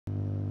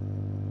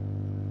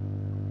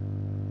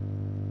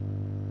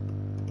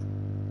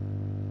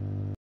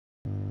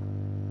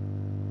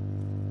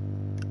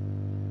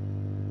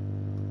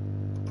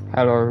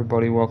Hello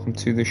everybody, welcome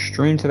to the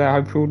stream today. I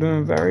hope you're all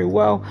doing very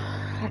well.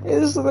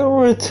 Is the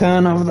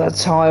return of the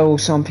tile,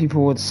 some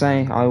people would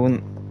say. I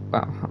wouldn't,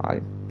 well,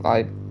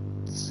 I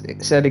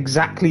said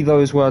exactly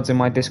those words in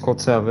my Discord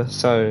server,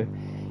 so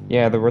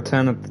yeah, the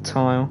return of the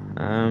tile.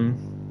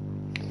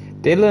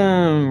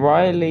 Dylan,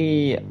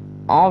 Riley,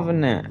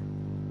 Arvanet,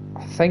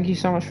 thank you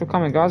so much for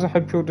coming, guys. I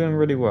hope you're doing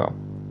really well.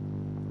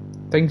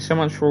 Thank you so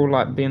much for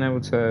all, being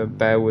able to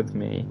bear with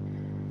me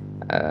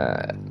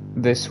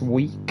this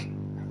week.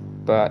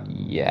 But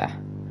yeah,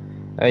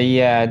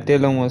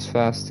 Dylan was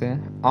first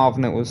here.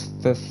 Arvnet was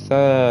the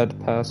third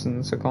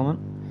person to comment.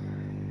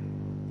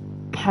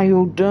 How you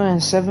all doing?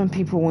 7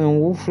 people in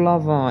Wolf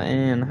Lover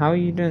in. How are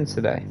you doing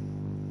today?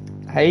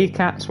 Hey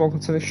Cats, welcome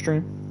to the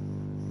stream.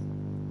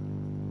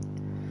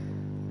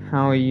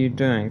 How are you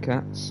doing,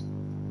 Cats?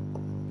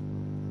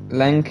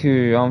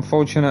 Lenku,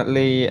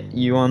 unfortunately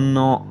you are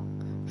not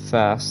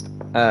first.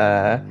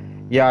 Yeah,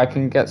 I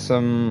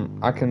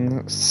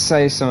can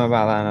say some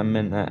about that in a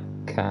minute.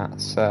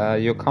 Cats,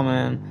 you're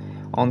coming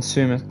on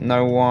soon.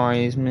 No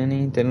worries,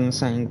 Minnie. Dylan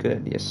saying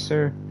good. Yes,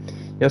 sir.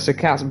 Yes, so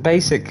Cats,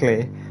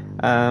 basically,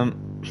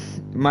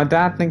 my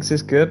dad thinks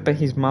it's good, but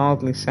he's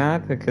mildly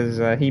sad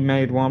because he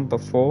made one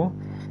before,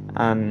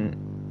 and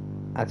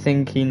I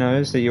think he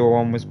knows that your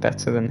one was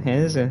better than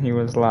his, and he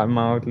was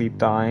mildly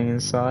dying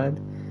inside.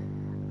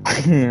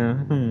 Yeah.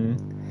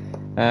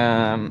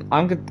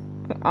 I'm good.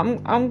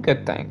 I'm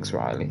good, thanks,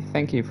 Riley.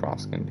 Thank you for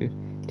asking, dude.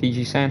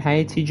 TG saying,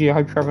 hey TG, I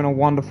hope you're having a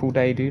wonderful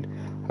day, dude.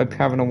 Hope you're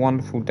having a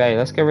wonderful day.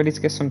 Let's get ready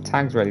to get some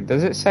tags ready.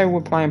 Does it say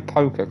we're playing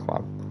Poker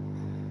Club?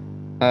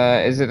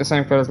 Is it the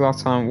same code as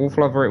last time? Wolf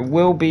Lover, it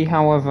will be,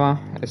 however,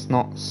 it's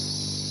not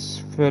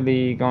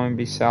fully going to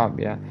be set up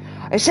yet.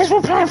 It says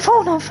we're playing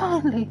Fortnite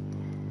finally.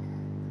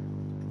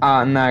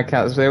 No,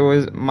 Cats, it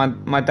was,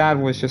 my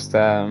dad was just,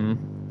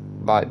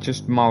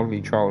 just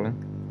mildly trolling.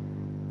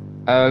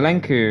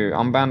 Lenku,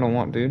 I'm banned on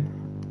what, dude?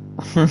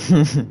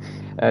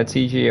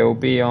 TG, it'll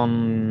be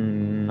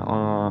on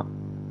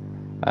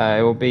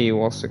it will be,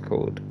 what's it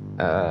called,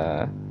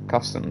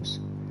 customs.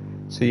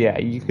 So yeah,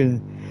 you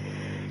can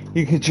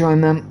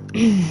join them.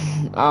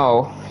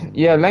 Oh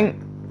yeah,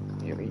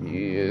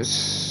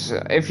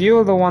 if you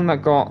were the one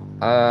that got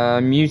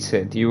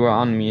muted, you were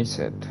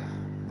unmuted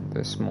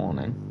this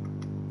morning.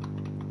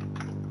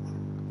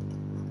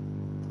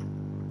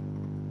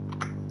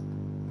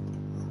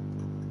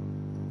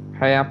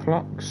 Hey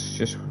Aplox,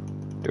 just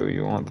do what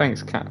you want.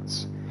 Thanks,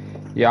 Cats.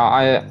 Yeah,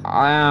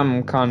 I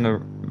am kind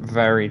of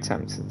very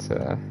tempted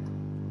to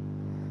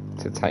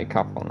take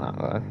up on that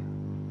though.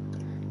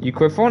 You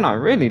quit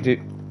Fortnite, really,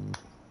 dude?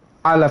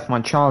 I left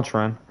my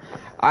charger in.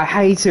 I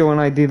hate it when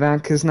I do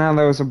that because now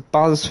there was a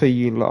buzz for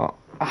you lot.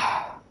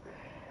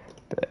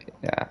 But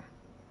yeah,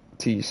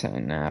 T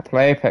saying nah,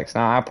 play Apex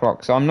now,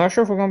 Aplox. So I'm not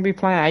sure if we're gonna be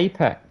playing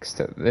Apex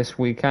this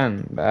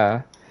weekend.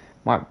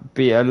 Might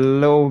be a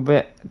little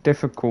bit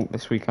difficult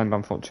this weekend,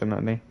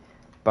 unfortunately,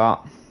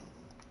 but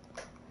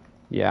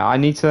yeah, I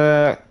need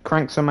to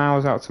crank some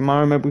hours out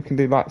tomorrow. Maybe we can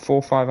do 4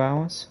 or 5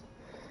 hours.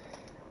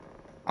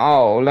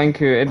 Oh,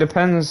 Lenku, it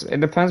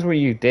depends what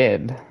you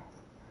did.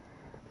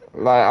 A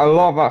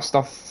lot of that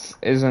stuff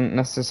isn't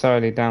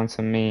necessarily down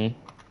to me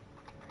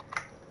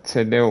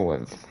to deal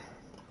with.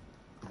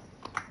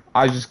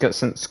 I just get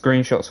sent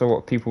screenshots of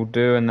what people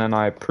do, and then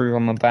I approve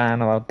on the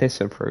ban or I'll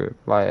disapprove,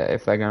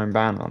 if they're going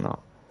ban or not.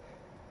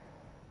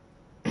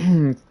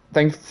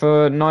 Thank you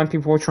for 9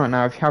 people watching right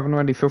now. If you haven't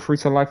already, feel free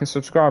to like and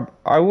subscribe.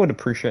 I would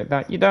appreciate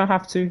that. You don't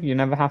have to. You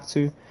never have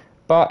to.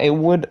 But it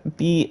would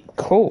be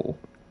cool.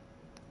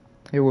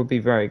 It would be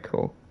very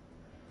cool.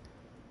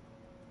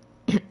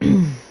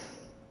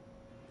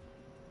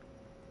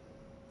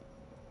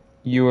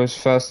 You was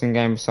first in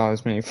game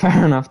besides me.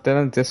 Fair enough.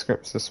 Dylan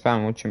Descripts the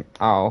spam. Which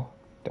oh,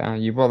 damn.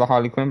 You brought the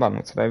Harley Quinn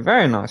bundle today.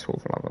 Very nice,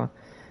 Wolf Lover.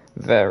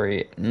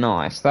 Very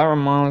nice. That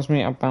reminds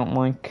me about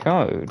my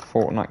code.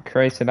 Fortnite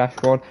creator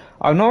dashboard.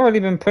 I've not really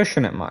been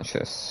pushing it much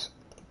this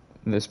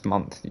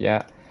month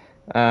yet.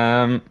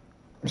 So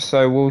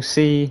we'll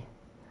see.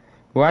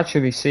 We'll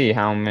actually see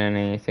how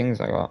many things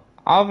I got.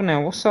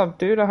 Arvin, what's up,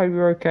 dude? I hope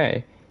you're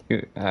okay.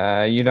 You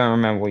don't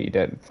remember what you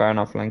did. Fair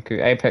enough,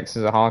 Lenku. Apex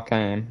is a hard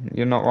game.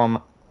 You're not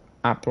wrong,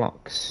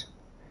 Aplox.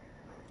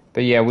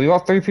 But yeah, we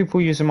got 3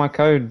 people using my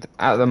code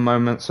at the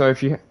moment. So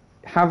if you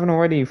haven't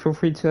already, feel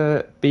free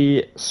to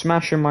be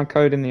smashing my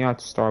code in the item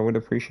store. I would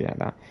appreciate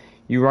that.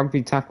 You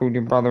rugby tackled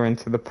your brother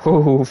into the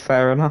pool.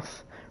 Fair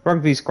enough.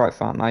 Rugby's quite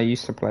fun. I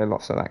used to play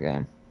lots of that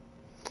game.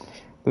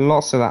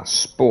 Lots of that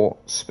sport,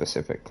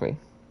 specifically.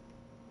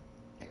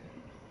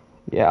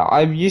 Yeah,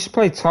 I used to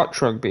play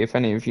touch rugby, if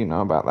any of you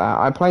know about that.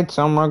 I played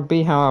some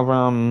rugby, however,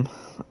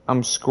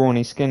 I'm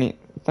scrawny, skinny.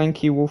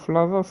 Thank you, Wolf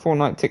Lover.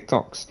 Fortnite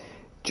TikToks.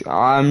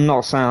 I'm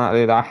not saying that,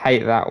 dude. I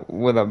hate that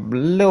with a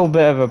little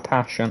bit of a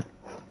passion.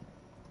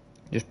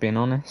 Just being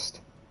honest.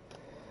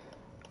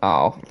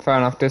 Oh, fair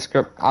enough,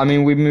 Descript. I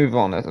mean, we move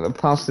on. The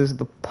past is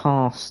the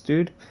past,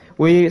 dude.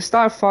 We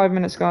start 5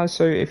 minutes, guys,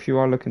 so if you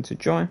are looking to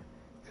join,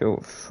 feel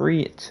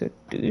free to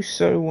do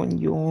so when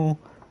you're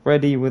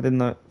ready within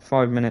the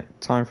 5 minute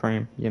time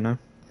frame, you know.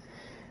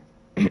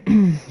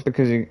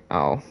 Because you...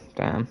 Oh,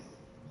 damn.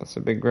 That's a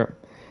big grip.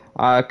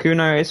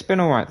 Kuno, it's been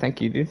alright,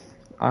 thank you, dude.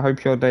 I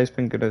hope your day's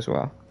been good as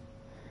well.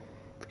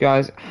 If you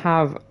guys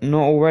have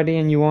not already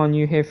and you are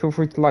new here, feel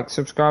free to like,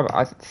 subscribe.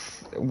 I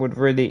would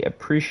really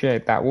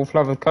appreciate that. Wolf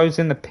Lover, code's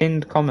in the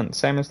pinned comment,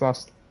 same as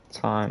last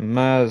time.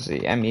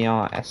 Mersey,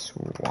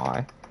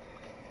 Mersy.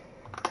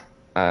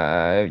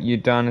 You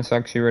done? It's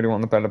actually really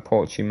want the better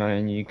porch, you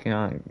man. You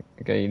can't.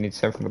 Okay, you need to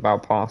save from the battle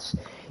pass.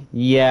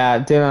 Yeah,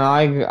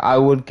 Dylan, I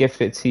would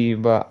gift it to you,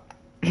 but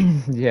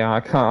yeah, I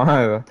can't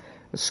either.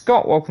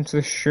 Scott, welcome to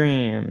the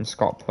stream.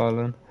 Scott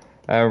Perlin.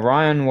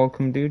 Ryan,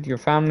 welcome, dude. Your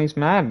family's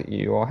mad at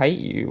you or hate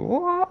you.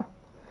 What?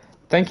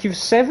 Thank you.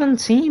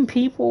 17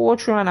 people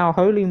watching right now.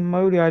 Holy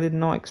moly, I did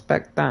not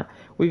expect that.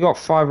 We got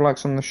 5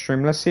 likes on the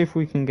stream. Let's see if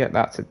we can get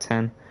that to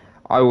 10.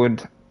 I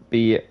would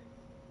be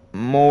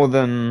more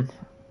than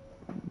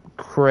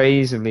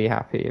crazily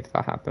happy if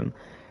that happened.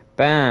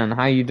 Ben,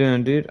 how you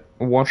doing, dude?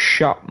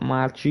 What's up,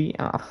 my G?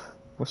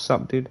 What's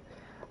up, dude?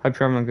 Hope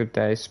you're having a good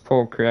day.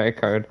 Support creator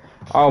code.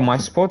 Oh, my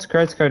support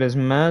creator code is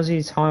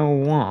Mersey Tile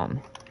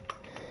 1.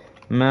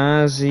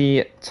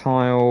 Mersey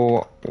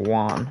Tile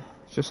 1.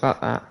 Just like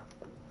that.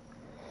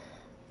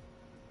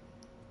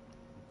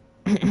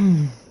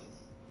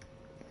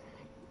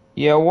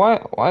 Yeah, why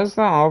is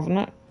that off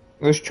it?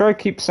 Let's try to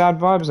keep sad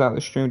vibes out of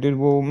the stream, dude.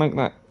 We'll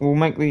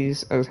make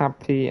these as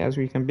happy as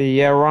we can be.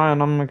 Yeah,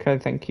 Ryan, I'm okay,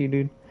 thank you,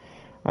 dude.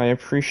 I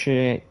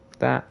appreciate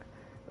that.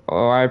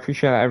 Oh, I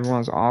appreciate that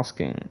everyone's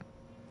asking.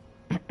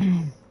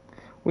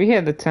 We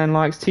hit the 10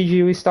 likes.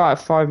 TG, we start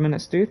at 5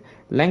 minutes, dude.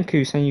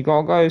 Lenku saying you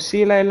gotta go. See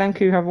you later,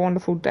 Lenku. Have a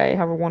wonderful day.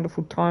 Have a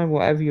wonderful time,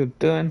 whatever you're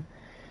doing.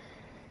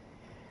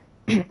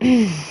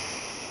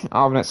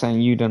 Arvnet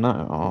saying you don't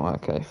know. Oh,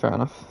 okay, fair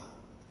enough.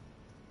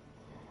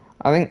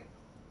 I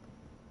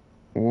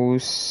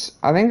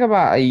think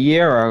about a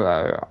year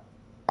ago,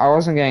 I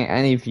wasn't getting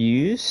any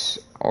views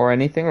or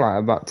anything, like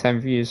about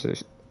 10 views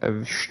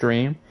of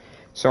stream.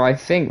 So I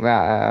think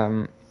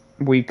that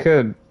we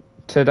could,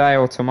 today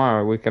or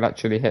tomorrow, we could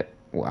actually hit,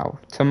 well,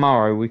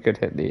 tomorrow we could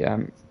hit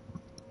the,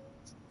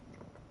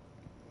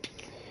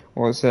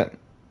 what's it?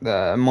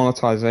 The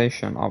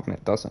monetization.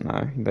 Arvnet doesn't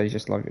know. They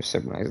just love your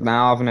siblings.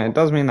 Now, Arvnet, it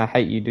does mean they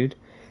hate you, dude.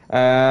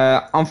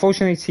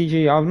 Unfortunately,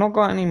 TG, I've not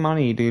got any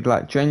money, dude.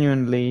 Like,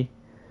 genuinely,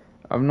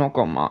 I've not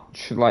got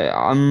much. Like,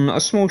 I'm a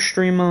small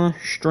streamer,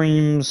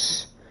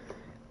 streams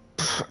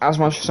as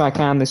much as I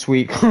can this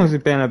week.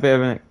 It's been a bit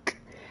of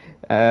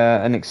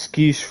an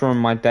excuse from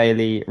my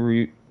daily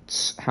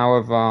routes.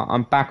 However,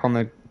 I'm back on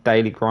the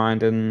daily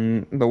grind,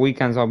 and the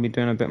weekends I'll be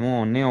doing a bit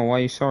more. Neil, why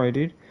are you sorry,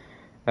 dude?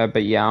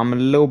 But yeah, I'm a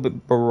little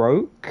bit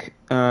broke.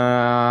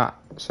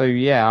 So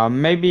yeah,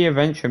 maybe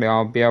eventually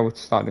I'll be able to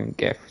start doing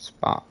gifts,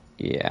 but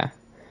yeah.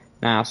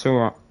 Nah, it's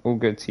alright. All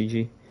good,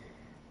 TG.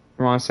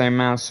 Ryan saying,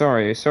 man,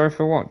 sorry. Sorry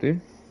for what,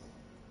 dude?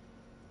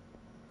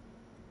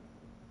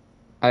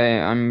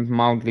 I'm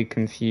mildly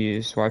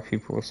confused why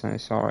people are saying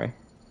sorry.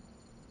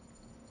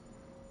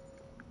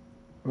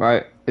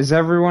 Right, is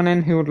everyone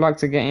in who would like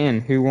to get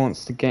in? Who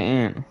wants to get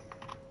in?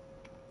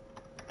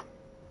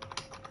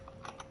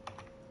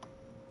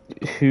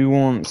 Who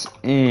wants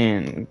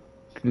in?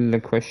 The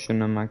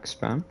question on my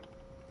spam.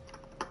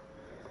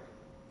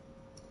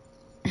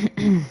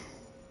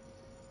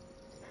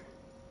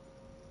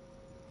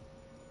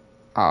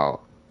 Oh,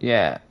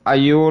 yeah. Are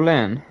you all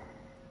in?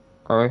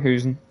 Or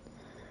who's...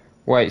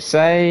 Wait,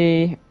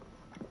 say...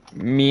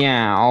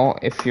 meow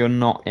if you're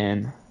not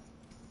in.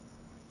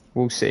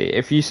 We'll see.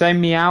 If you say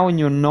meow and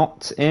you're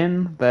not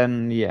in,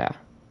 then yeah.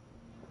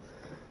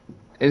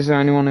 Is there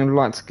anyone who'd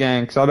like to get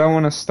in? Because I don't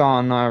want to start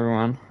and not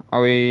everyone.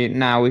 Are we...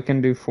 Now we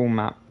can do full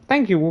map.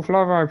 Thank you, Wolf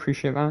Lover. I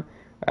appreciate that.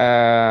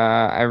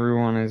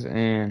 Everyone is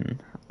in,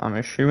 I'm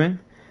assuming.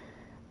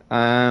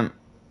 Alright,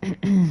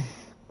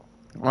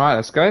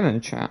 let's go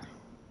then, chat.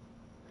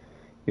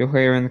 You're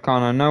here in the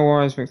corner. No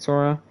worries,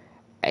 Victoria.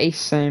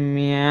 Ace saying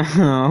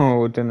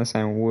meow. Doing the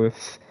same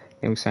woof.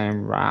 He was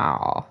saying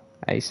row.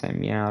 Ace saying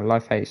meow.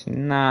 Life hates.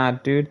 Nah,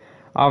 dude.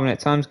 Arvnet,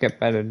 times get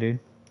better, dude.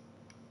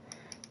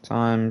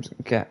 Times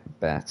get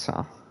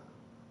better.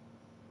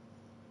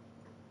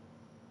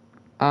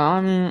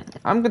 I'm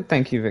good,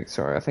 thank you,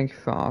 Victoria. Thank you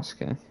for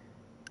asking.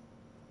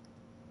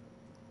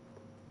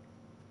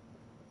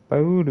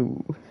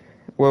 Boodoo.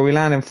 Well, we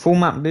landed full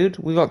map, dude.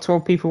 We got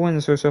 12 people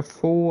in, so it's a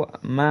full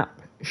map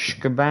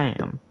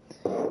shkabam.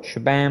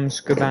 Shabam,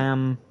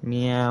 skabam,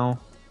 meow,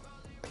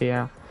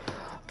 peow.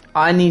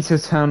 I need to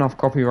turn off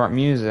copyright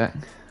music.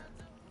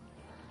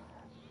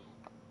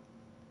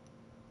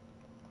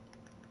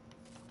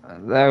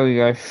 There we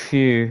go,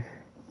 phew.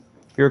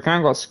 Your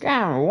account got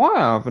scammed. Why,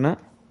 haven't it?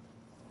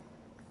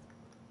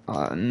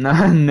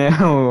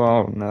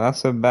 No,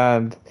 that's a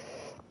bad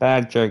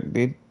joke,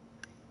 dude.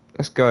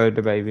 Let's go,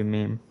 the baby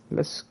meme.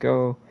 Let's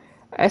go.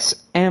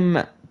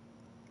 SMF,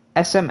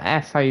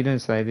 how you doing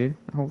today, dude?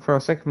 For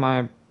a second,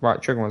 my right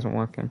trigger wasn't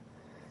working.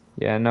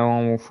 Yeah, no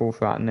one will fall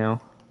for that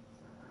now.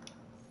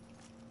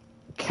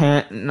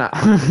 Can't, nah.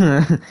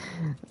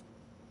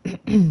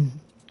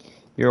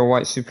 You're a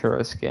white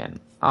superhero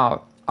skin.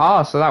 Oh,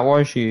 so that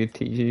was you,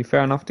 TG.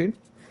 Fair enough, dude.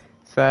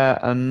 Fair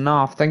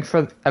enough. Thank you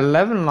for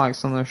 11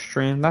 likes on the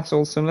stream. That's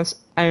awesome. Let's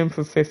aim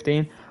for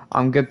 15.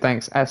 I'm good,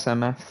 thanks,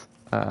 SMF.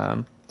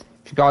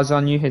 If you guys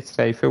are new here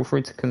today, feel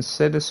free to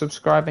consider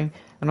subscribing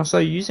and also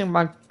using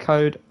my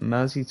code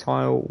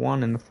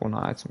MERSEYTILE1 in the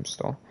Fortnite item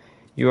store.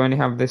 You only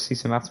have this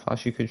season Battle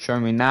Pass. You could show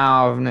me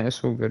now, haven't it?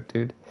 It's all good,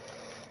 dude.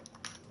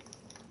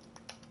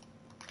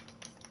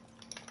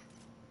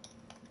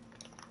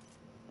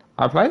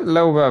 I played a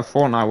little bit of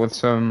Fortnite with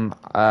some,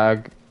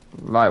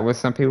 with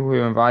some people who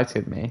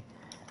invited me.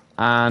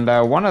 And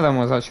one of them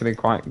was actually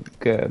quite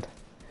good.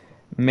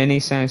 Minnie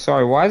saying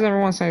sorry. Why is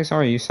everyone saying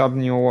sorry? You subbed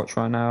in your watch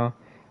right now.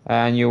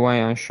 And you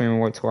wait on stream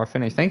and wait till I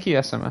finish. Thank you,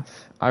 SMF.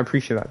 I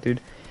appreciate that, dude.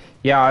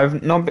 Yeah,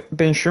 I've not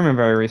been streaming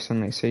very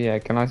recently. So yeah,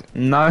 can I...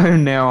 No,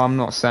 Neil, I'm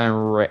not saying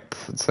rip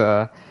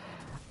to,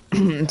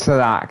 to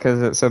that.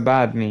 Because it's a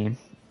bad meme.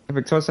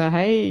 Victoria saying,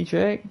 hey,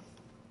 Jake.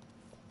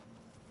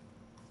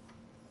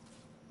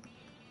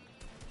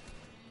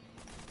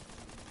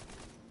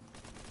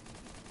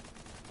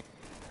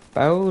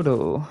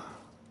 Bodo.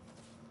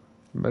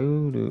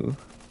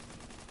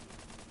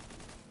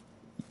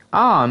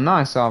 Ah,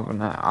 nice,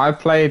 Arvanet. I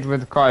played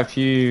with quite a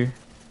few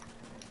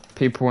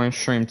people in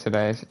stream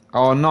today.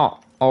 Or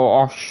not,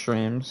 or off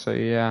stream, so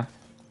yeah.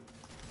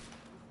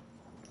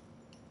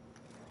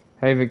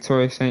 Hey,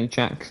 Victoria St.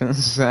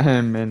 Jackson's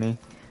Mini.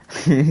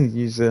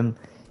 using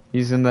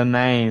the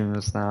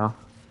names now.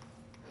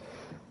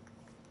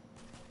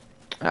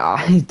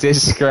 I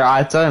disagree.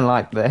 I don't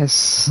like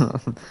this.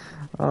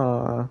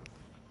 Oh.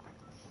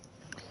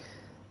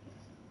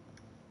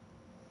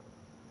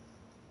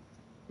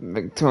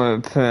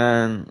 Victoria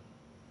put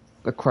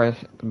the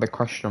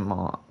question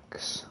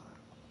marks.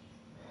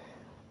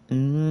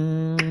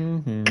 You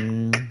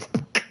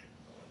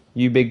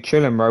big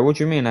chillin', bro. What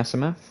do you mean,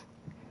 SMF?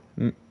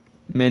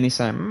 Minnie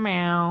saying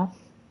meow,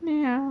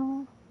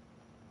 meow.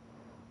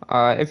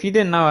 If you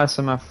didn't know,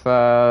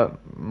 SMF,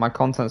 my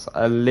content's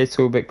a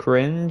little bit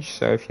cringe.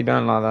 So if you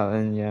don't like that,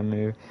 then yeah,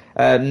 move.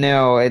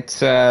 Neil,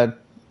 it's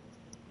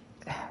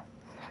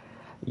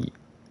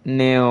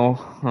Neil.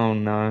 Oh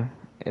no,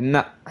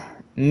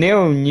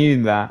 Neil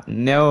knew that.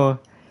 Neil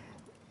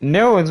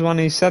was the one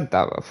who said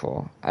that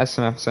before.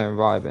 SMF saying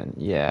vibing,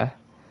 yeah.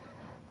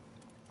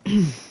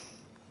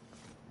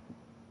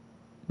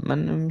 My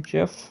name's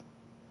Jeff.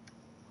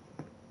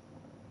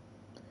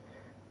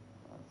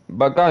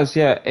 But guys,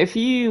 yeah, if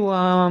you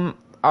are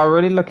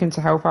really looking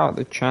to help out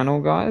the channel,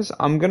 guys,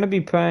 I'm gonna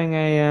be putting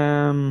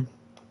a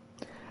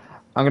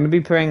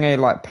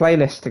like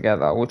playlist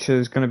together, which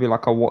is gonna be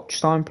like a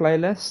watch time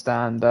playlist.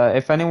 And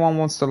if anyone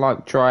wants to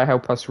like try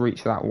help us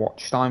reach that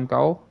watch time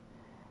goal,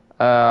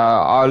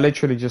 I'll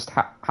literally just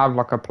have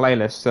like a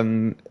playlist,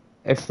 and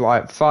if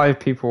like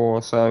 5 people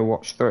or so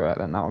watch through it,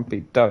 then that would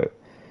be dope.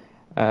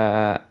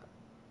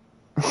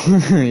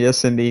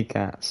 Yes, indeed,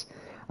 cats.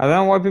 I don't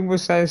know why people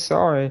say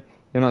sorry.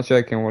 You're not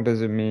joking. What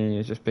does it mean?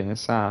 You're just being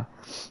sad.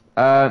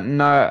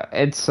 No,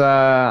 it's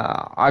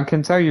I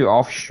can tell you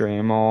off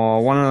stream,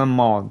 or one of the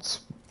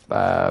mods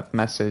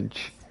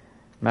message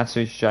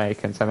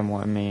Jake and tell him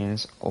what it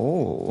means.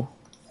 Oh,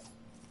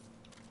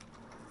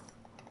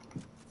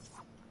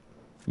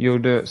 you'll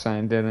do it,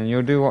 saying Dylan.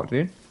 You'll do what,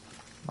 dude?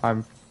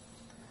 I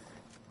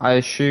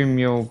assume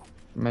you'll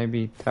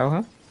maybe tell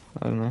her.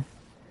 I don't know.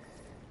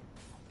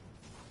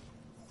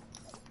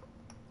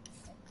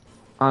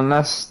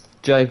 Unless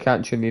Jake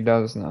actually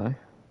does know.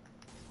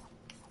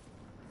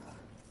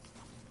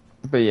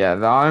 But yeah,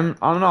 I'm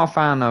not a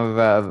fan of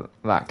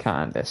that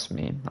Candice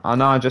meme. I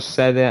know I just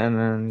said it and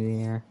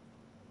then yeah.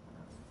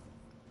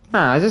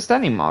 Nah, just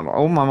any mod.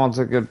 All my mods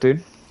are good,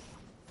 dude.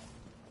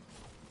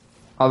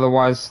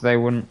 Otherwise, they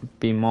wouldn't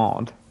be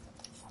mod.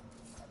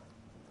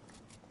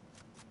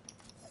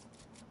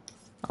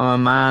 I'm a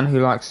man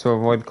who likes to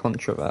avoid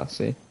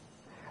controversy.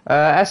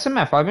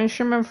 SMF, I've been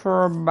streaming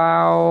for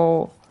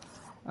about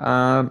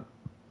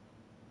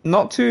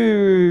not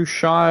too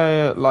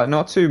shy, like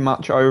not too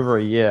much over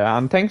a year.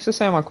 And thanks for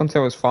saying my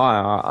content was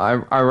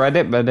fire. I read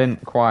it, but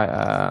didn't quite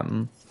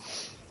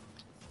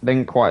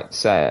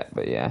say it.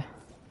 But yeah,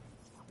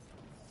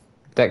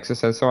 Dexter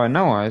said sorry.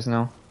 No worries,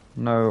 no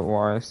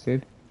worries,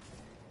 dude.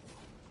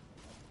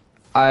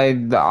 I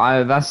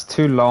that's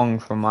too long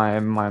for my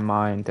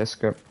mind. This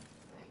script.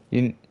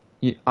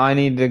 I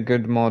need a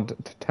good mod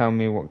to tell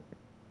me what.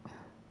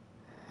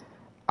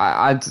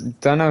 I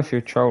don't know if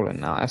you're trolling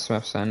now.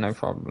 SMF saying no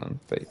problem,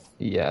 but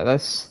yeah,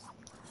 that's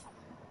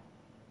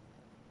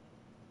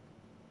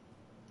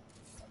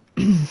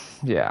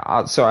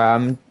yeah. Sorry,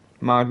 I'm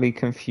mildly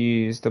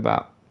confused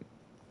about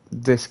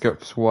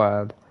Discup's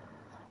word.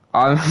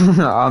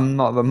 I'm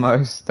not the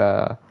most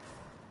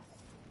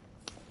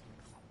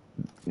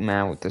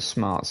man with the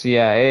smarts.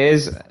 Yeah, it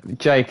is,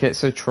 Jake.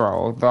 It's a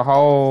troll. The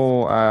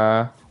whole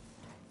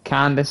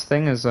Candice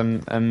thing is a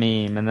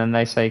meme, and then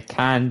they say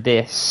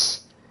Candice.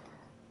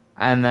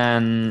 And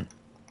then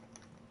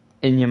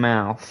in your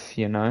mouth,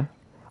 you know?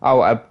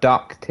 Oh,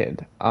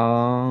 abducted.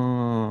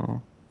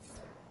 Oh.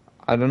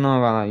 I don't know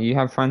about that. You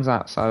have friends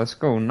outside of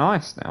school.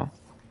 Nice now.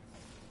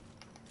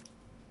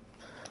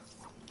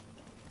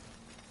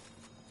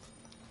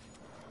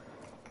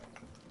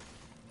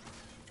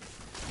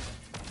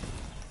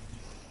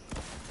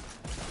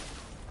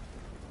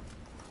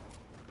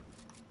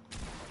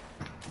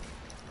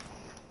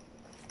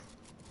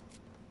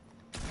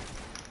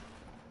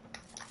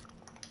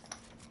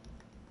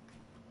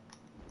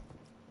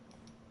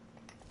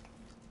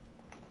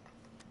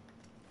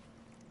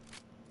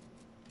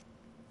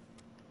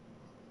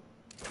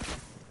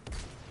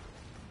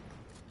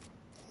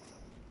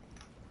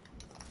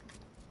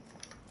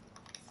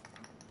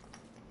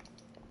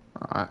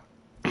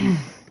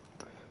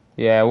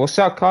 Yeah, what's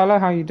up, Carlo?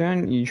 How you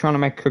doing? You trying to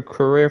make a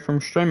career from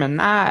streaming?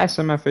 Nah,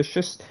 SMF is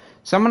just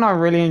something I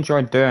really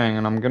enjoy doing,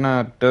 and I'm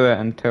gonna do it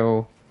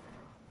until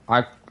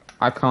I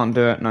I can't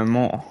do it no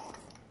more.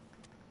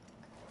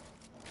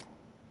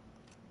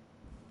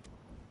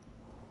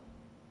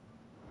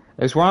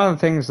 It's one of the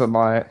things that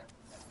like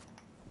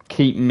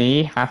keep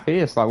me happy.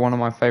 It's like one of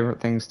my favorite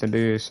things to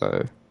do.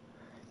 So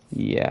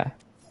yeah.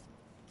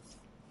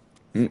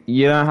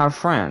 You don't have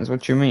friends?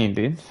 What you mean,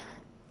 dude?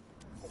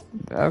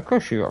 Of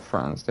course you got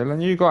friends,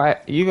 Dylan. You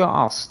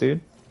got us,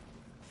 dude.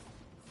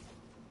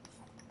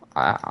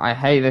 I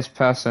hate this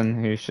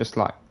person who's just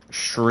like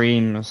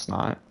streams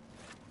night.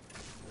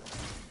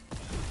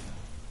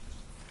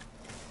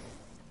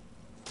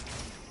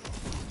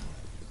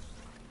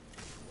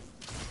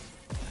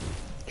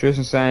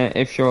 Tristan saying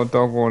if your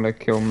dog wanna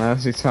kill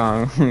Mercy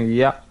Time,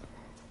 yep.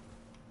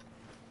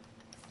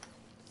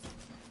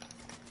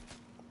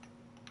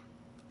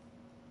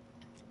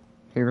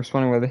 He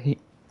responding with a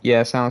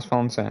yeah, sounds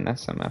fun saying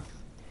SMF.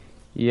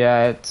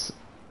 Yeah, it's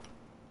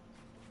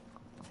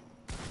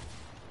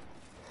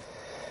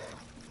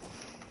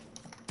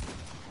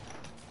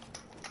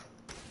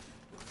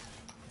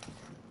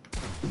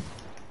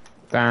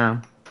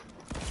damn.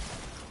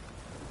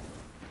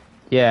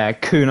 Yeah,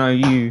 Kuno,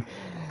 you.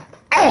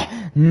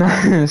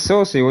 No,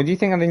 Saucy, what do you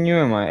think of the new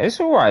emote? It's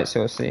alright,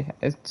 Saucy.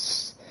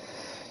 It's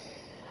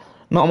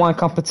not my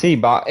cup of tea,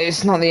 but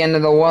it's not the end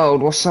of the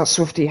world. What's up,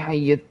 Swifty? How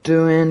you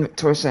doing?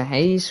 Victoria said,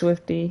 hey,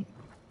 Swifty.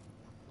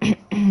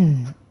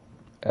 Don't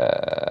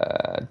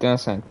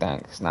say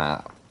thanks.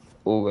 Nah,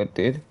 all good,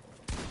 dude.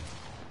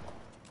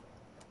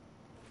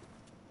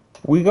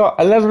 We got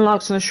 11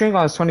 likes on the stream,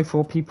 guys.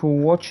 24 people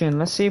watching.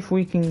 Let's see if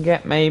we can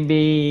get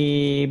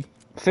maybe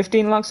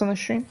 15 likes on the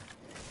stream.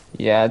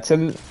 Yeah, it's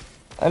a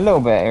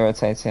little bit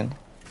irritating.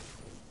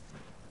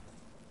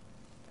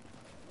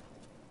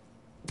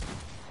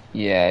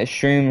 Yeah,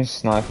 stream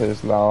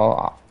snipers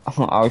low.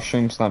 I'll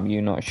stream snipe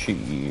you, not shoot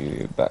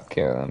you, but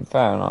kill them.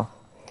 Fair enough.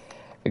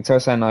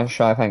 Victoria saying nice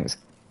try, thanks.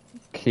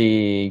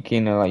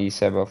 Kino, like you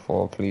said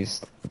before,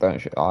 please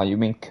don't shoot. Oh, you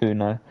mean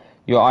Kuno?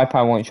 Your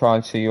iPad won't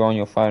charge, so you're on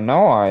your phone.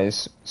 No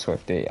worries,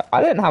 Swifty.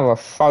 I didn't have a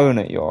phone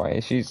at your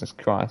age, Jesus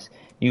Christ.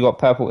 You got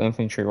purple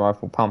infantry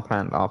rifle, pump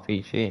and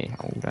RPG.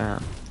 Oh,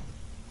 damn.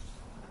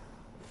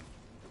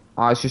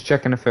 I was just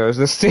checking if it was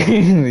the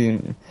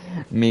Steam.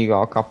 Me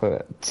got a cup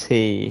of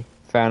tea.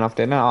 Fair enough,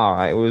 didn't it?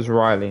 Alright, it was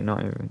Riley,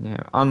 not even,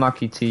 yeah.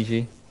 Unlucky,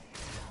 TG.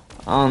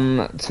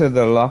 To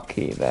the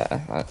lucky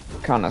there. That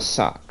kind of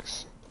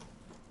sucks.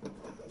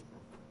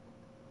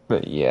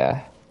 But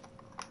yeah.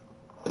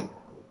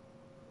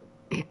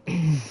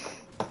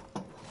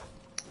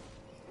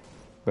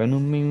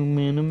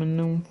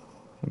 Bodo.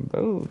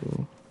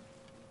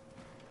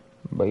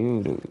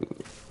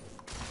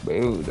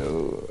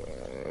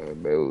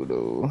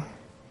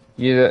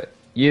 You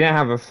don't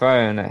have a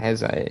phone at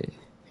his age.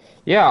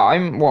 Yeah,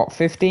 I'm what,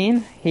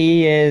 15?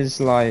 He is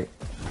like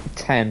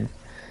 10.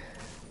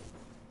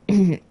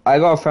 I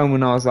got a phone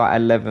when I was like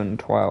 11,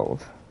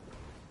 12.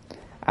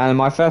 And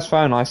my first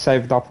phone I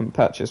saved up and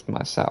purchased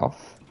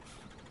myself.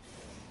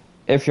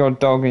 If your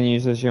dog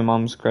uses your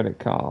mum's credit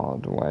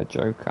card, we're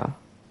Joker.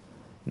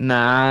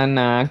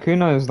 Nah,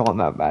 Kuno's not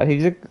that bad.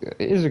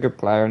 He's a good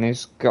player and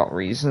he's got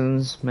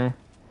reasons, meh.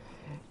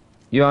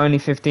 You're only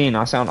 15,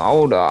 I sound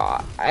older.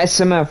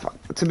 SMF,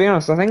 to be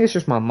honest, I think it's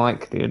just my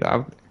mic, dude.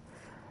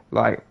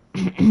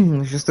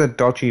 It's just a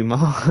dodgy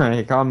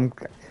mic. I'm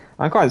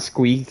quite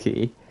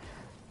squeaky.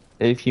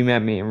 If you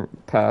met me in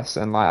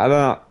person, like, I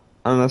don't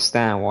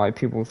understand why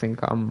people think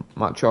I'm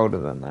much older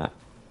than that.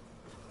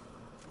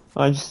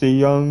 I'm just a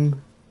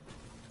young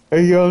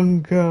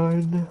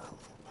guy.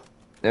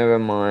 Never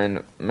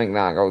mind. Make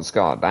that gold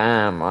scar.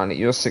 Damn, man.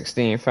 You're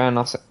 16. Fair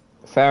enough,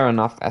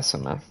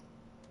 SMF.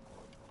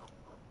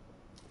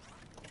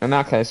 In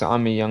that case,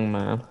 I'm a young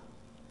man.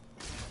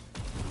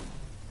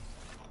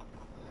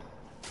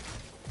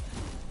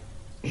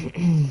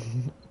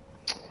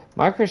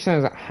 My question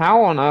is,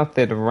 how on earth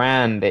did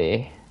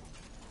Randy...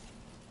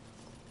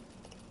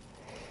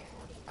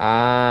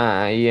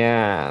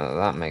 yeah,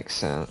 that makes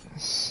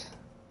sense.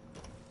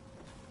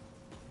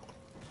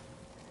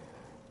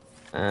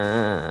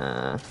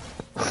 No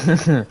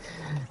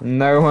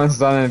one's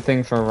done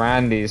anything for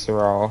Randy's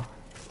role.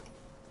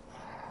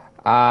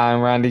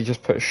 And Randy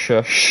just put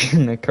shush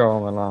Nicole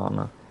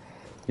Milana.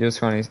 You're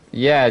 20.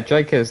 Yeah,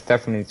 Jake is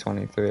definitely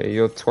 23.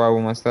 You're 12,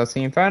 almost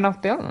 13. Fair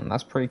enough, Dylan.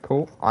 That's pretty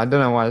cool. I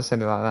don't know why I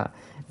said it like that.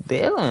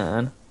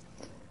 Dylan.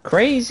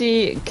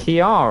 Crazy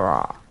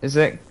Kiara. Is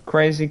it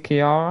Crazy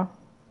Kiara?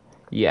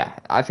 Yeah,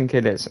 I think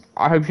it is.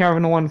 I hope you're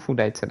having a wonderful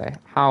day today.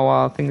 How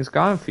are things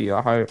going for you?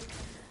 I hope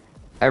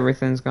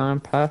everything's going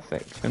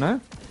perfect, you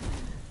know?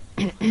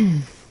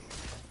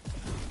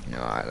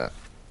 Alright,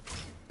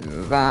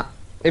 that.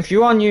 If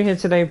you are new here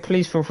today,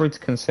 please feel free to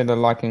consider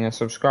liking and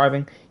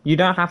subscribing. You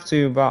don't have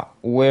to, but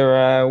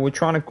we're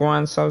trying to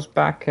grind subs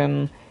back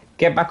and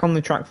get back on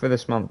the track for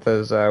this month,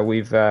 as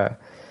we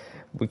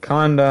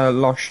kind of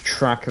lost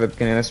track at the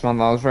beginning of this month.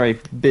 I was very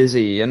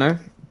busy, you know,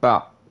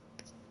 but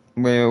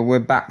we're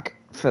back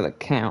for the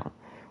count.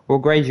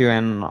 What grade you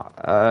in?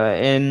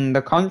 In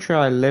the country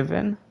I live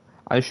in,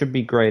 I should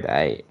be grade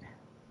 8.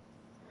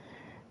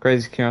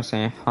 Crazy Kira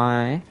saying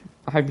hi.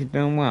 I hope you're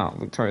doing well.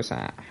 Victoria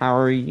saying, how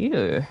are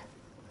you?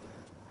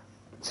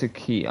 To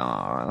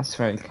Kiara. That's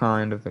very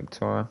kind of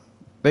Victoria.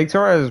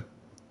 Victoria is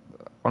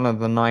one of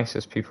the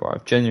nicest people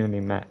I've genuinely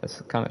met.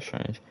 It's kind of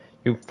strange.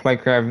 You play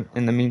Crave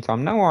in the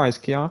meantime. No worries,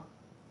 Kiara.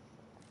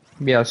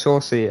 Yeah,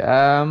 Saucy.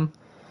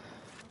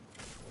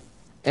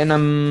 In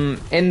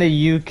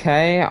the UK,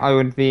 I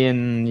would be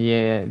in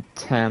year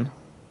 10.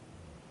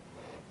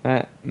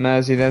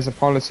 Mersey, there's a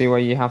policy where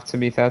you have to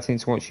be 13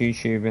 to watch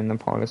YouTube in the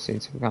policy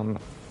to become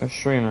a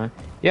streamer.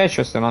 Yeah,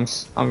 Tristan,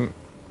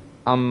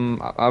 I'm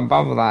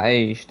above that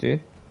age, dude.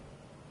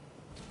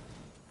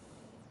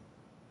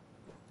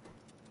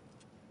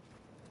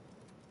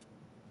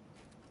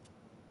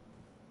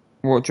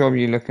 What job are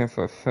you looking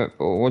for?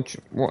 Football? What?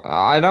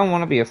 I don't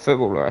want to be a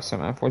footballer,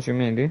 SMF. What do you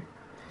mean, dude?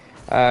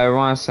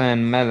 Ryan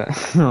saying melon.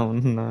 Oh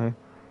no.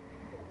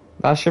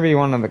 That should be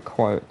one of the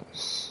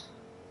quotes.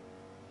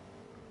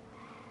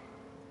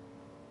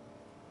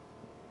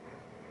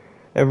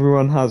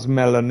 Everyone has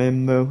melon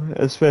in them,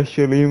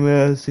 especially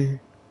Mercy.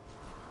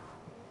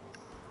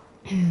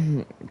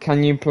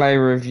 Can you play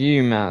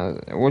review,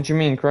 man? What do you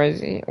mean,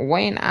 crazy?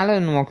 Wayne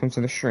Allen, welcome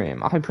to the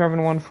stream. I hope you're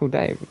having a wonderful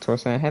day. Victoria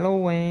saying, hello,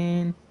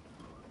 Wayne.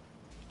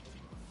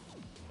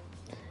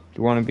 Do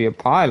you want to be a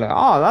pilot?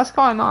 Oh, that's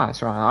quite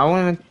nice, right? I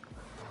want to...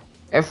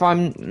 If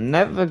I'm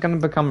never going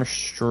to become a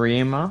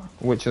streamer,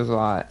 which is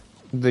like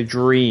the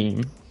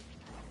dream,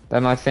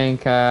 then I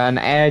think an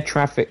air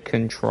traffic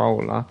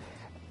controller.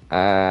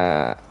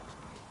 Dirksify.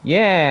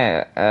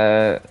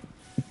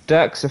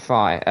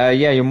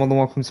 Yeah, you're more than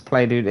welcome to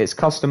play, dude. It's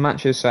custom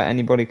matches, so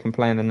anybody can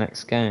play in the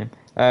next game.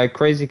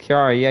 Crazy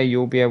Kiara, yeah,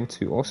 you'll be able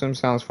to. Awesome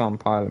sounds fun,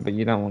 pilot, but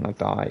you don't want to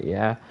die,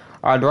 yeah.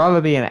 I'd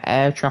rather be an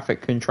air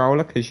traffic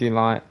controller, because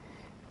you're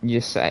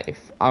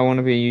safe. I want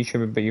to be a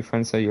YouTuber, but your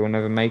friends say you'll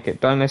never make it.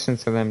 Don't listen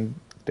to them,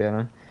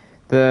 Dylan.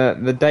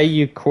 The day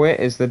you quit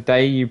is the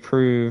day you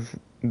prove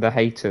the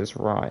haters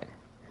right.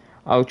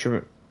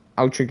 Ultra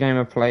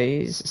Gamer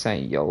Plays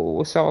saying, yo,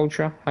 what's up,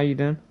 Ultra? How you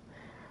doing?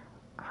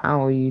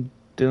 How are you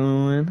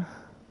doing?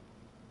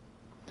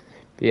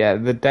 But yeah,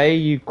 the day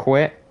you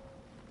quit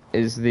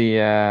is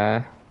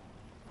the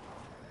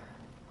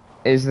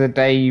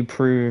day you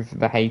prove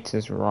the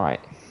haters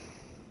right.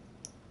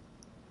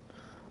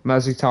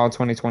 Mercy Tile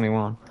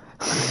 2021.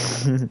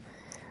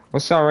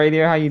 What's up,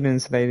 Radio? How you doing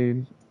today,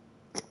 dude?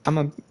 I'm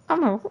a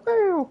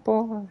real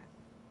boy.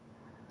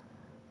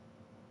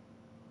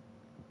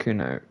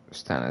 Kuno,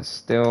 stand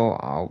still.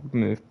 I'll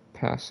move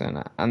past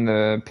it. And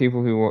the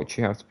people who watch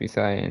you have to be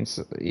 13.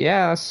 So,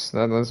 yeah,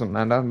 that doesn't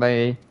matter.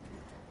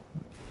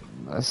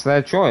 That's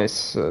their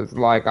choice.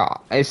 Like,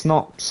 it's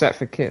not set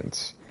for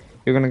kids.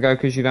 You're gonna go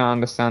because you don't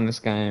understand this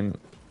game.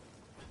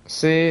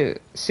 See you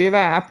later,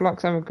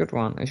 Applux. Have a good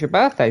one. It's your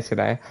birthday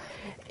today.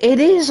 It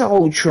is,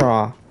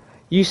 Ultra.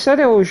 You said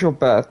it was your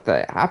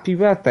birthday. Happy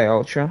birthday,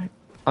 Ultra.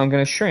 I'm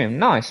gonna stream.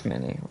 Nice,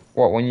 Minnie.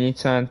 What, when you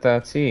turn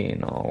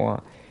 13 or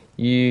what?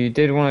 You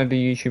did want to do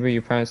YouTube, but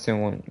your parents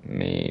didn't want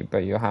me,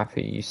 but you're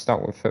happy. You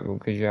stuck with football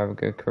because you have a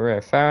good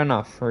career. Fair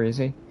enough,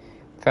 Freezy.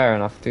 Fair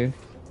enough, dude.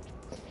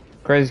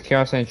 Crazy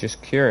Kiara saying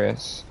just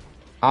curious.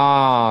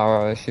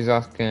 Ah, she's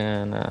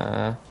asking,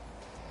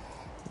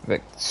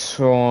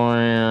 Victoria,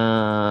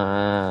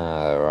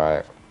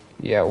 right?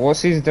 Yeah, what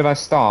season did I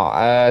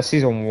start?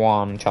 Season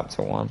 1,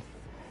 chapter 1.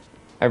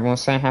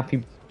 Everyone's saying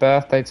happy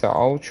birthday to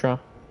Ultra.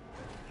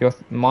 You're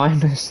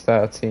minus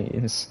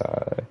 13,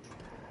 so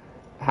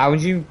how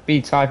would you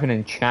be typing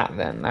in chat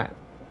then? That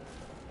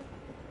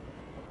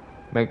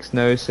makes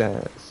no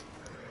sense.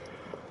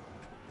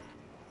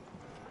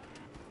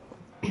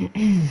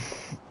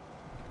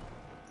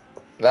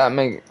 That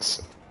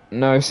makes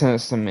no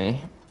sense to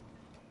me.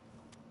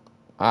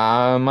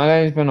 My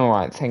day's been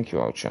alright, thank you,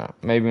 Ultra.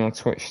 Maybe on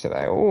Twitch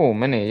today. Oh,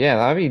 Minnie, yeah,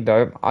 that'd be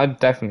dope. I'd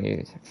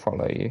definitely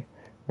follow you.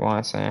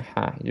 Why saying,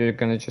 ha, you're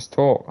gonna just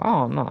talk.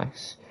 Oh,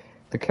 nice.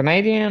 The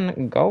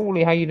Canadian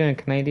goalie, how you doing,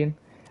 Canadian?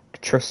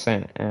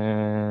 Tristan.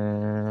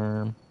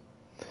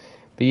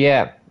 But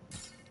yeah,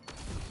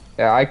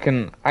 I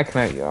can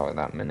help you out with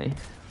that, Minnie.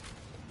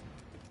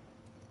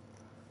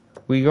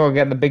 We gotta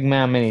get the big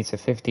man Minnie to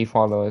 50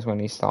 followers when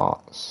he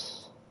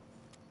starts.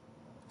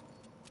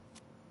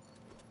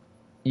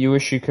 You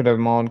wish you could have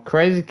mod.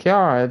 Crazy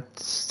Kiara,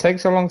 it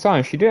takes a long time.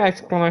 If you do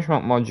exclamation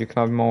mark mod, you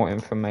can have more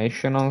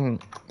information on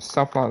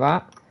stuff like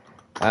that.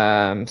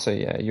 So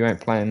yeah, you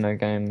ain't playing no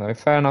game though.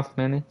 Fair enough,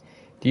 Minnie.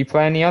 Do you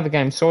play any other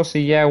games?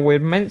 Saucy, yeah, we're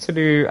meant to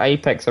do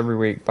Apex every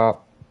week, but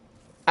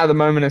at the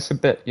moment it's a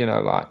bit,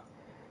 like,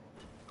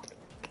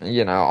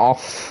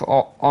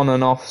 on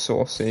and off,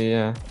 Saucy,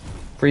 yeah.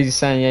 Freezy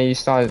saying, yeah, you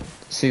started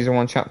season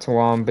 1, chapter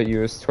 1, but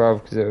you was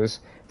 12 because it was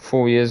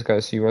 4 years ago,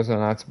 so you wasn't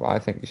allowed to buy. I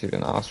think you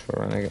shouldn't ask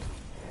for it.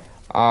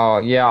 Oh,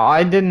 yeah,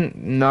 I didn't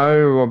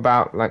know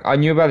about, like, I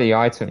knew about the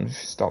items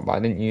stock, but I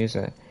didn't use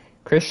it.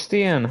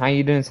 Christian, how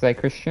you doing today,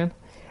 Christian?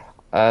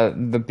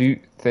 The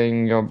boot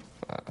thing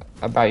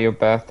about your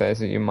birthday,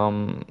 is it your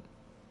mum?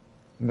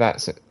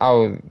 That's it.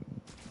 Oh,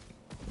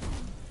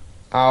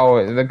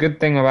 Oh, the good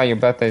thing about your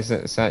birthday is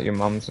that it's at your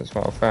mum's as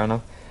well. Fair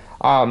enough.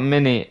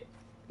 Mini,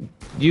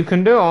 you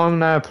can do it on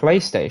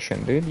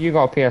PlayStation, dude. You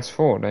got a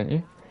PS4, don't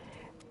you?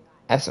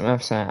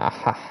 SMF saying,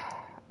 aha,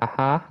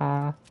 aha,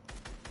 aha.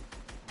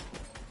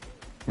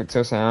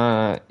 Victor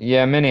saying,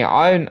 yeah, Mini,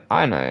 I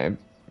know,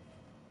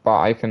 but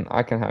I can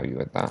help you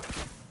with that.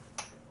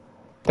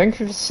 Thank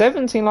you for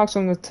 17 likes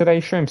on the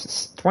today's streams.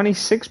 It's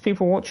 26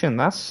 people watching.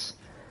 That's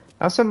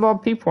a lot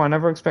of people. I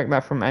never expect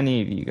that from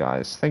any of you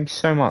guys. Thank you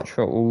so much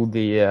for all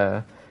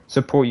the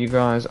support you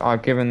guys are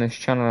giving this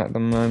channel at the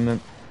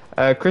moment.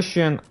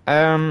 Christian,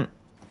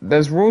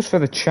 there's rules for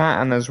the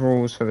chat and there's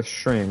rules for the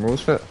stream.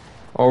 Rules for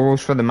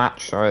the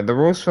match. Sorry, the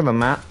rules for the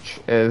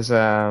match is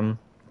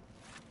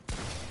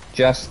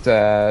just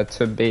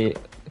to be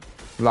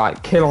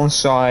like kill on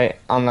sight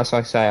unless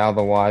I say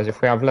otherwise.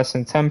 If we have less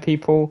than 10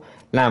 people,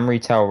 land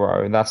retail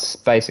row. That's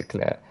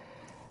basically it.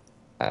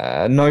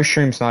 No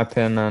stream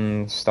sniping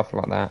and stuff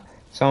like that.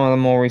 Some of the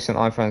more recent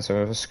iPhones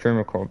have a screen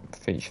record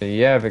feature.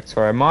 Yeah,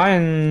 Victoria.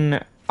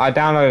 Mine, I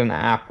download an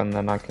app and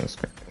then I can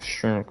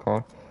stream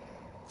record.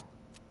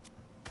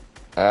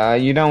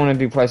 You don't want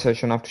to do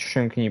PlayStation after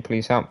stream, can you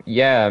please help?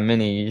 Yeah,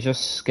 Mini, you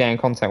just get in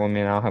contact with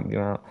me and I'll help you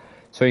out.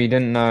 So you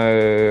didn't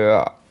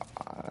know...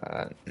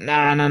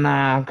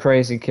 Nah,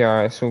 crazy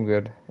Kiara, it's all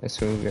good.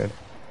 It's all good.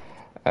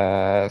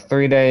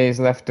 3 days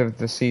left of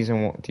the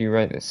season, what do you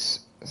rate this?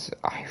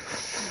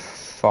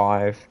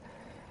 5.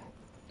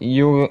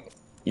 You'll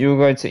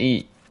go to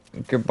eat.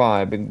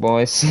 Goodbye, big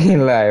boy. See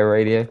you later,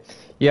 radio.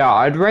 Yeah,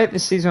 I'd rate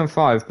this season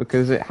 5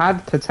 because it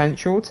had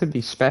potential to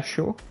be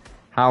special.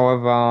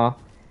 However,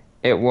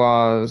 it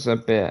was a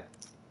bit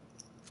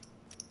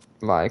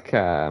like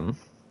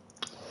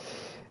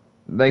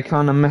they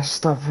kind of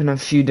messed up in a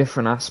few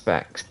different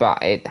aspects,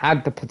 but it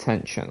had the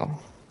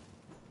potential.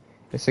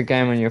 It's a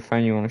game on your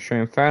phone you want to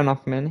stream. Fair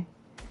enough, Minnie.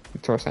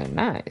 Victoria saying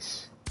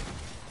nice.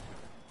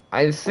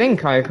 I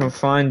think I can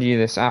find you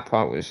this app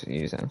I was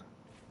using.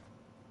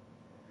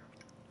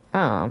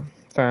 Ah,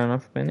 fair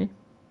enough, Minnie.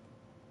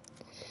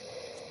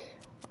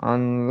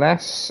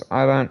 Unless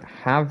I don't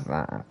have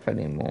that app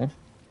anymore.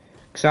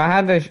 Because I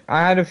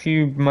had a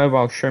few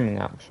mobile streaming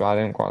apps, but I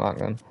didn't quite like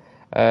them.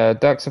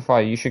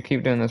 Duxify, you should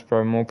keep doing this,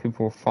 bro. More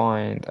people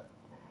find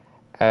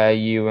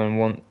you and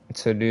want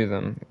to do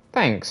them.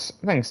 Thanks,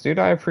 dude.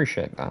 I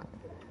appreciate that.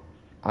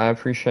 I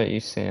appreciate you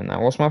seeing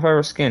that. What's my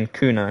favorite skin?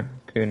 Kuno.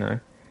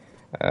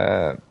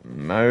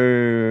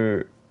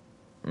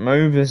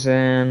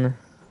 Mobazan.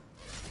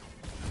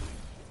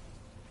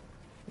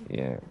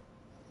 Yeah.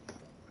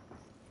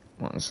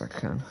 1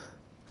 second.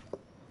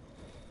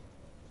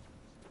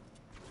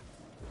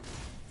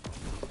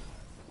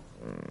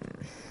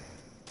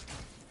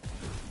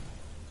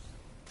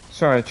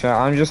 Sorry, chat.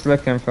 I'm just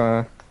looking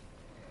for.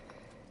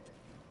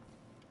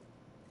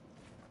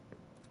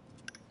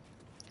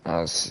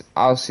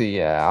 I'll see.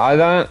 Yeah, I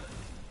don't.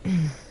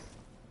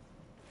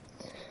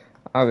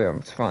 I'll be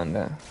able to find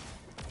it.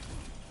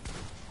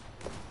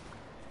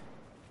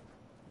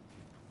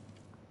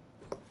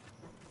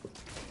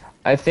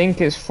 I think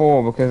it's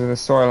 4 because of the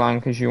storyline,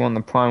 because you want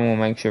the primal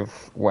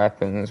makeshift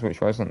weapons, which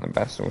wasn't the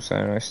best.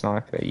 Also, no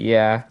sniper.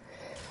 Yeah,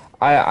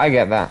 I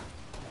get that.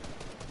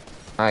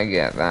 I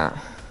get that.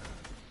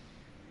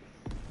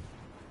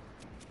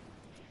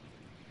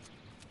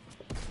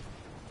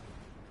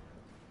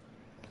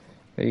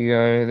 There you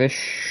go. This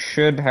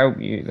should help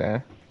you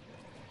there.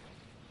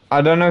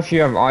 I don't know if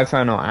you have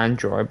iPhone or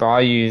Android, but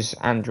I use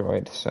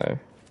Android, so...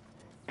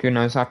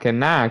 Kuno's hacking.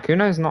 Nah,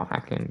 Kuno's not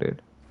hacking,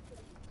 dude.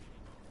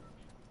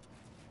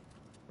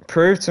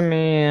 Prove to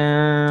me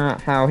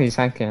how he's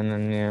hacking,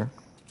 and yeah.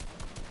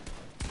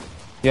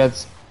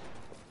 It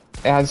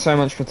had so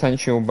much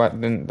potential,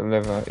 but didn't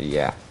deliver.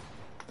 Yeah.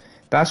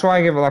 That's why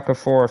I give it like a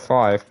 4 or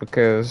 5,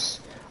 because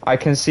I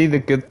can see the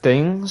good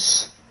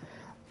things.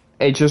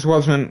 It just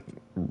wasn't...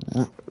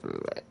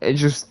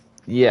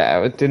 Yeah,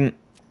 it didn't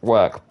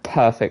work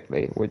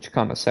perfectly, which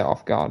kind of set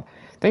off guard.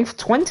 Thanks for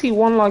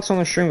 21 likes on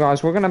the stream,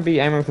 guys. We're going to be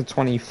aiming for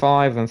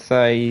 25 and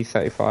 30,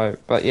 35.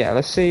 But yeah,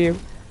 let's see.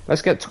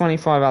 Let's get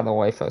 25 out of the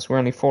way first. We're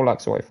only 4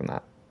 likes away from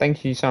that.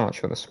 Thank you so much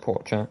for the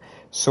support, chat.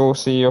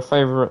 Saucy, your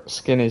favourite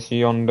skin is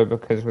Yonder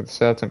because with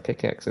certain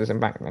pickaxes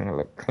and backbling it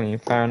look clean.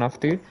 Fair enough,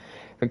 dude.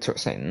 Victor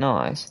saying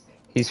nice.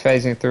 He's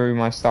phasing through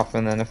my stuff,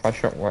 and then if I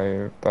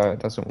shockwave, but it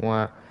doesn't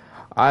work.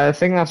 I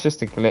think that's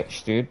just a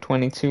glitch, dude.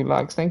 22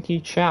 likes. Thank you,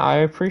 chat. I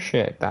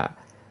appreciate that.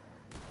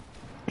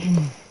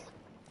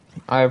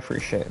 I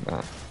appreciate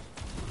that.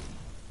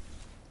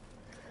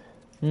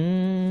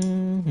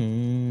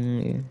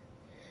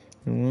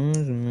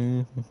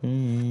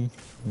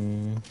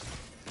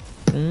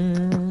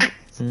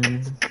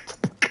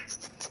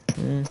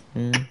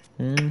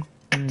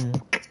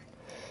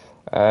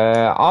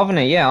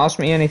 Arvina, yeah, ask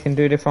me anything,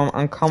 dude. If I'm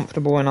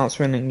uncomfortable in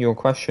answering your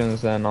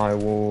questions, then I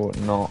will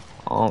not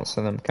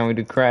answer them. Can we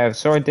do creative?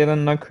 Sorry,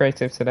 Dylan, no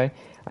creative today.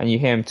 And you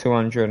hear him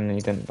 200 and he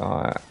didn't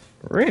die.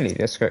 Really?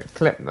 Just go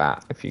clip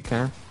that if you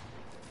can.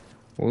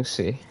 We'll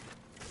see.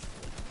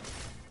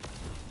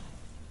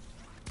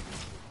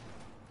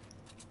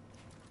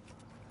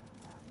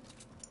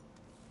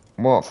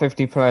 What,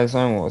 50 players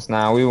zone wars?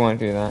 Nah, we won't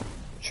do that.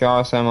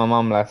 Shara said my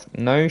mum left.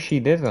 No, she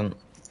didn't.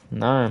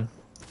 No.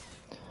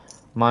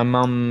 My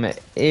mum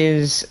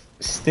is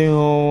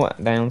still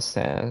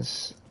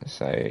downstairs.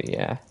 So,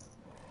 yeah.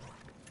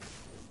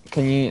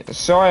 Can you...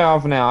 Sorry,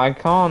 Avnell,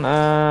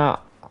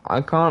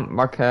 I can't,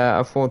 like,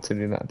 afford to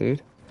do that,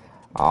 dude.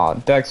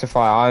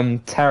 Dexify, I'm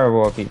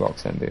terrible at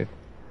beatboxing, dude.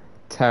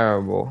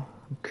 Terrible.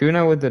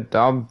 Kuno with the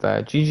dub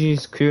there.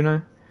 GG's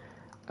Kuno.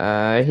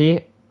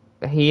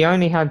 He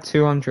only had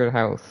 200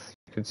 health.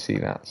 You could see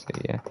that, so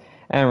yeah.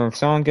 Anyway, if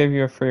someone gave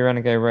you a free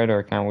Renegade Radar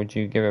account, would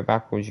you give it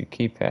back or would you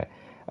keep it?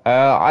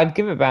 I'd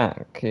give it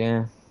back,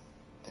 yeah.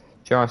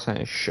 Jar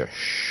saying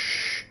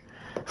shush.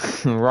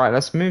 Right,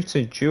 let's move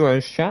to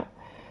Duo's chat.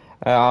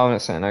 I'm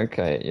not saying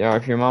okay. Yeah,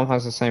 if your mom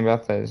has the same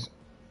birthday as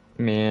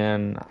me,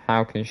 and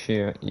how can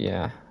she?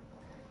 Yeah.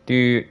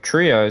 Do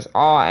trios?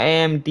 I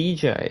am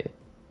DJ.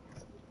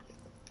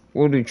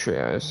 We'll do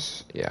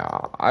trios. Yeah,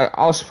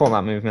 I'll support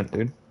that movement,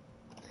 dude.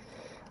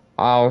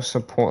 I'll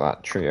support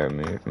that trio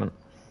movement.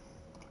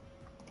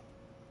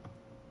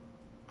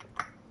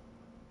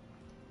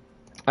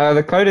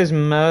 The code is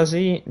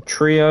Mersey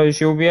Trios.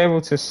 You'll be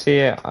able to see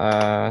it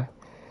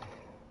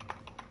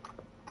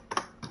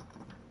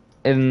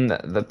in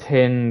the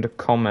pinned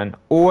comment.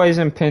 Always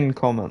in pinned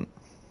comment.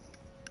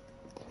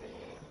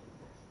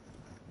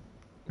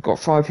 Got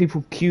 5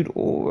 people queued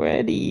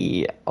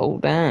already. Oh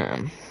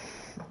damn.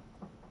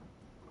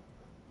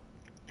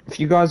 If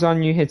you guys are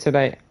new here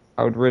today,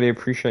 I would really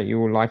appreciate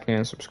you all liking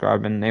and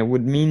subscribing. It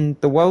would mean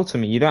the world to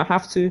me. You don't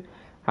have to.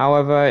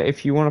 However,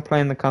 if you want to play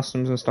in the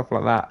customs and stuff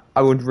like that,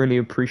 I would really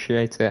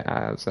appreciate it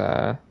as,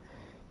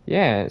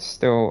 yeah,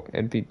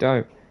 it'd be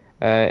dope.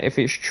 If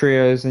it's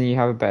trios, then you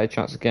have a better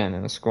chance of getting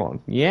in a squad.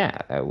 Yeah,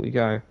 there we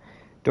go.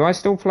 Do I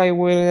still play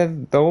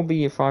with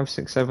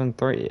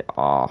Dolby5673?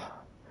 I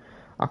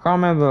can't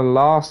remember the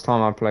last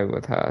time I played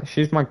with her.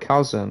 She's my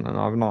cousin, and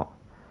I've not...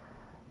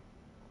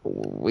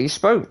 We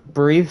spoke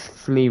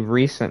briefly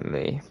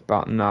recently,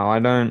 but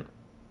no,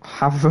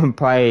 haven't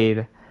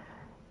played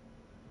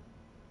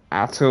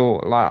at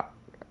all. Like,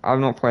 I've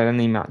not played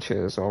any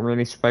matches or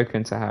really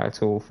spoken to her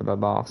at all for the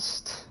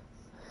last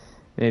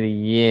nearly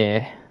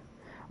year.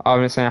 I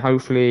was saying,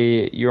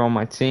 hopefully you're on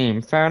my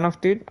team. Fair enough,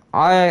 dude.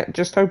 I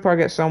just hope I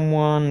get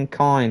someone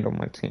kind on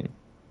my team.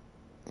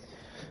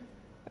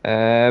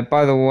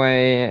 By the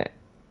way,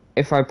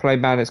 if I play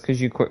bad, it's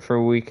because you quit for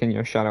a week and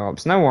you're shadow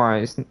ups. No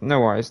worries,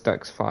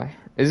 Dexify.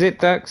 Is it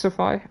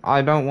Dexify?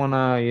 I don't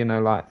wanna,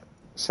 like,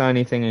 say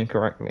anything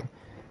incorrectly.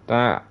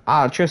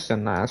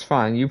 Tristan, that's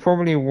fine. You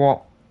probably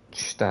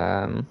watched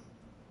some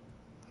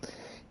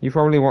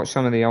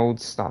of the old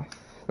stuff.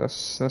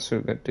 That's all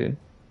good, dude.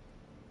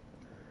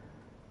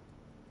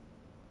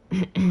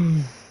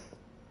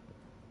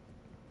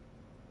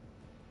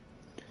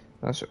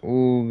 That's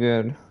all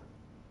good.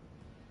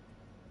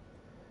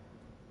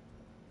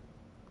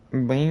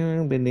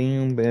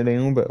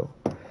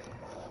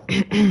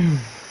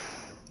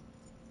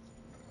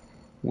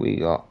 We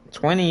got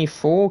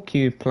 24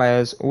 queued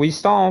players. We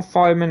start on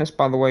 5 minutes,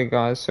 by the way,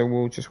 guys, so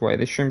we'll just wait.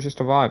 This stream's just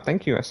a vibe.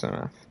 Thank you,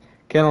 SMF.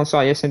 Kill on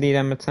site, yes indeed,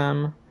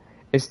 Emmatam.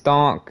 It's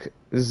Dark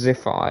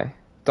Zify.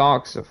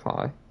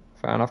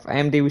 Fair enough.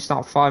 AMD, we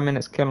start 5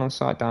 minutes, kill on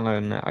site,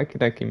 downloading it. Okie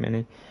dokie,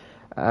 mini.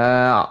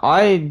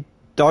 I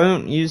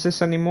don't use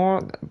this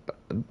anymore.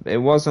 It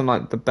wasn't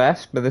like the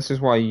best, but this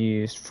is what I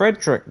used.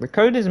 Frederick, the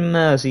code is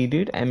Mersey,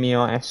 dude.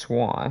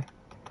 MERSY.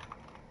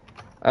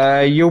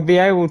 You'll be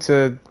able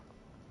to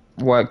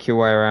work your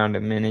way around it,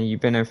 Mini. You've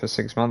been here for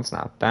 6 months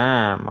now.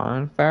 Damn,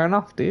 man. Fair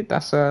enough, dude.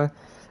 That's a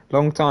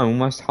long time.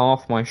 Almost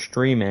half my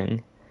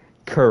streaming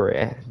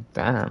career.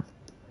 Damn.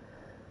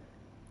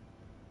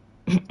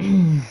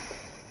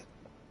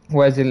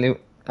 Where's it?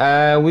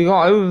 We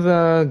got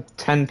over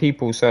 10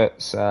 people, so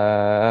it's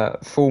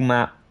full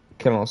map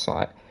kill on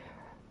site.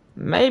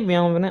 Maybe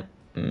I'm in it.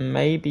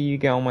 Maybe you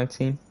get on my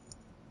team.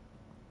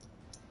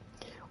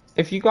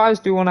 If you guys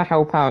do want to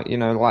help out,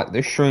 like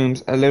the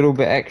streams a little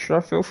bit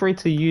extra, feel free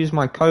to use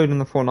my code in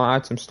the Fortnite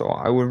item store.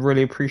 I would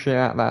really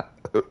appreciate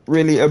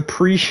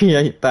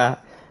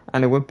that.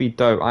 And it would be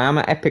dope. I am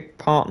an Epic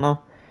partner.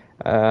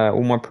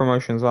 All my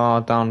promotions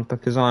are done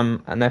because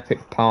I'm an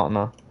Epic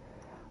partner.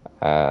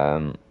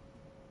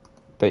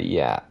 But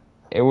yeah,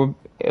 it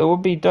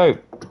would be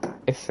dope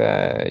if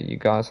you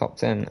guys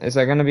hopped in. Is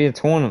there going to be a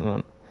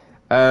tournament?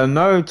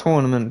 No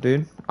tournament,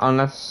 dude.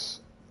 Unless,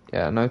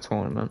 yeah, no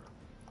tournament.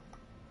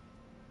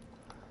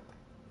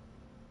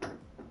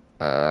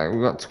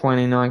 We've got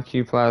 29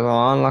 Q players.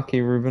 Oh,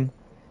 unlucky, Ruben.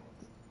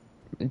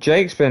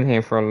 Jake's been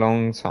here for a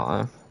long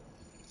time.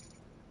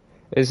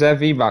 Is there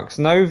V-Bucks?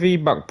 No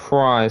V-Buck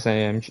prize,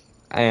 AM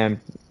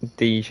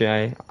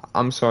DJ.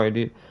 I'm sorry,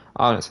 dude.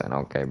 I'm not saying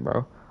okay,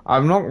 bro.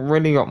 I've not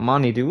really got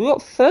money, dude. We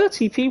got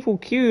 30 people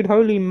queued.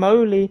 Holy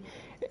moly.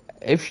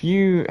 If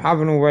you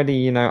haven't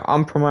already,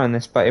 I'm promoting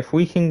this, but if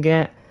we can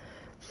get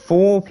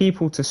 4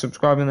 people to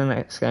subscribe in the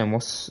next game,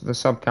 what's the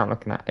sub count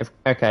looking at?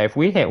 If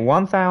we hit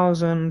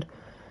 1,000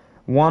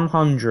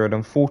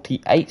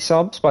 148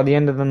 subs by the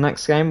end of the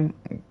next game.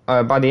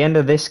 By the end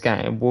of this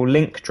game, we'll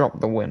link drop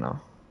the winner.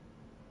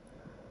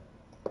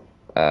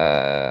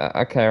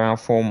 Okay, around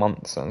 4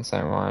 months and so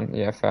on.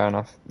 Yeah, fair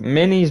enough.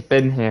 Minnie's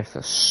been here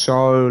for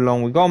so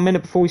long. We got a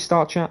minute before we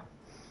start, chat.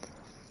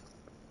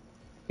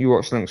 You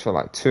watched Links for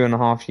like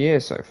 2.5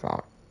 years so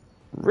far.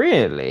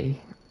 Really?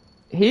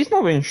 He's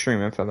not been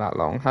streaming for that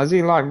long. Has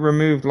he like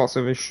removed lots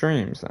of his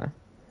streams though?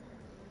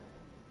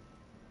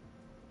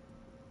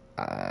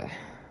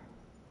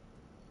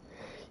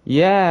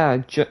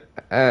 Yeah,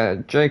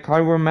 Jake, I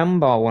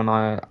remember when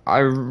I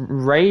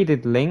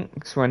raided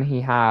Links when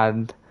he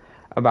had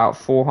about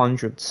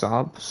 400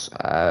 subs.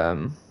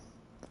 And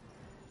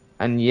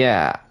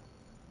yeah,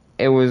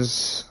 it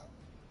was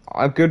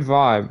a good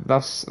vibe.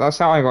 That's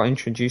how I got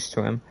introduced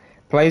to him.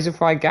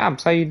 Blazify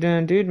Gabs, how you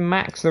doing, dude?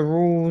 Max the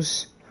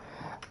rules.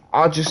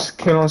 I'll just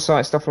kill on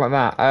site, stuff like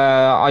that.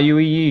 Are you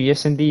EU?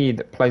 Yes,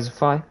 indeed.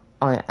 Blazify.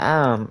 I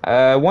am.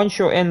 Once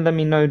you're in, let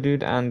me know,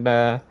 dude, and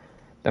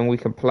then we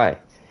can play.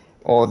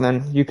 Or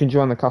then you can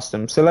join the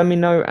custom. So let me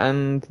know,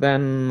 and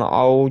then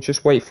I'll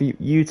just wait for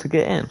you to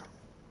get in.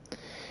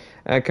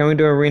 Can we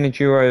do arena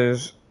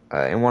duos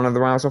in one of the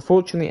rounds?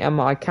 Unfortunately,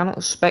 Emma, I cannot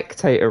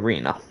spectate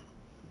arena.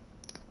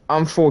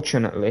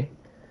 Unfortunately,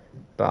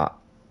 but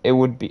it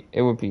would be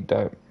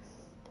dope.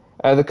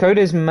 The code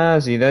is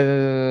Mersey.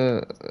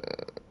 There's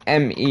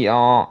MERSY.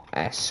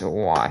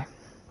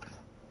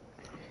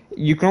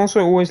 You can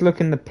also always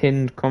look in the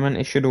pinned comment.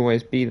 It should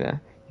always be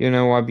there. You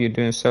know why you're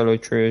doing solo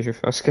trio as your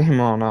first game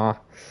on.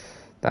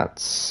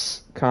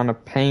 That's kind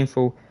of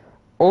painful.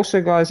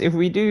 Also, guys, if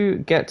we do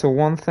get to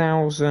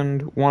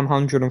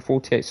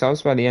 1,148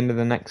 subs by the end of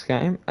the next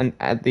game, and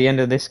at the end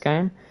of this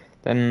game,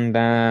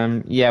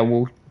 then yeah,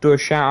 we'll do a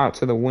shout out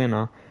to the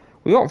winner.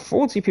 We got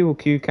 40 people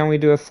queued. Can we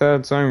do a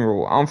third zone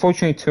rule?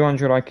 Unfortunately,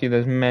 200 IQ.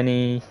 There's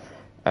many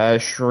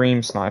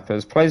stream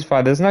snipers.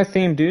 Playsfire. There's no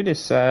theme, dude.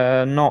 It's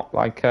not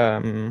like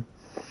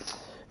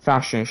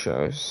fashion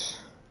shows.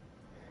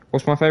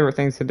 What's my favorite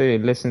thing to do?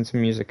 Listen to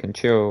music and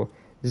chill.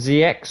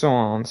 ZX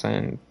on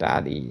saying,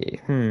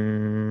 Daddy.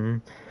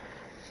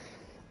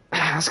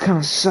 That's kind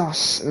of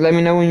sus. Let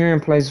me know when you're in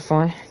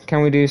Playsify.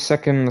 Can we do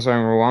second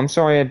zone rule? I'm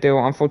sorry,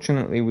 Adil.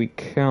 Unfortunately, we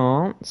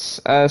can't.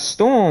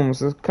 Storms.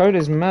 The code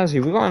is Mersey.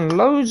 We've got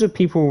loads of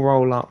people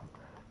roll up.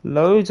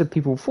 Loads of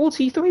people.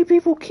 43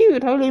 people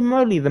queued. Holy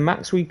moly. The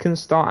max we can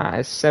start at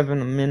is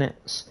 7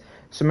 minutes.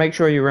 So make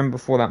sure you're in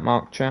before that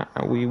mark, chat.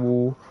 And we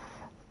will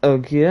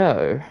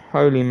go.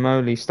 Holy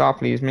moly. Start,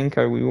 please.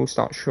 Minko, we will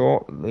start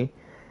shortly.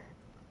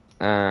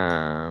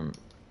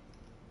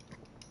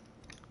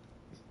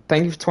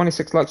 Thank you for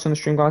 26 likes on the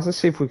stream, guys. Let's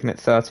see if we can hit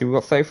 30. We've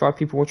got 35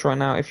 people watching right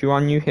now. If you are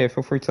new here,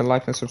 feel free to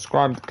like and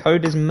subscribe. The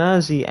code is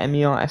Mersey,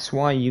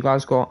 MERSY. You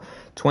guys got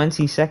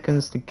 20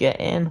 seconds to get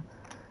in.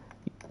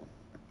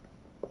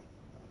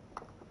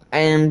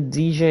 And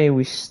DJ,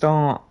 we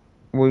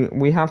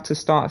have to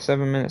start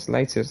 7 minutes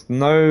later.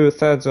 No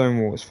third zone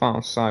wall. It's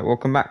far sight.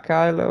 Welcome back,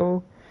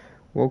 Kylo.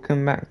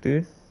 Welcome back,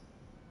 dude.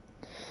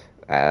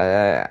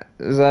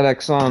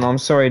 ZXon, I'm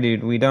sorry,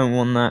 dude. We don't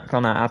want that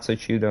kind of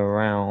attitude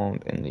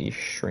around in these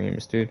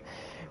streams, dude.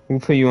 We'll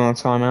put you on a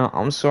timeout.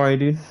 I'm sorry,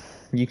 dude.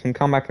 You can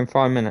come back in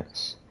 5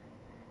 minutes.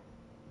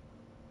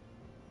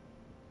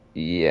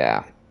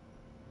 Yeah.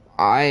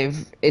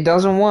 It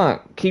doesn't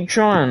work. Keep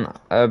trying.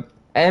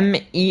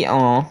 MERSY.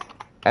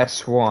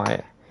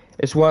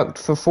 It's worked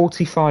for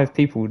 45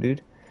 people,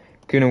 dude.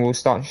 Kuna will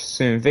start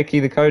soon. Vicky,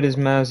 the code is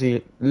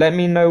Mersey. Let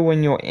me know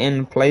when you're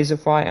in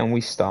Playsify and we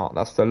start.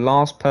 That's the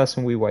last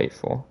person we wait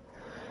for.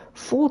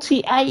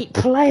 48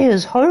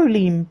 players.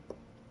 Holy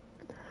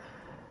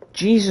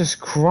Jesus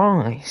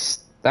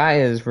Christ. That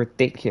is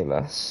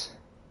ridiculous.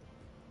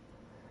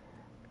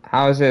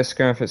 How is it a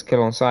scrim if it's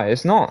kill on sight?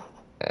 It's not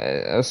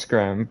a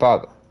scrim,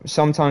 but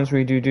sometimes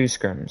we do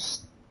scrims.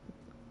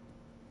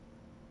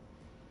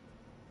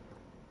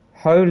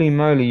 Holy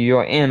moly,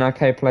 you're in.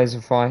 Okay,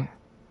 Playsify.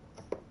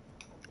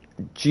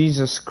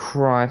 Jesus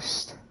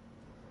Christ.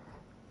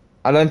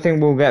 I don't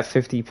think we'll get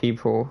 50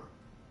 people.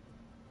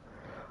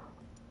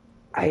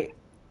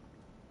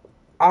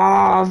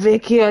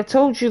 Vicky, I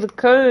told you the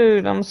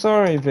code. I'm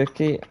sorry,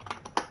 Vicky.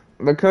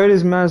 The code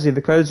is Mersey.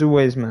 The code's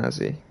always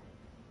Mersey.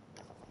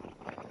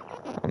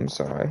 I'm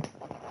sorry.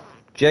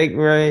 Jake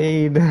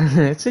raid.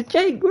 It's a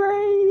Jake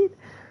raid.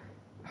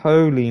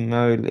 Holy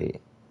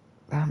moly.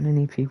 That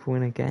many people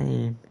in a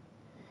game.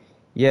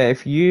 Yeah,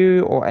 if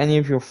you or any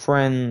of your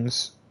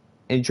friends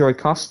enjoy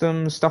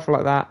customs, stuff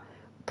like that,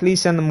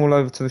 please send them all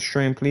over to the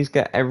stream. Please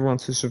get everyone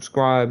to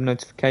subscribe,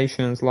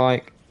 notifications,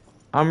 like.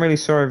 I'm really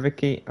sorry,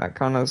 Vicky. That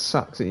kind of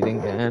sucks that you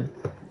didn't get in.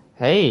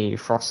 Hey,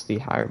 Frosty,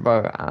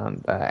 Haribo,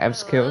 and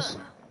Evs Kills.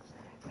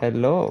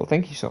 Hello.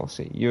 Thank you,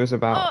 Saucy. You was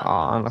about...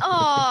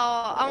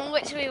 I'm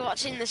literally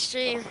watching the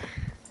stream.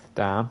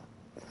 Damn.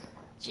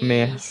 Jeez.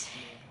 Me.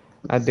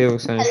 I deal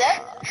with saying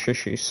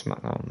shushy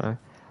smack. Oh, no.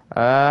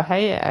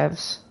 Hey,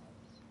 Evs.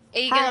 Are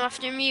you going to have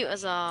to mute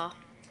us or?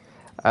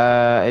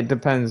 It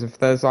depends. If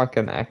there's like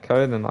an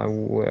echo, then I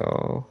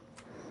will.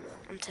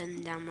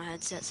 turning down my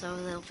headset so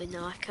there'll be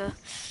no echo.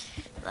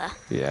 There.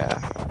 Yeah.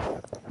 I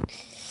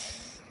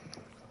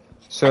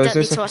So is don't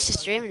need this to a... watch the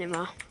stream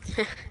anymore.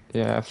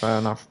 Yeah, fair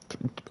enough.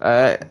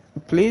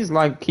 Please,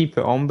 like, keep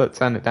it on, but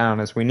turn it down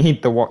as we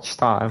need the watch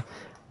time.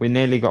 We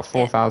nearly got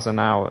 4,000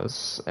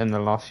 hours in the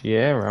last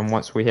year, and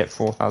once we hit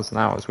 4,000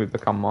 hours, we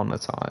become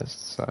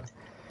monetized.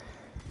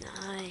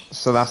 Nice.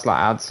 So that's like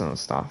ads and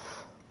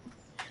stuff.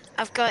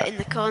 I've got it in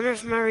the corner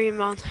of my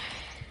room on.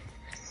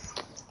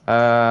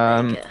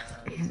 Um, There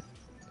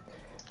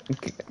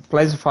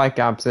Blazerfly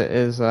Gabs, it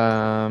is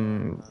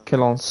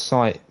kill on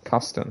site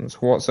customs.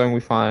 What zone we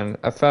find?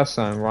 A first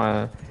zone,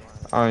 right?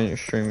 I on your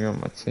stream, you're on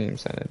my team,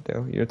 saying a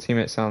deal. Your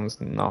teammate sounds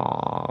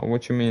nah.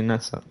 What do you mean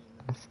that's a...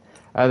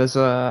 there's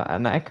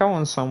an echo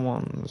on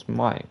someone's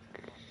mic.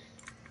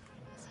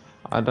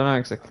 I don't know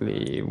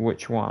exactly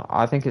which one.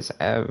 I think it's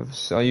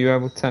Ev's. Are you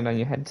able to turn down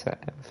your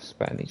headset, Ev's,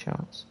 by any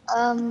chance?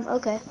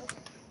 Okay.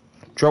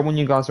 Drop when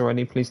you guys are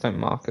ready. Please don't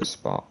mark a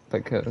spot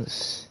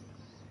because...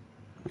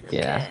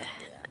 Yeah.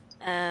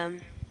 Okay.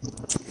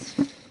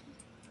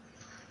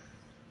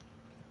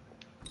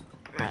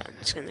 Right, I'm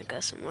just gonna go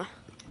somewhere.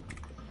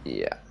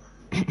 Yeah.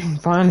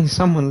 Finally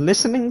someone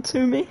listening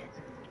to me?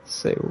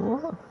 Say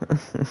what?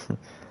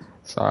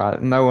 Sorry,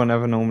 no one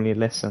ever normally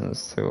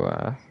listens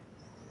to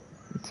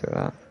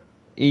that.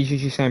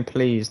 EGG saying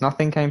please.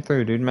 Nothing came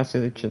through, dude.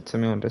 Message it to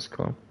me on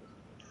Discord.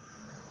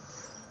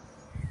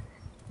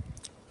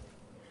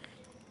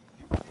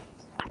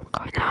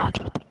 I'm going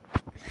out.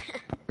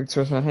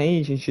 Victor saying, hey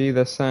EGG,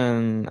 they're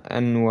saying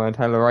N-word,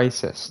 hella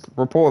racist.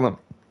 Report them.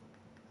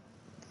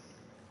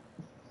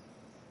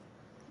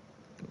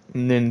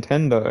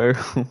 Nintendo.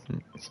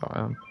 Sorry,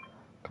 I'm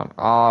can't...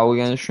 Oh, we're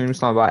getting stream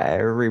sniped by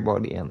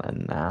everybody and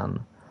then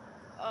Nan.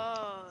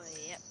 Oh,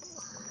 yep.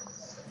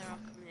 They're all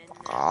coming in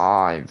now.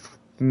 I've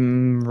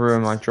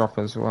ruined my drop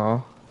as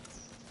well.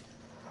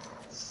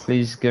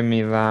 Please give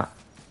me that.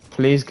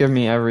 Please give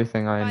me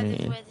everything I By the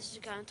need. way, this is a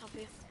guy on top of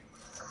you.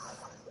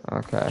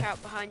 Okay. Watch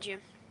out behind you.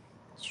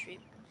 Stream.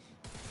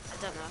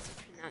 I don't know how to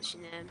pronounce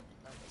your name.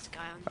 But this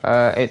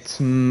guy on. It's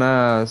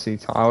Mersey.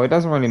 Oh, it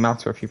doesn't really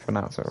matter if you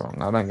pronounce it wrong.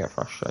 I don't get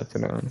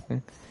frustrated or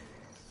anything.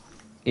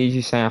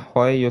 Easy saying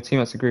ahoy. Your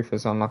teammate's agree for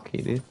is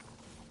unlucky, dude.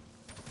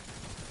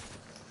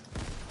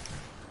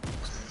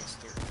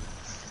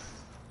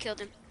 Killed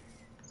him.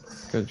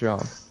 Good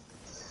job.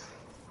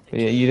 But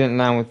yeah, you didn't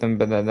land with them,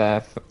 but they're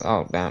there.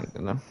 Oh, damn,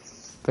 didn't I?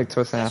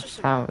 Victor saying, That's just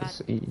how bad.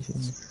 is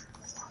easy?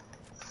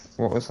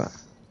 What was that?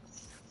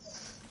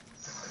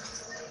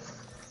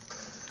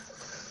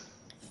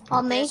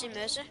 On me.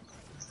 Mercy.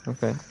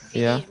 Okay. If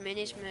you Yeah. need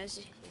minis,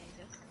 Mercy. There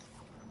you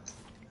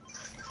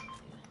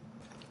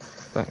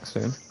Thanks,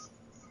 soon. go.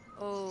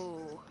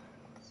 Oh.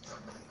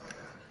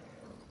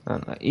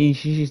 And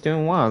she's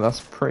doing well. That's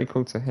pretty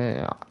cool to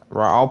hear.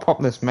 Right, I'll pop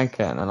this med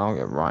kit and then I'll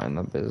get right in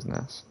the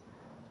business.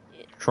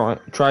 Yeah.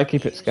 Try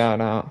keep it scared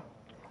out.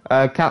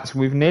 Cats,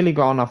 we've nearly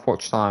got enough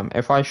watch time.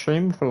 If I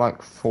stream for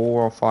like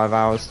 4 or 5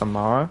 hours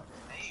tomorrow,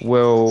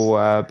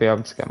 we'll be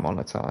able to get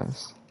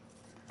monetized.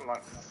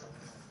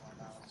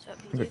 So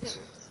you do get It's-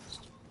 monetized.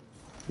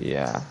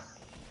 Yeah,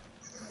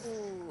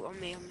 Ooh, on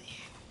me.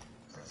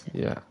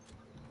 yeah.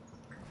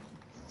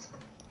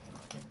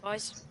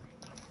 Boys.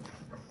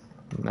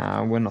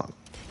 Nah, we're not.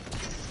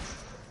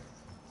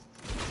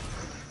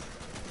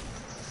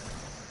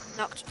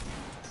 Knocked.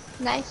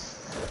 Nice.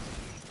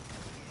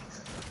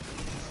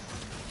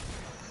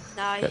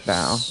 Nice. Get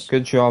down.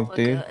 Good job, We're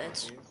dude.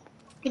 gutted.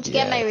 Did you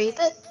get my rebate?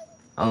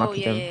 Oh,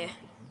 Unlucky yeah, them.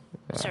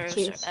 yeah. Sorry,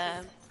 Cheers.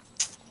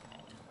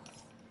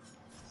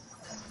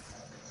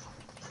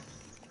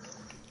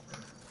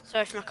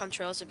 Sorry if my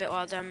control's a bit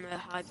wild, I'm a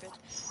hybrid.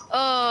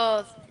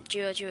 Oh,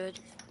 Jude.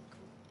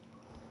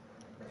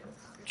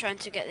 I'm trying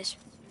to get this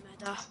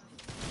meta.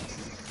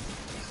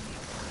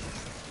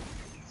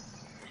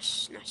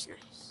 Nice.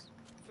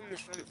 From the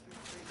front,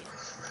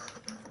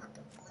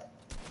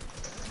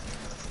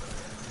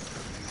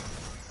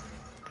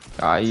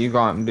 yeah. You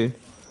got him, dude.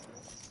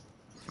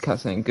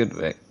 Cats ain't good,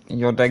 Vic.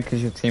 You're dead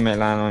because your teammate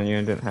landed on you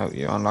and didn't help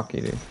you.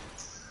 Unlucky, dude.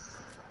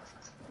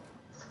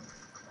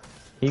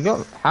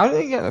 How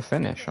did he get the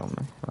finish on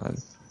me?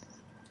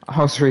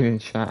 I was reading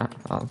chat.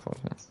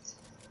 Unfortunate.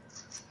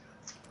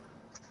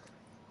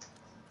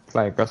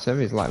 Play aggressive.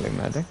 He's lightly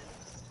medic.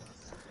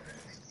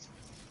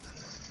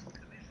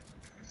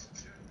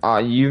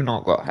 You've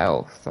not got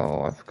health.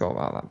 Oh, I forgot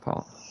about that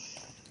part.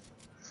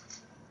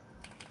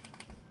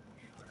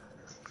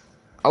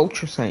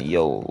 Ultra Saint,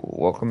 yo,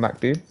 welcome back,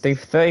 dude. They've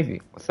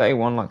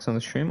 31 likes on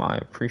the stream. I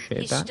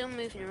appreciate He's that. still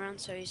moving around,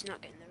 so he's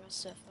not getting the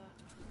rest so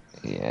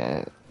far.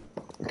 Yeah.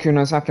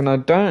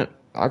 Kunosaki,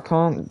 I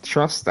can't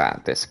trust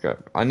that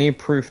disco. I need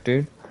proof,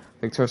 dude.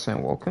 Victor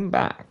saying, welcome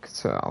back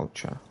to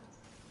Ultra.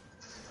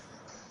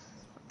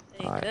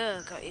 There you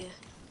go, got you.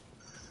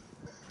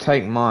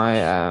 Take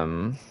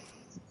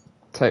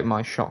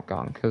my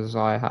shotgun, because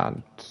I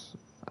had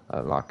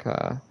like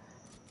a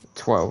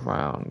 12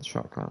 round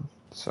shotgun,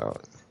 so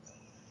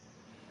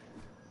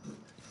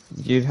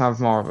you'd have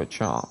more of a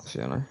chance,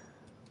 you know.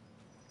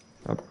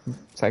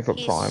 Take up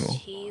He's primal.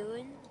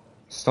 healing.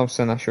 Stop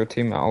saying that's your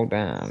teammate. Oh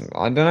damn!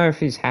 I don't know if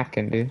he's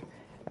hacking, dude.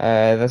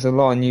 There's a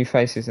lot of new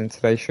faces in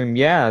today's stream.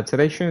 Yeah,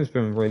 today's stream has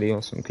been really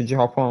awesome. Could you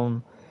hop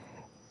on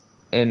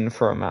in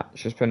for a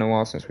match? It's been a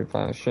while since we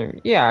played on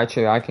stream. Yeah,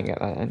 actually, I can get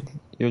that in.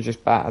 You're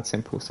just bad.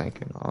 Simple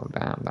thinking. Oh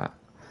damn that.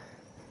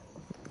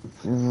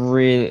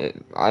 Really,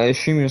 I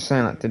assume you're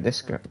saying that to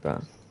Disco,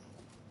 but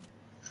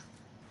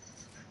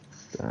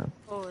damn.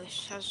 Oh,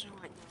 this has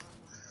right now.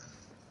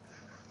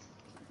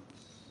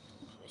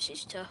 This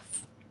is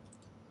tough.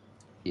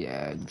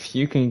 Yeah, if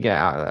you can get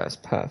out of there, it's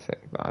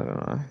perfect. But I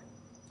don't know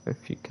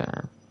if you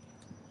can.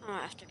 I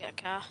might have to get a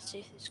car. See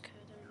if this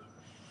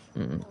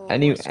could. Oh,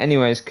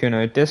 Anyways,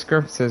 Kuno,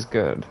 Discrypt is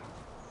good.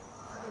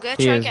 I'm gonna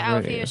He try and is get out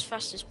of really here good. as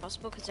fast as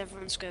possible because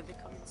everyone's gonna be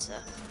coming. So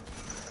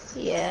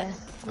Yeah.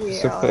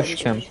 It's a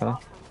push camper.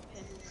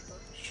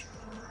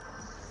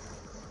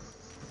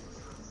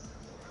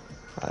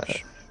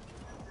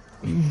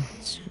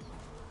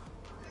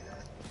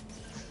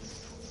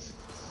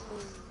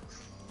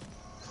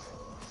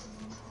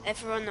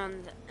 Everyone on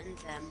and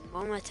them.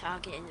 What am I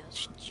targeting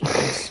us?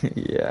 Jeez.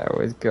 Yeah,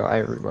 we've got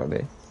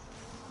everybody.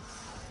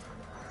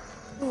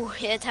 Ooh,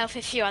 it'd help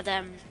if you had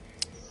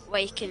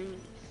where you can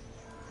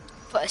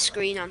put a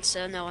screen on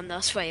so no one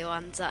knows where you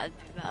land. That'd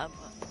be better.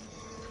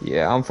 But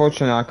Yeah,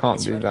 unfortunately I can't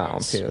It's do what that it on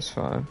is.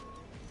 PS5.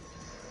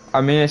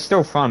 I mean, it's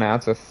still fun, it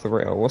adds a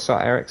thrill. What's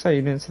up, Eric? How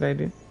you doing today,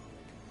 dude?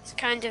 it's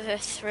kind of a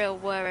thrill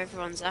where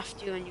everyone's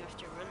after you and you have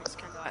to run. It's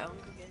kind of like Hunger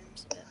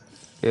Games. But,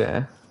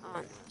 Yeah. oh, no,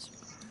 it's-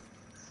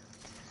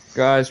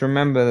 Guys,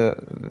 remember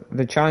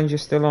the challenge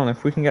is still on.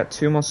 If we can get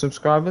 2 more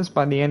subscribers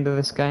by the end of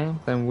this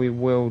game, then we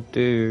will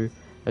do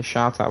a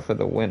shout out for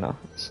the winner.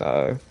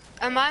 So,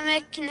 Am I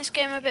making this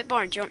game a bit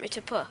boring? Do you want me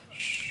to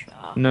push?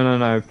 Oh.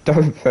 no,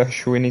 don't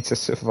push. We need to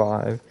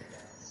survive.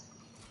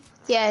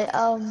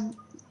 Yeah,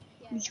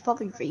 we should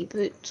probably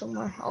reboot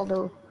somewhere,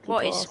 although people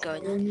What is are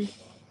going following on? me.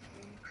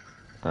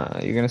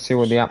 You're gonna see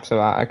what the app's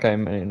about. Okay,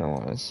 many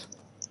noise.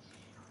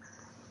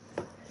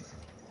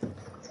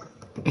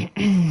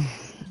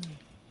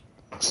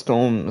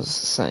 Storm's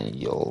saying,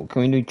 yo,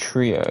 can we do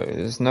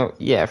trios? No,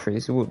 yeah,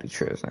 Freeze, we'll do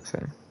trios next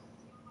time.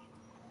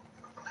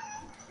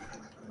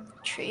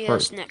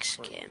 Trios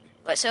next game.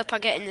 Let's hope I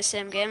get in the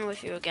same game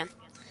with you again.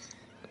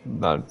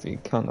 That'd be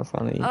kind of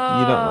funny. You don't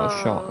know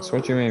shots.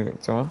 What do you Oh. mean,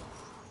 Victor?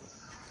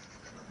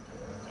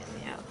 Get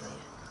me out of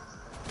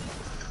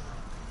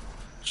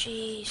here.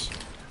 Jeez.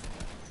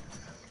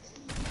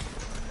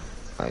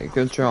 Hey,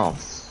 good job.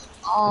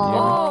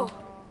 Oh,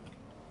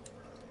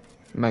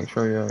 Make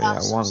sure you're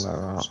one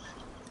lower up.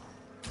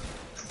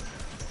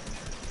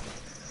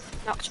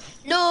 Knocked.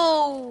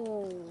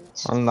 No!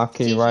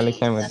 Unlucky, GG. Riley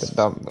came with the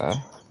dub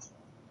there.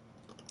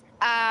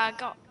 I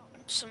got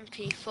some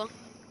people.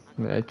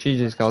 Yeah,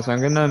 GG's guys.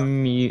 I'm gonna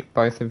mute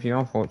both of you,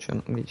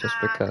 unfortunately, just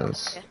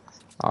because Okay.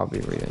 I'll be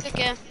reading Good chat.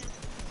 game.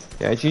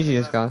 Yeah,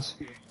 GG's guys.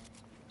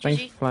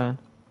 Thanks GG. for playing.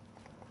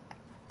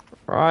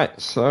 Right,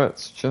 so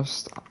it's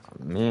just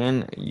me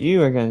and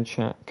you again,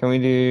 chat. Can we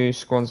do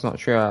squads, not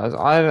trios?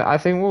 I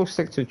think we'll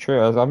stick to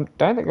trios. I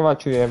don't think I've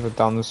actually ever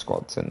done the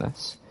squads in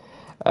this.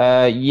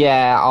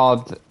 Yeah,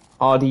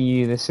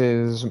 RDU, this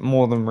is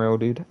more than real,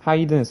 dude. How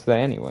you doing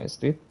today, anyways,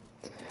 dude?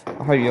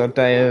 I hope your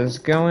day is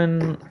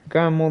going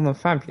more than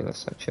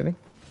fabulous, actually.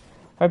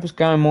 Hope it's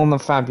going more than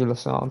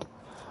fabulous, Ard.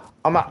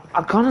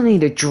 I kind of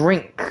need a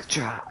drink,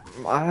 chat.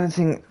 I don't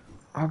think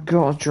I've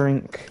got a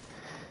drink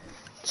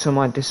to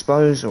my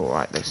disposal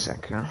right this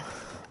second.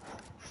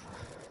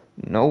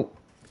 Nope.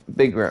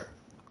 Big rip.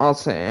 I'll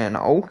say an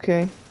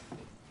okay.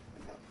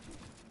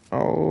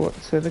 Oh,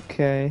 to the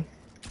K.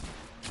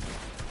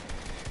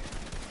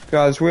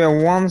 Guys, we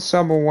are 1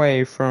 sub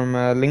away from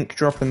link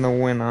dropping the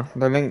winner.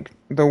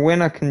 The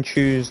winner can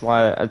choose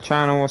like a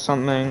channel or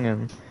something,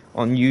 and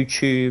on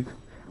YouTube.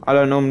 I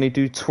don't normally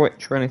do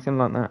Twitch or anything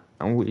like that,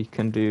 and we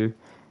can do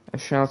a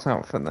shout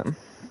out for them.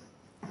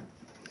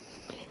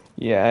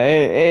 Yeah,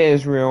 it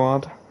is real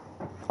odd.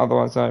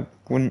 Otherwise, I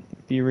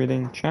wouldn't be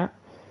reading chat.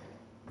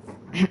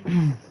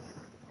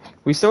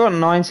 We still got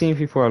 19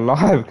 people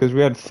alive because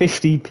we had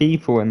 50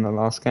 people in the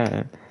last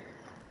game.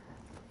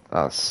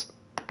 That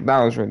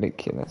was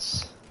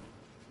ridiculous.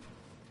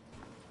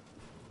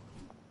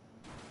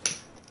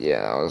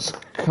 Yeah, that was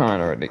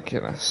kind of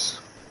ridiculous.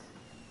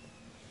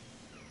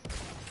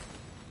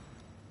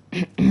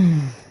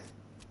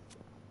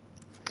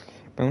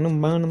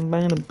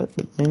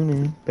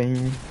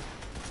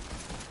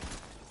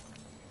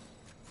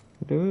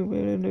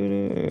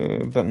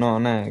 But not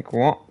an egg.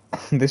 What?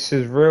 This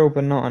is real,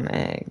 but not an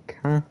egg,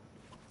 huh?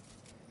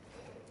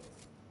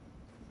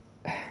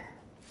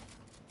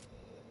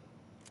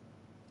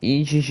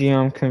 EGG,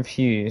 I'm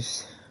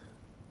confused.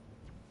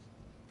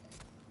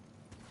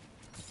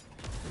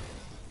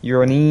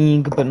 You're an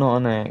egg, but not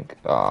an egg.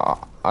 I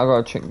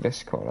gotta check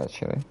Discord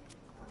actually.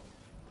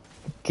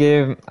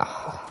 You're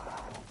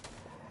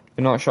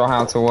not sure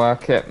how to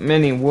work it.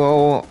 Mini,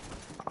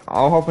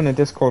 I'll hop in a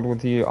Discord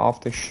with you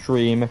after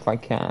stream if I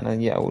can,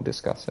 and yeah, we'll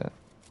discuss it.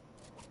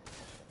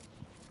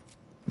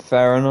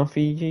 Fair enough,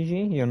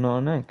 EGG, you're not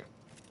an egg.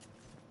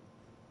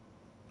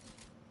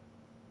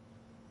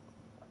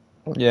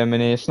 Yeah,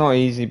 Mini, it's not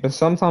easy, but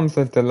sometimes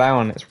the delay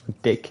on it's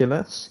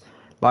ridiculous.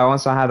 Like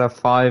once I had a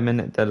 5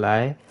 minute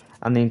delay,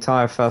 and the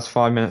entire first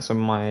 5 minutes of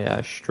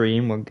my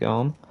stream were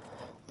gone.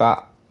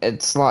 But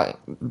it's like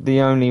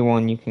the only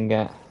one you can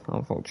get,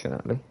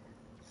 unfortunately.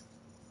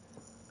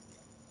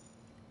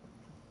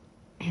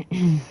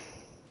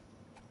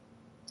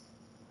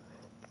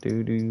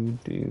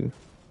 Do.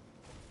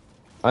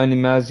 Only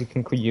Mersey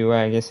can call you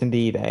egg. Yes,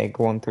 indeed, egg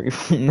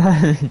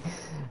 134.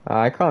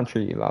 I can't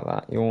treat you like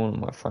that. You're one of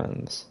my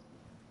friends.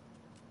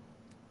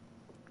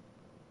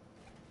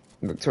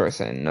 Victoria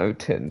saying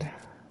noted.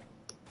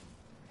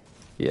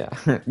 Yeah,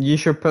 you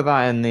should put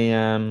that in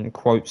the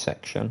quote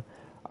section.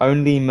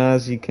 Only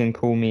Mersey can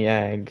call me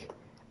egg,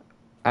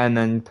 and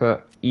then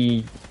put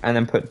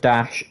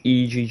dash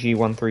EGG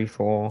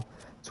 134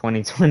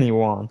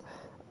 2021.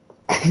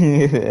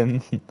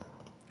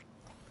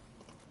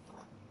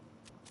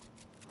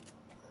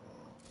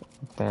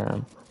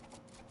 Damn.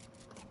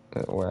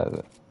 Where is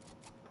it?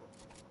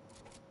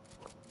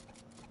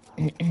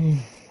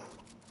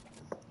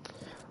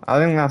 I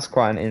think that's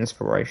quite an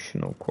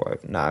inspirational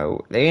quote.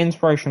 No, the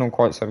inspirational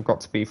quotes have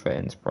got to be for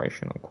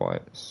inspirational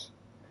quotes.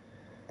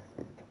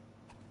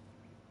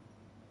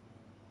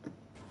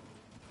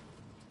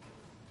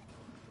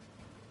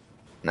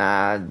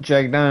 Nah,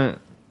 Jake, don't.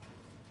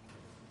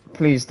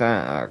 Please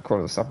don't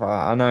call it stuff like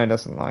that. I know he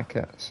doesn't like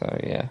it, so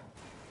yeah.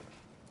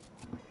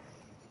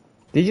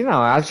 Did you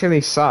know I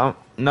actually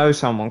know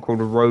someone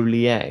called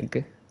Roly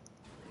Egg?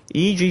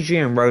 EGG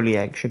and Roly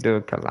Egg should do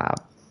a collab.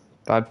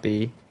 That'd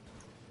be...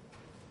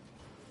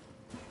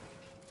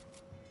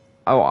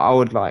 Oh, I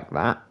would like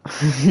that. I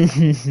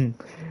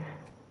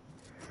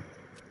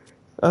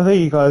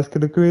think you guys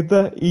could agree with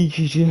that.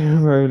 EGG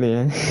and Roly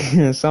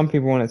Egg. Some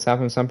people want it to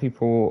happen, some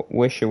people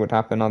wish it would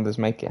happen, others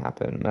make it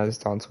happen. As it's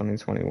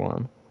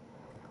 2021.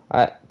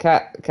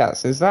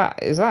 Cats, is that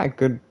a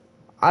good...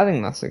 I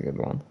think that's a good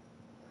one.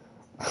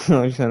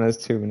 I'm just saying there's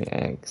too many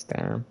eggs,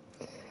 damn.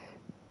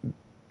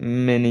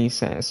 Mini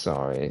says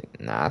sorry.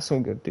 Nah, it's all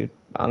good, dude.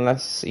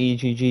 Unless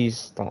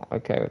EGG's not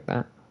okay with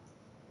that.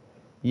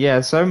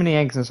 Yeah, so many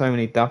eggs and so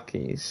many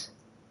duckies.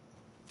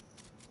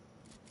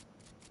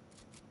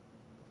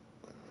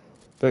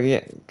 But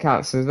yeah,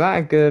 Cats, is that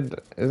a good,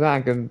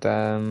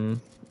 no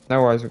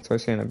worries, Victoria,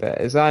 see you in a bit.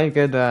 Is that a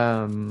good,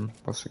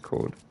 what's it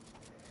called?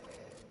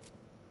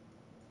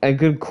 A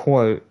good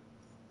quote?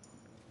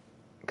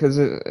 Because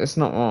it's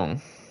not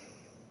wrong.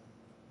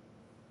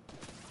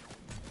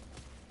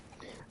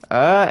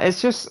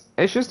 It's just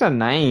a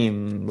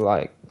name,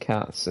 like,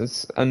 Cats.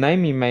 It's a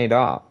name you made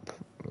up.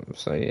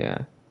 So,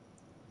 yeah.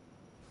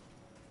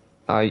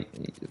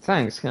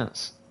 Thanks,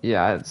 Cats.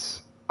 Yeah,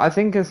 I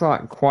think it's,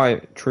 like,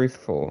 quite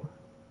truthful,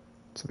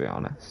 to be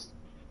honest.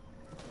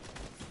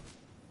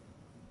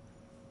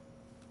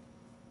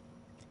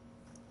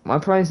 My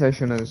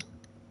PlayStation is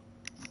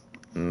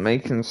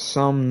making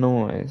some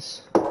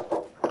noise.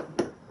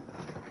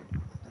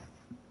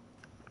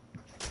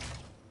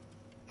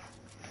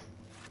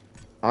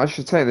 I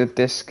should take the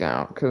disc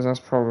out, because that's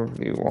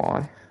probably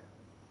why.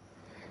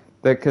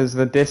 Because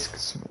the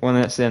disc, when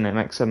it's in, it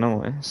makes a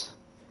noise.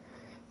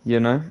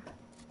 You know?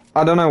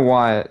 I don't know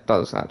why it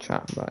does that,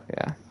 chat, but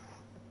yeah.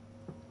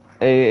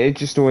 It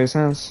just always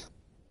has.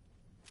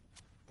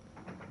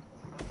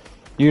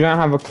 You don't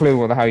have a clue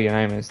what the hell your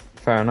name is.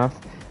 Fair enough.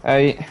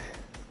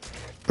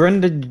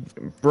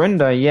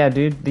 Brenda, yeah,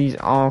 dude, these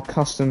are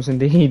customs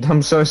indeed.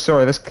 I'm so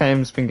sorry, this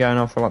game's been going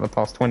on for like the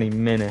past 20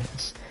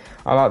 minutes.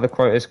 I like the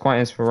quote, it's quite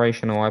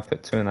inspirational. I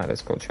put 2 in that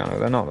Discord channel.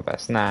 They're not the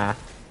best. Nah,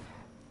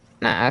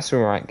 that's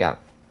alright,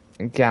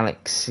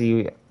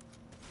 Galaxy.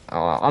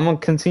 Oh, I'm gonna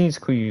continue to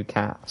call you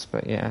Cats,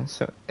 but yeah,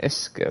 so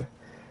it's good.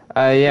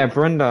 Yeah,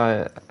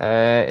 Brenda,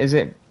 is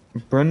it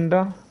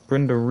Brenda?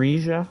 Brenda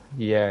Regia?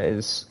 Yeah, it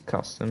is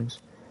customs.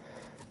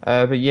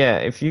 But yeah,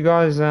 if you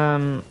guys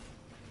haven't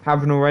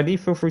already,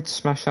 feel free to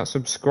smash that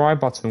subscribe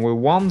button. We're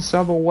 1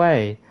 sub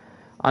away.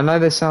 I know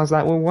this sounds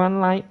like we're 1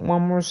 like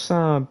 1 more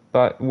sub,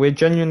 but we're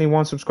genuinely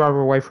 1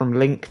 subscriber away from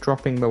Link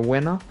dropping the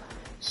winner.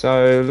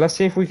 So let's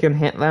see if we can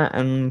hit that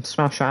and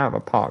smash it out of the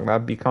park.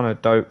 That'd be kind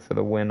of dope for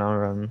the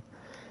winner and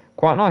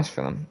quite nice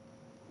for them.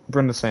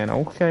 Brenda saying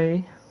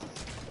okay.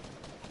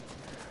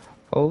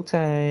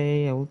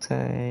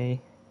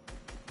 Okay.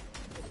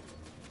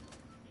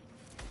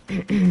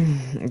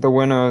 The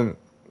winner,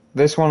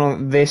 this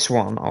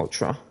one,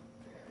 Ultra.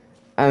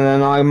 And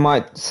then I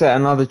might set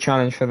another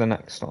challenge for the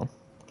next one.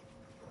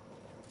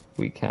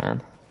 We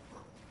can.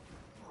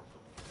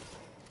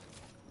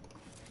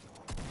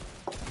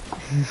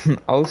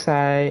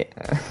 Okay.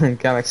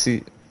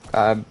 Galaxy,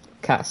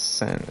 Cat's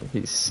saying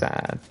he's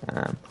sad.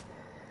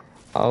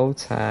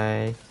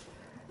 Okay.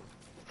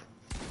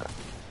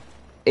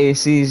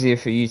 It's easier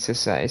for you to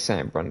say,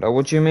 Saint Brenda.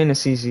 What do you mean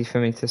it's easy for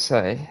me to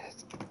say?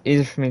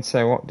 Easy for me to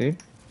say what, dude?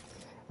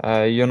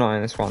 You're not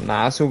in this one.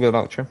 Nah, it's all good,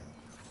 Ultra.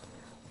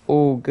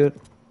 All good.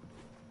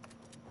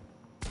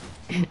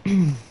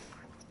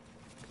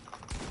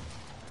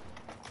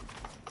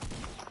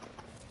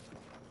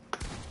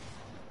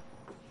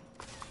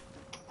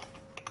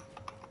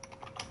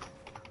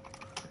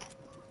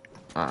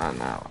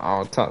 No,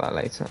 I'll talk that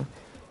later.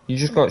 You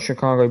just got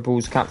Chicago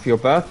Bulls cap for your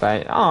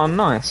birthday. Oh,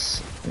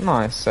 nice.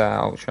 Nice,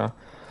 Ultra.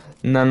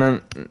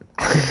 No,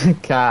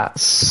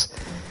 cats.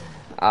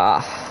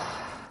 I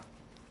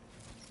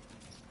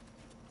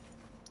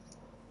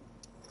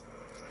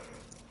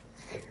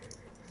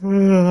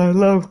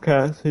love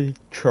cats, you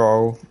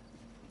troll.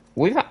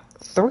 We've had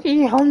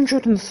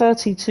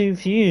 332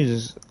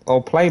 views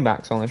or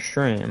playbacks on the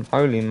stream.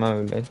 Holy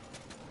moly.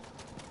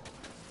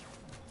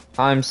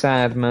 I'm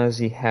sad,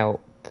 Mersey,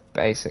 help.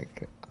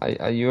 Basic.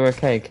 Are you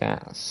okay,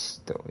 cats?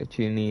 Do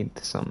you need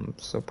some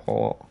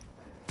support?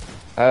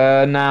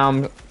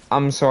 Now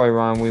I'm sorry,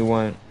 Ryan.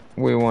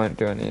 We won't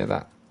do any of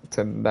that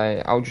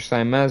today. I'll just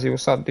say, Mersey,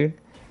 what's up, dude?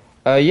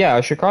 Yeah,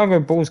 a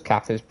Chicago Bulls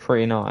cap is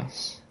pretty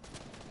nice.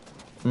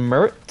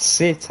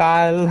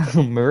 Mertzitile.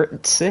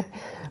 Mertzi.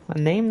 My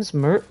name's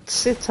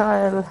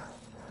Mertzitile.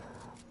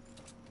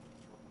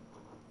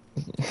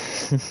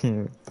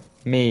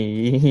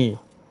 Me.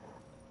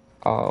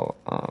 Oh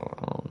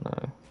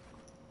no.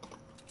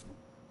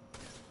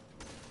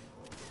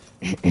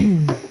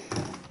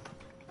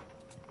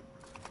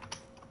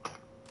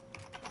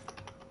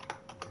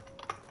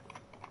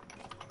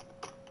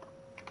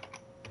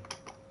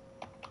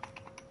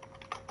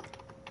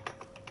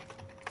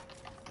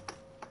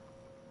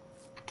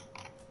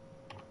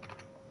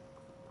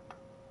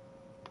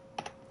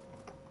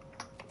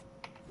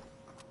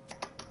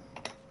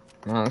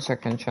 One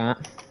second, chat.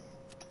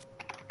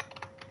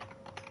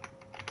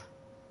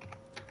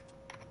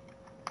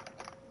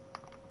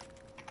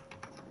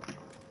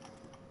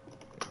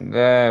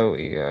 There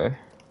we go.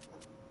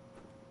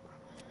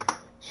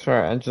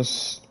 Sorry,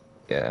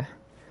 yeah.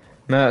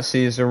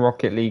 Mercy is a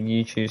Rocket League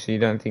YouTube, so you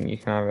don't think you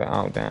can have it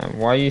out, damn.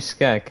 Why are you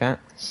scared,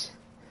 cats?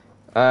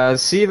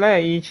 See you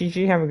later,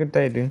 EGG. Have a good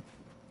day, dude.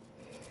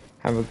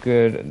 Have a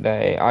good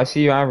day. I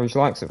see your average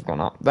likes have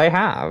gone up. They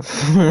have.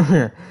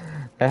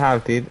 They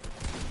have, dude.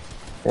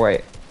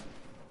 Wait.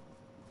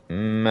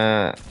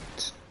 Mercy.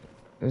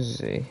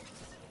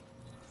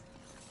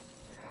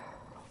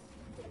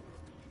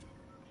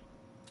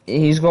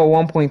 He's got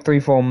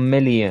 1.34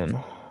 million.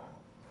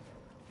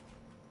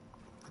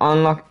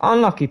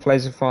 Unlucky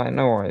plays a fight.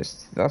 No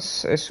worries.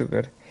 It's all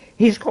good.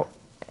 He's got.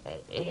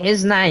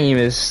 His name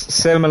is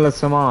similar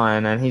to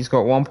mine, and he's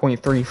got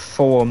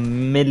 1.34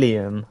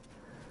 million.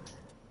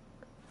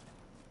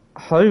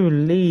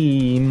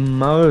 Holy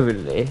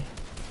moly.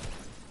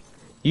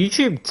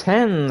 YouTube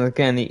 10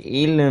 again. The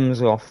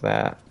elims off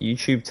there.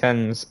 YouTube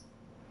 10's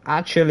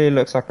actually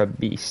looks like a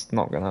beast.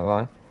 Not gonna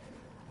lie.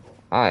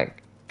 Alright,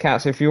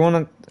 cats. If you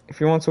wanna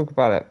talk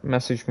about it,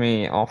 message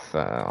me off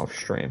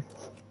stream.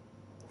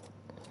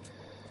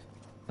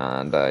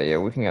 And yeah,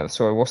 we can get the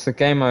story. What's the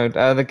game mode?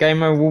 The game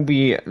mode will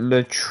be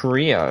the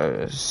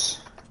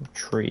trios.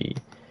 Trio.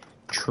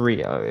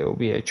 It will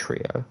be a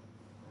trio.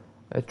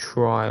 A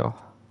trial.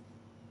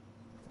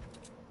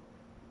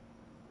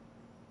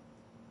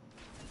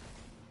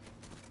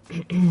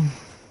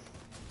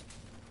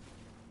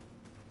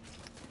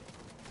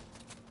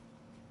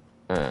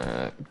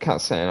 Cat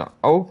saying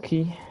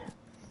okay.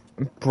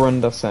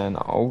 Brenda saying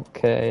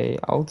okay.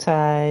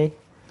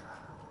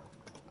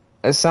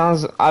 It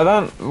sounds. I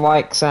don't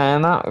like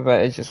saying that,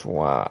 but it just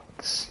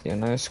works. You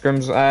know,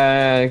 Scrims.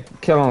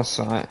 Kill on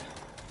sight.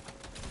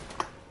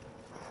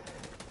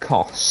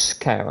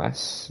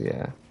 KOS.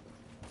 Yeah.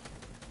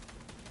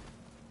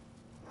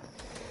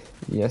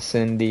 Yes,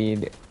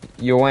 indeed.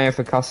 You're waiting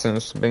for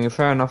customs. Being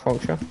fair enough,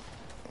 Ultra.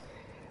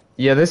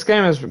 Yeah, this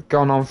game has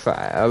gone on for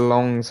a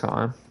long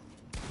time.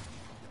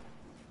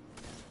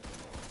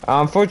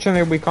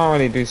 Unfortunately, we can't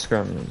really do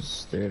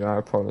scrims, dude. I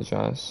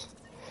apologize.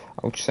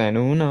 Ultra saying,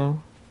 oh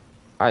no.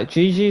 Alright,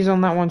 GG's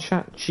on that one,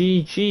 chat.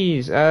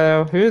 GG's.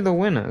 Who are the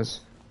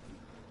winners?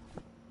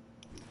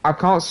 I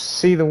can't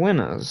see the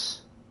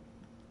winners.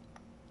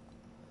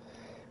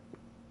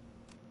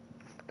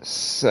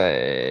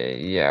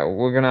 Say, yeah,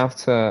 we're gonna have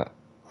to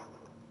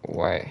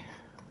wait.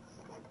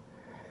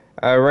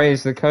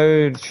 Raise the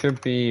code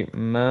should be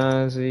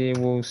Mersey.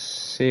 We'll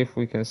see if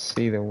we can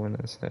see the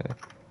winners here.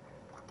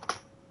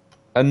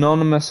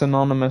 Anonymous, and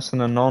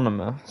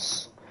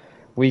anonymous.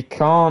 We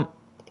can't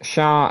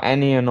shout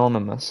any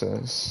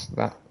anonymouses.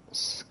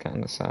 That's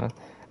kind of sad.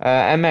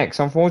 MX,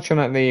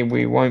 unfortunately,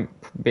 we won't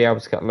be able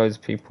to get loads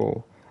of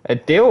people.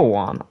 Adil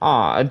one.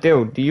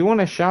 Adil, do you want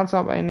to shout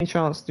out by any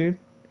chance, dude?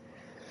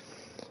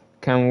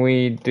 Can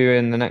we do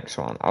in the next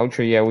one?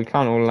 Ultra, yeah, we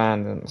can't all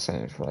land in the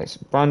same place.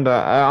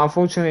 Brenda,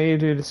 unfortunately,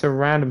 dude, it's a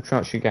random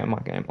chance you get in my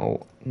game.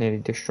 Oh, nearly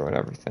destroyed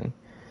everything.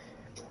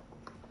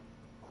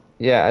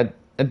 Yeah,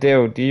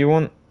 Adil, do you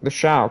want the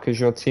shout? Because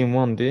you're team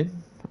 1, dude.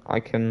 I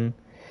can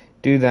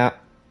do that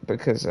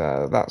because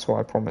that's what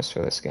I promised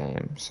for this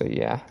game. So,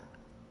 yeah.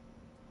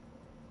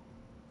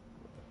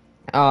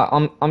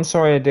 I'm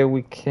sorry, Adil,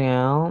 we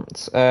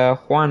can't.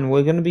 Juan,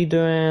 we're going to be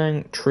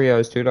doing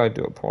trios, dude. I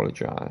do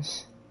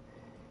apologize.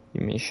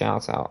 You mean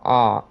shout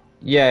out.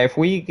 Yeah, if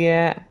we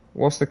get...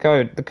 What's the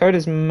code? The code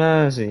is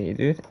Mersey,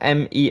 dude.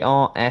 MERSY.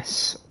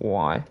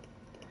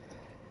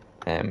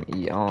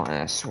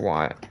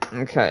 MERSY.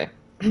 Okay.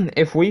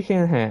 If we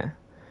can hit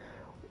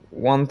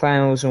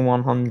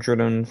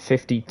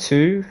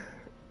 1,152,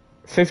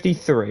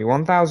 53,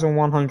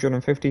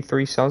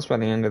 1,153 subs by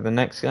the end of the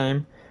next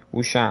game.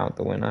 We'll shout out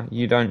the winner.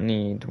 You don't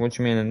need. What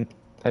do you mean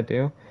a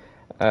deal?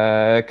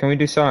 Can we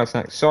do silence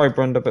next? Sorry,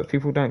 Brenda, but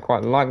people don't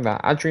quite like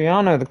that.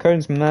 Adriano, the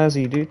code's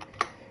Mersey, dude.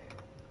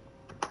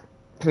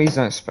 Please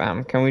don't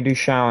spam. Can we do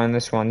shower in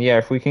this one? Yeah,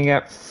 if we can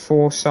get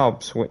 4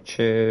 subs, which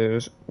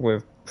is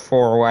with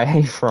 4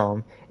 away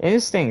from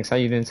Instincts. How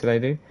you doing today,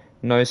 dude?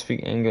 No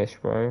speak English,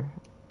 bro.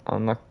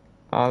 Unlucky.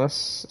 Oh,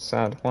 that's a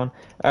sad one.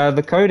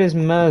 The code is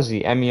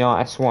Mersey,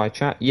 M-E-R-S-Y,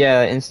 chat.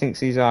 Yeah, Instincts,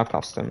 these are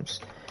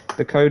customs.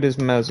 The code is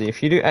Mersey.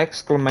 If you do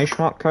exclamation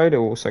mark code, it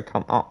will also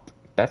come up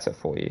better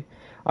for you.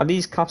 Are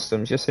these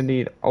customs? Yes,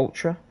 indeed.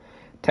 Ultra.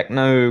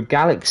 Techno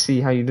Galaxy,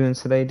 how you doing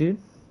today, dude?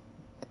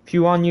 If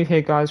you are new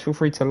here, guys, feel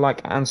free to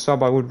like and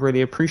sub. I would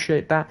really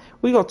appreciate that.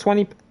 We got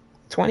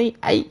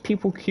 28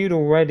 people queued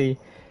already.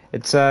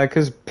 It's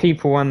because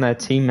people and their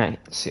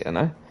teammates, you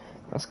know.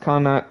 That's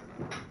kind of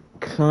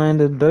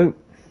dope.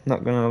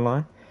 Not gonna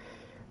lie.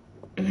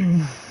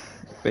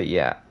 But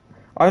yeah,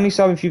 only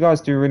sub if you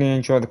guys do really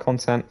enjoy the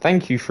content.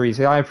 Thank you,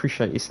 Freezy. I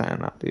appreciate you saying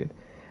that, dude.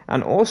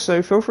 And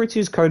also, feel free to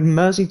use code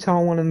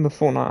MERSEYTAL1 in the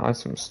Fortnite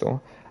item store.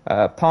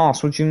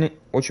 Pass. What do you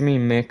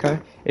mean,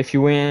 Mirko? If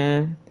you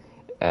win,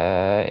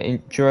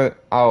 enjoy.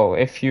 Oh,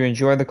 if you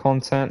enjoy the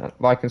content,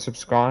 like and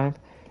subscribe.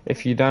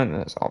 If you don't,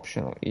 that's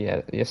optional.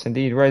 Yeah, yes,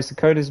 indeed. Raise the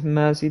code is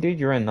Mersey, dude.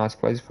 You're in nice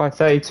place.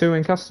 532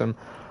 in custom.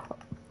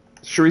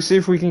 Should we see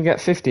if we can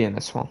get 50 in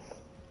this one?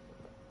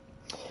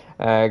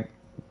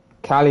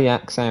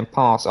 Kaliak saying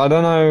pass. I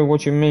don't know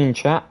what you mean,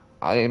 chat.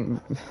 I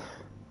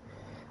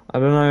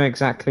don't know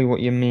exactly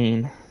what you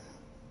mean,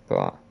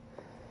 but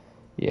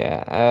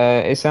yeah,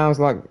 it sounds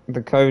like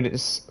the code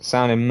is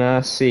sounding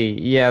Mercy.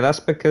 Yeah, that's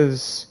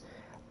because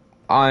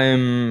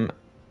I'm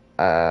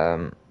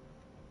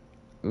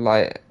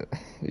like,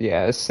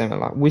 yeah, it's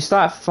similar. We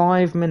start at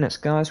 5 minutes,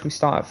 guys. We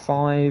start at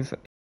 5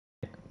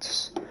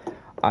 minutes.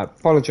 I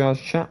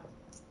apologize, chat.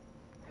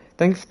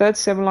 Thank you for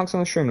 37 likes on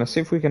the stream. Let's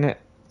see if we can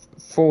hit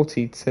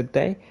 40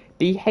 today.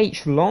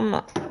 BH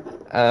Lon,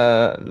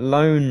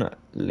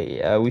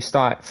 Lonely. We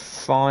start at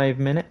 5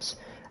 minutes.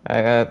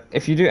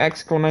 If you do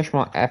exclamation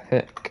mark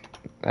epic,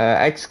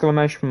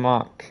 exclamation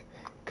mark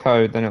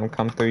code, then it will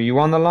come through. You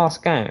won the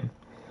last game.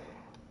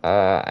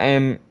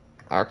 Okay,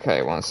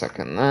 1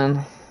 second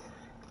then.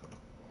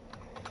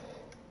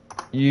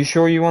 You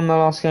sure you won the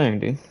last game,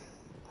 dude?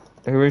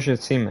 Who is your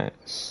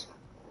teammates?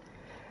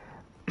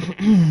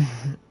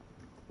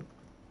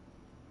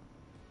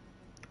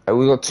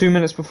 We got 2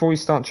 minutes before we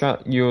start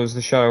chat. Yours,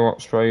 the Shadow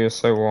Ops, bro. You're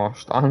so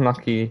washed.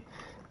 Unlucky,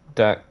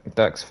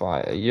 Dex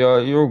Fighter.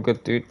 You're all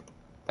good, dude.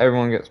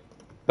 Everyone gets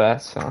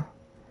better.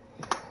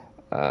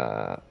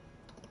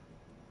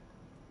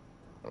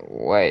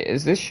 Wait,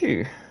 is this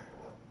you?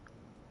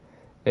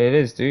 It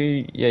is,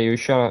 dude. Yeah, you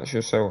shout out.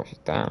 You're so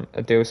washed. Damn.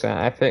 Adil saying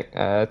epic.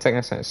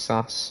 Techno saying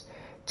sus.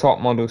 Top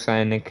model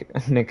saying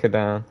nick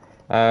down.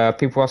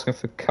 People asking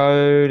for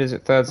code. Is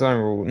it third zone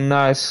rule?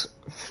 No, it's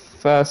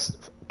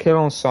first kill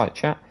on site,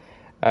 chat.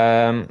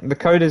 The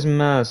code is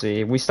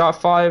Mersey. We start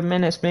 5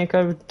 minutes,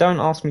 Mirko. Don't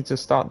ask me to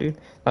start, dude.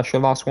 That's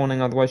your last warning,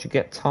 otherwise you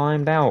get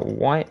timed out.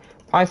 White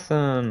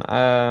Python.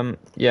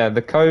 Yeah,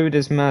 the code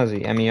is Mersey.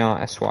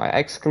 MERSY.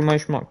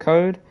 Exclamation mark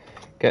code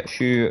gets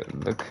you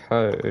the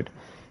code.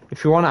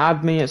 If you want to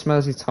add me, it's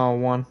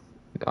MERSEYTAL1.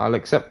 I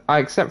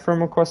accept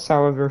friend requests.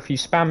 However, if you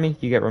spam me,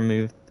 you get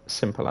removed.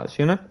 Simple as,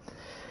 you know.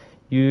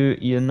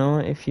 You know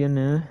if you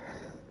know.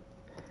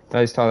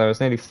 Those Tyler,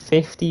 there's nearly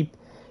 50.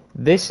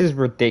 This is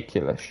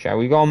ridiculous, Joe.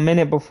 We got a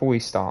minute before we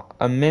start.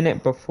 A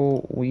minute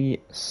before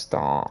we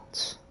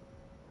start.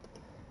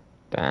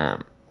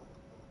 Damn.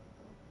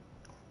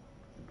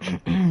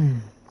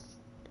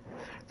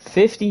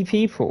 50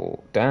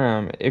 people.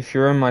 Damn. If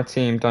you're in my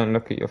team, don't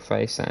look at your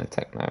face and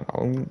techno.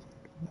 Oh,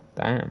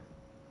 damn.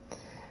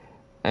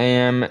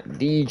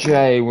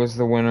 DJ was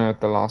the winner of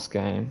the last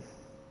game.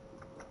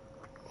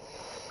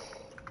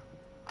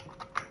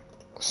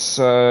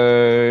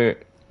 So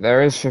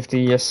there is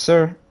 50, yes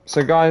sir.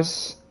 So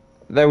guys,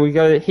 there we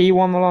go. He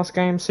won the last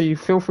game, so you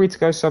feel free to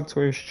go sub to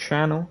his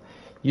channel.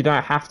 You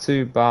don't have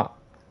to, but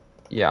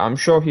yeah, I'm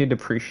sure he'd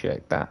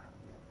appreciate that.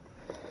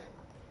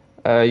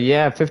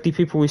 Yeah, 50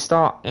 people. We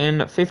start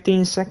in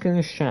 15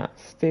 seconds, chat.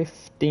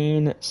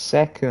 15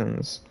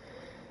 seconds.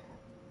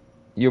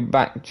 You're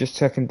back. Just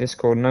checking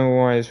Discord. No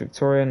worries,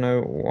 Victoria.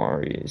 No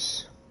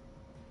worries.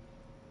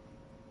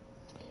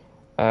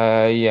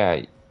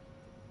 Yeah.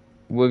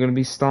 We're going to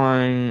be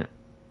starting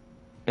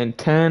in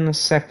 10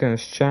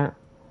 seconds, chat.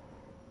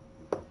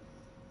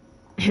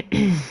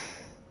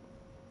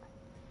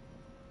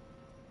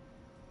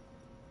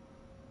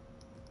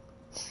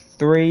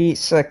 3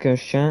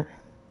 seconds, chat.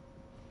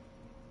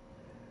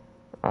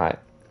 Alright.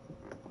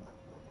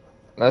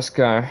 Let's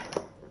go.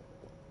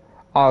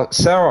 Oh,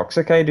 Xerox,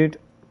 okay, dude.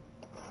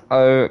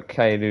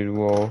 Okay, dude,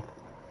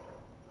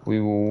 we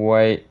will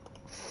wait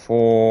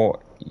for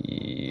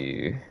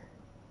you.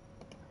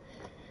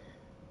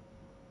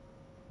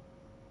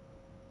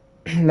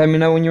 Let me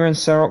know when you're in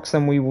Serox,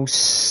 then we will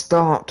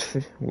start.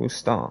 We'll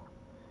start.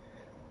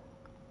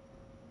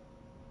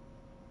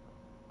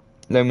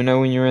 Let me know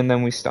when you're in,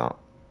 then we start.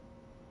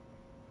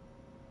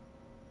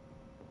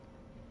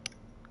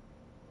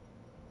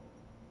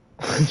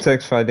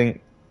 Text I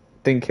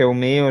didn't kill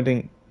me or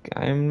didn't.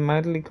 I am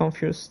madly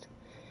confused.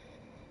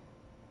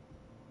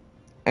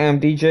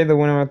 DJ, the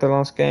winner of the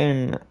last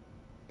game,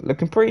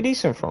 looking pretty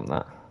decent from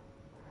that.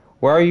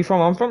 Where are you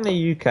from? I'm from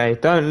the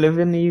UK. Don't live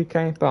in the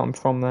UK, but I'm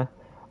from there.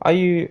 Are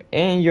you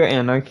in? You're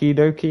in. Okie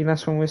dokie.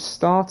 That's when we're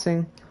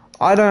starting.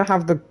 I don't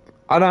have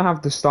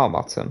the start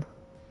button.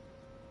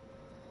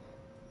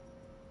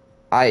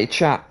 Hey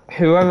chat,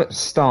 whoever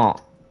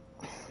start.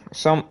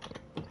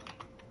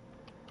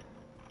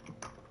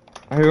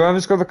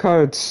 Whoever's got the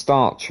code,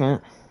 start,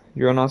 chat.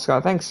 You're a nice guy.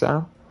 Thanks,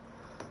 Sal.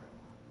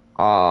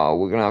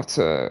 We're gonna have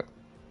to.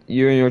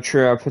 You and your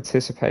trio are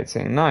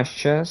participating. Nice,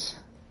 cheers.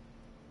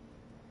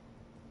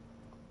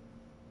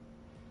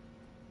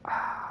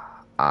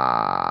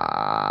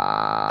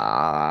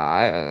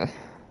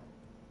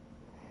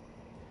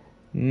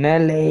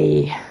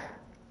 Nelly.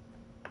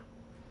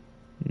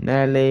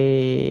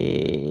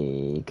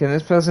 Can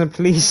this person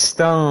please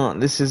start?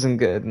 This isn't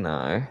good,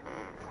 no.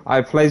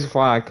 I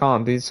Playsify, I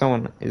can't, dude.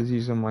 Someone is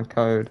using my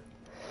code.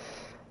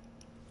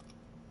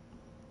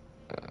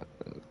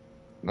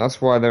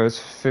 That's why there is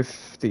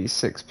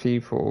 56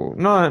 people.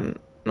 No,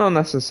 not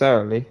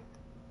necessarily.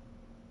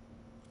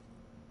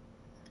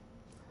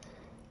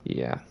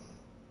 Yeah.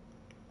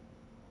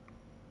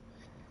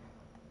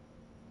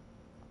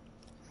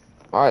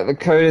 Alright, the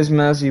code is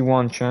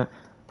Mersey1, chat.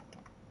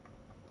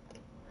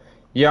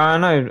 Yeah, I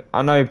know,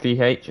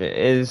 BH. It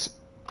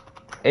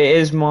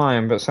is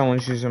mine, but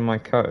someone's using my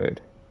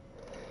code.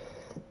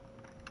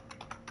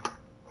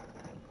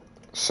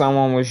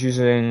 Someone was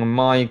using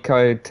my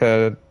code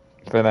for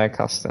their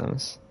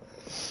customs.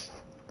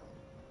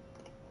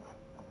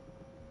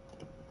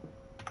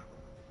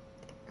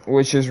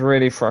 Which is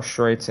really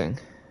frustrating.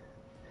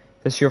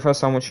 This is your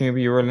first time watching it,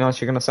 but you're really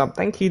nice. You're gonna sub.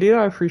 Thank you, dude.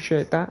 I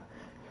appreciate that.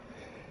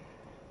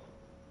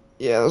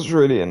 Yeah, that's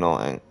really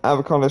annoying.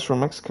 Avocados from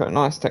Mexico.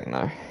 Nice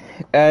techno.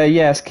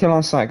 Yes, kill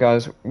on site,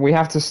 guys. We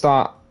have to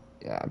start.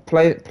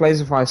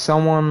 Playsify.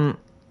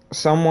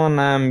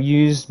 Someone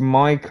used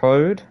my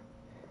code,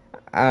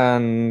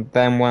 and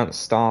then weren't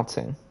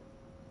starting.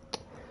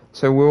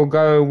 So we'll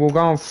go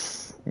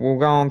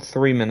on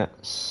 3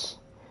 minutes.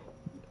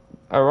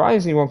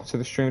 Arisey, welcome to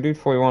the stream, dude.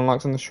 41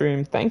 likes on the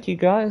stream. Thank you,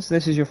 guys.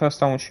 This is your first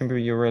time watching, but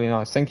you're really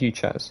nice. Thank you,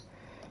 Chaz.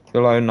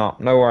 You're low not.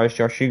 No worries,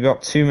 Josh. You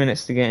got 2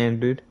 minutes to get in,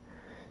 dude.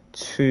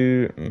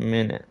 2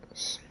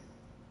 minutes.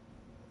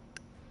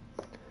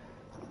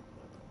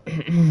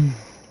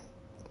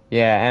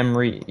 Yeah,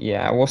 Emery.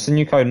 Yeah, what's the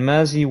new code?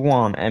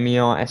 Mersey1.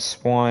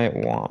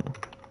 MERSY1.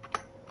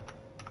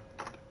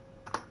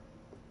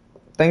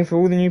 Thank you for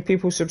all the new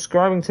people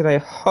subscribing today.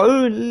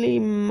 Holy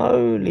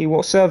moly.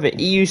 What server?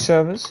 EU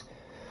servers.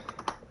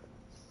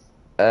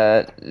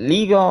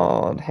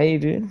 Legard. Hey,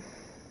 dude.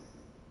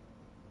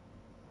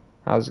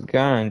 How's it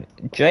going?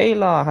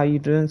 Jayla, how you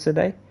doing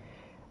today?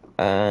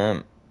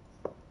 Yeah,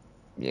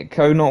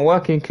 code not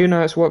working.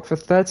 Kuno, it's worked for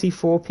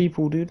 34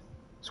 people, dude.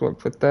 It's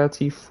worked for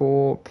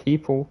 34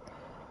 people.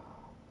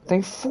 I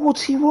think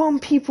 41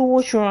 people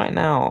watching right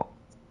now.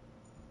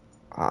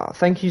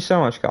 Thank you so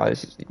much,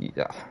 guys.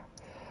 Yeah.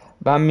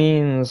 That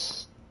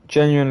means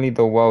genuinely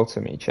the world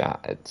to me, chat.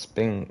 It's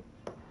been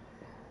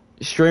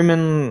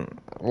streaming.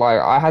 Like,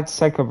 I had to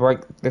take a break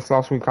this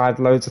last week. I had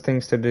loads of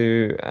things to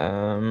do.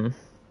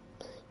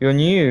 You're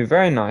new.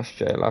 Very nice,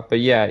 Jayla. But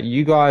yeah,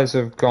 you guys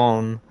have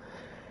gone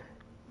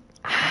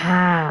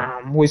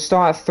ham. We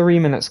start at 3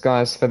 minutes,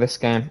 guys, for this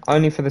game.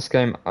 Only for this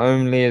game.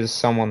 Only as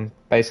someone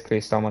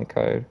basically stole my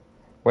code.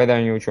 Wait there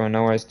and you'll join.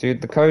 No worries, dude.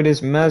 The code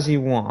is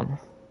Mersey1.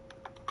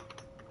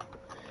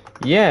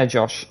 Yeah,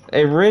 Josh.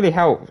 It really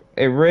helped.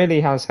 It really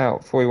has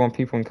helped. 41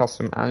 people in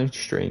custom and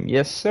stream.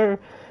 Yes, sir.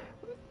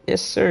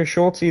 Yes, sir.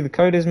 Shorty, the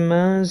code is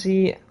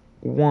Mersey1.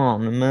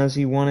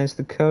 Mersey1 is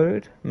the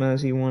code.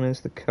 Mersey1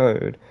 is the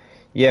code.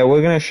 Yeah,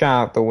 we're going to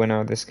shout out the winner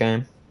of this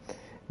game.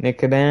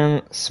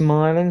 Nicodem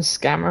smiling.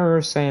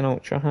 Scammer saying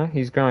ultra, huh?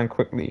 He's growing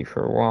quickly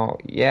for a while.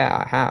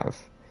 Yeah, I have.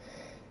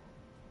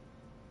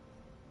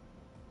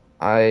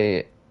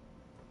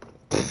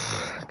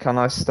 Can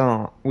I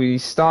start? We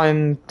start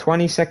in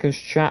 20 seconds,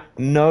 chat.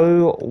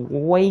 No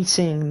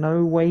waiting,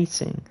 no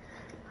waiting.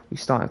 We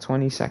start at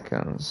 20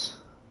 seconds.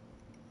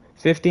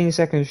 15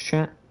 seconds,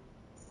 chat.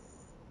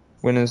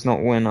 Winner's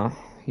not winner.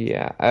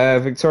 Yeah.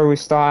 Victoria, we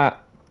start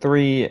at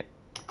 3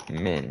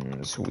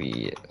 mins.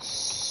 We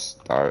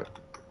start.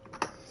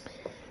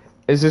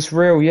 Is this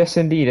real? Yes,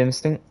 indeed,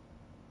 Instinct.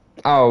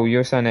 Oh,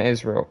 you're saying it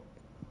is real.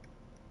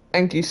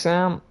 Thank you,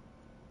 Sam.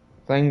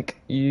 Thank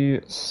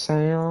you,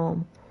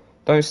 Sam.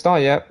 Don't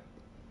start yet.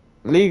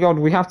 Legod,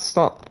 we have to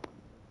start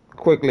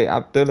quickly.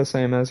 Abdullah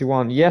saying as you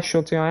want. Yes,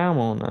 Shorty, I am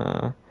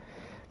on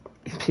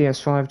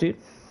PS5, dude.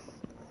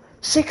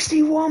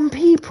 61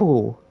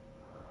 people.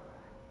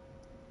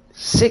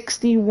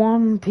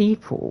 61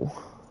 people.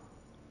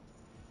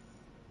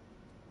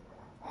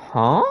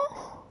 Huh?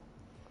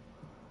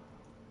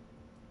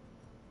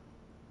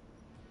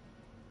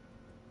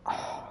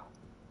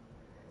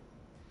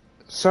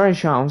 Sorry,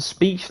 chat, I'm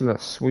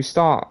speechless. We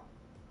start.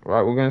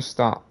 Right, we're gonna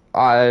start.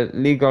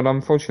 Lee God,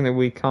 unfortunately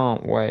we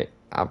can't wait.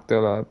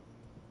 Abdullah,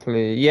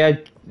 please. Yeah,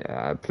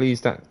 please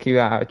don't keep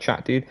that out of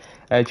chat, dude.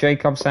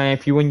 Jacob saying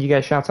if you win, you get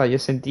a shout out.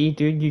 Yes, indeed,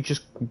 dude. You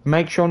just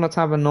make sure not to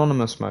have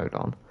anonymous mode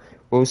on.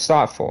 We'll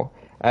start for.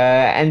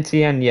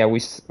 NTN, yeah,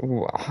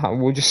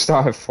 we'll just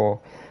start at 4.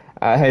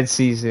 Heads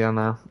easier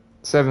now.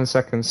 7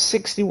 seconds.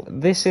 60.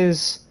 This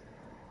is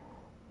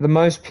the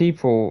most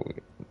people.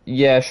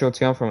 Yeah,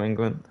 Shorty, I'm from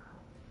England.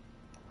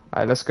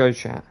 Alright, let's go,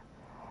 chat.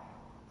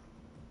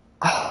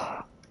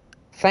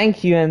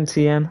 Thank you,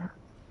 NTN.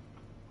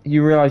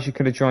 You realise you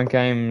could have joined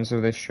games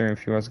with this stream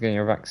if you was getting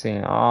your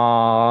vaccine.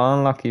 Ah,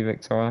 unlucky,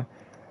 Victoria.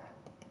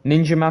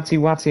 Ninja Matty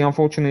Watty,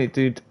 unfortunately,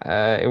 dude,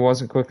 it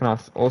wasn't quick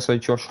enough. Also,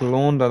 Josh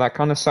Launder, that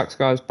kind of sucks,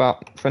 guys.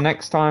 But for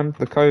next time,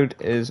 the code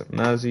is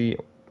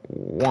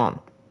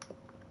Mersey1.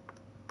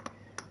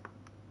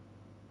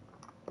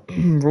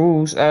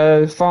 Rules,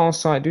 file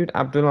site, dude.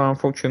 Abdullah,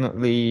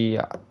 unfortunately,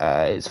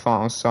 it's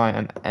file site,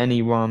 and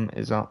anyone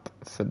is up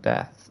for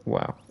death.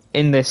 Well,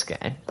 in this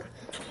game.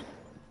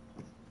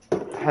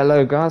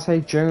 Hello, guys. Hey,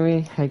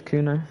 Joey. Hey,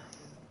 Kuno.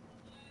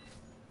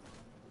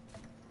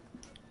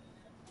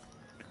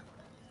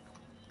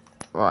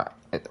 Right.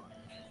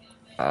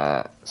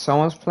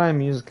 Someone's playing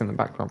music in the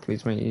background.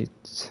 Please make you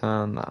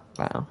turn that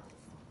down.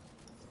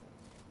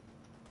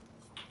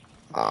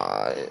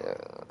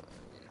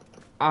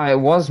 It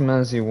was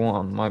Mersey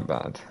 1, my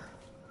bad.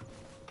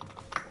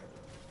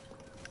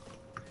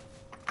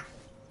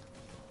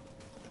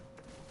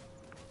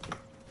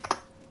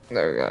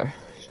 There we go.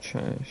 It's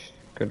changed.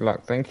 Good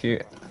luck. Thank you,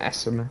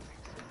 Esma.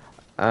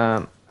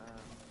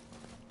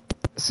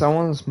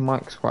 Someone's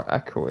mic's quite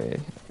echoey.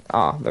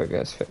 There we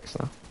go. It's fixed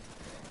now.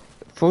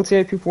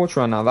 48 people watch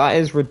right now. That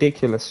is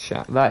ridiculous,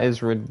 chat. That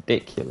is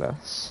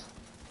ridiculous.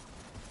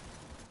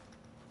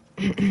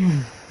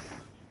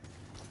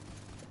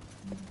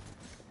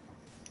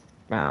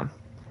 Man,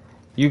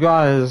 you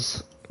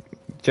guys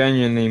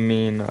genuinely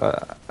mean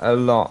a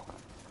lot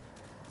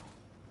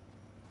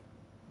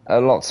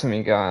to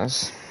me,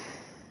 guys.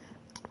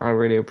 I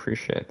really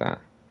appreciate that.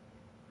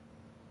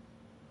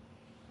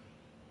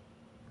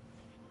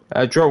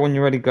 Drop when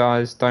you're ready,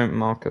 guys. Don't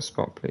mark a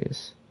spot,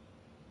 please.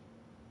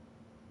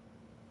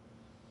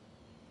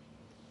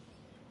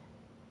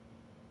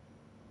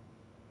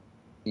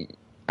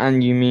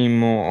 And you mean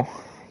more?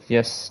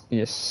 Yes,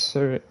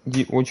 sir.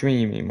 What do you mean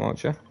you mean more,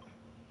 Jeff?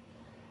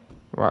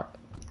 Right.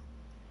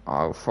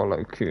 I'll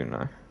follow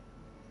Kuno.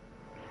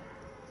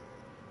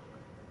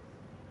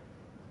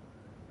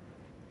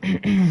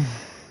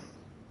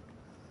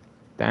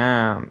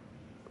 Damn.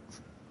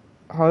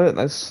 Oh,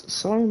 there's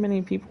so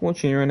many people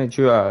watching. You're in a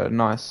duo.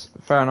 Nice.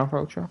 Fair enough,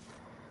 Ultra.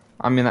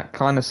 I mean, that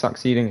kind of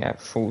sucks. You didn't get a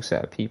full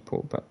set of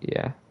people, but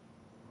yeah.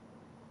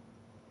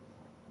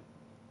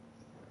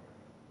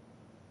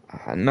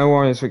 No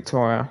worries,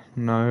 Victoria.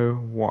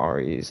 No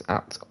worries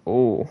at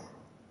all.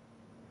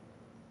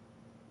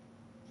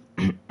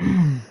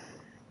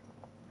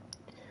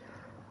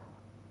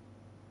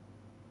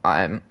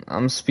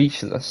 I'm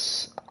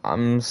speechless.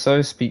 I'm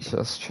so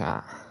speechless,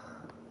 chat.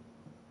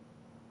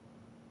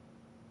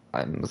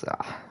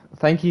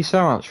 Thank you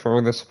so much for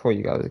all the support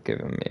you guys have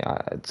given me.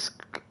 It's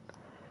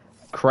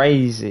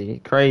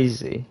crazy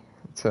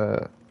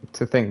to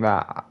think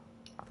that.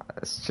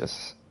 It's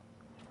just.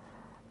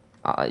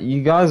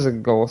 You guys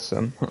are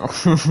awesome.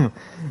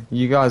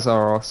 You guys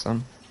are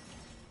awesome.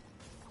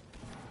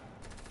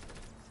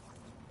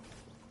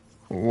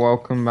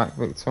 Welcome back,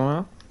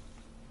 Victoria.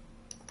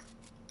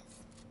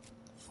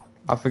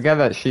 I forget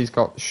that she's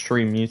got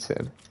stream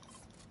muted.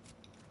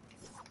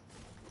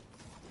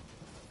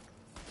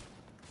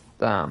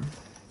 Damn.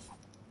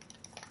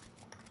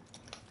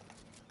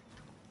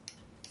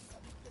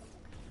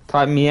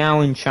 Type meow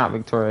in chat,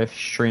 Victoria, if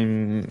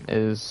stream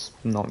is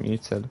not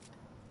muted.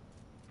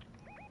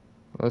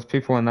 There's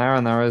people in there,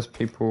 and there is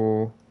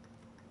people.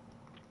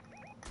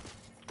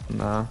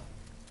 Nah.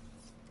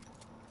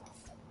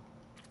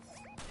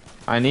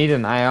 I need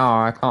an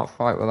AR. I can't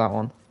fight with that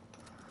one.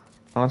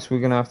 Unless we're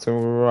gonna have to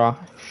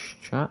rush,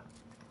 chat.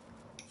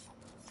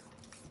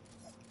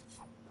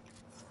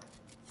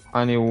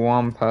 Only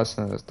one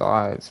person has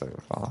died so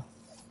far.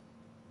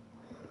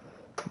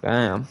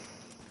 Damn.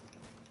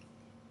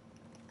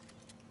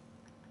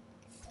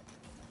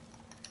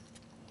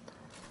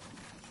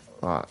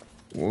 Right.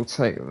 We'll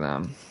take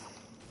them.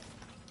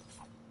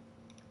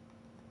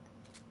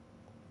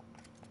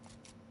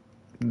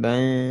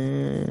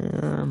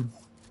 Damn.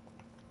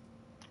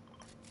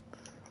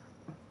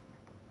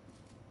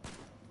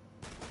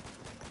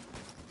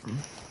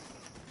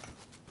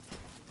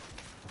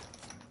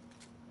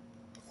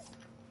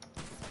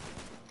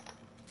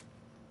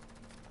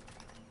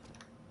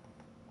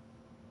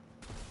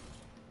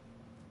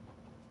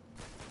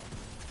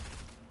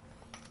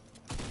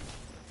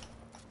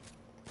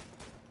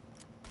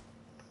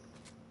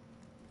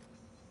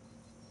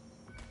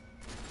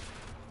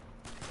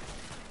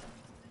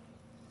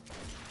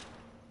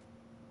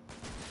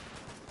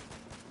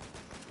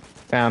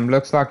 Damn,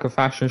 looks like a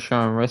fashion show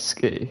and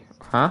risky.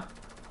 Huh?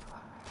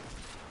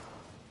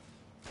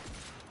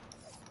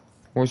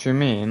 What do you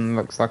mean?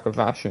 Looks like a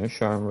fashion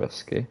show and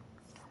risky.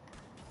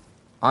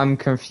 I'm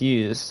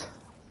confused.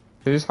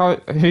 Who's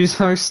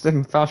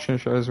hosting fashion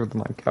shows with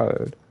my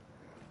code?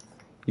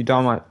 You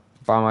done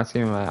by my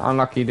teammate.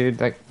 Unlucky, dude.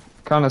 That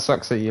kind of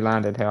sucks that you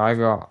landed here. I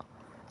got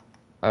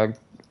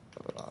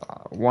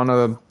one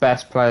of the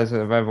best players that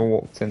have ever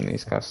walked in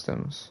these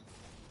customs.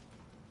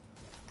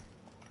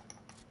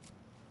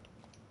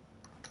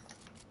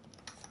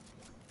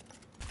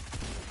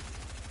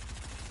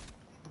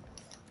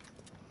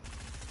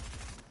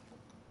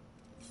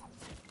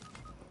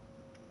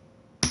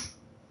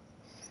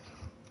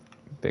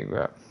 Big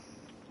rep.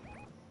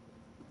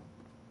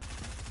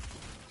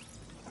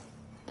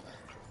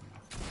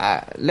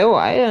 Lil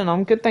Aiden,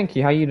 I'm good, thank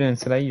you. How you doing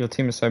today? Your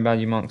team is so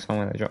bad you mark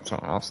someone that drops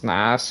someone else.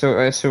 Nah, it's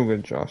still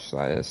good, Josh.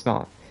 Like, it's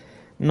not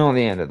the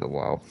end of the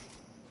world.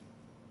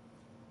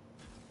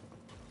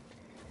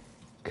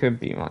 Could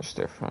be much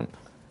different.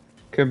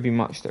 Could be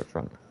much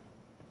different.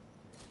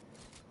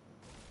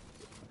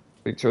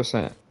 Victoria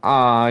saying,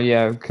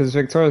 yeah, because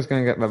Victoria's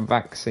gonna get the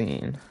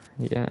vaccine.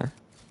 Yeah.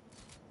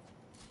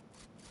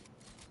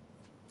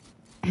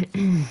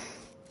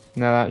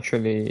 No,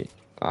 actually,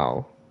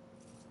 oh.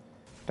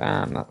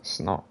 Damn, that's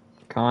not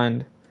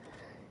kind.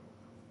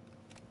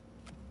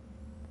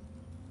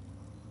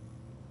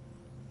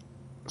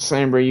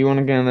 Sambry, you want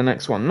to get in the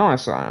next one?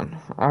 Nice, Ian.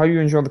 I hope you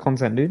enjoyed the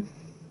content, dude.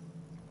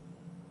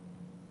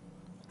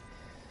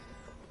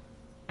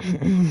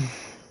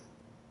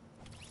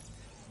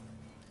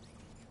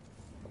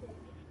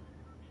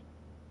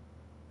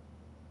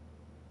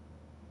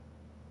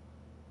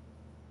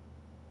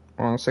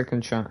 One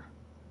second, chat.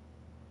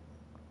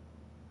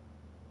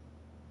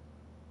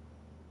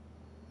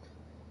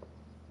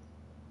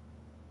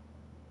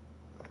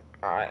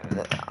 Alright,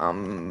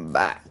 I'm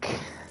back.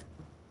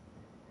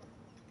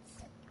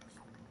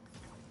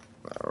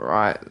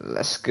 Alright,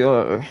 let's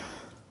go.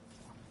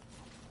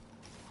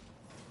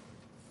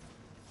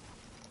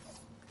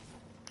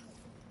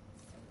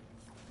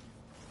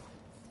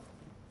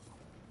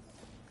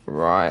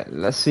 Right,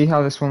 let's see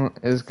how this one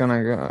is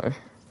gonna go.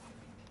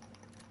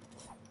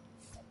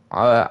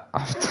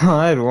 I've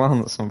died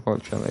once,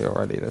 unfortunately,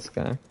 already this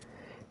game.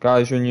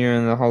 Guys, you're new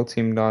and the whole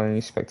team died and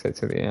you spectate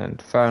to the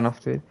end. Fair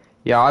enough, dude.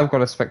 Yeah, I've got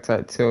to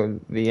spectate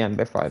till the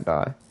end if I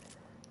die.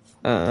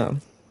 Oh,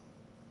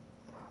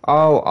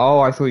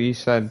 I thought you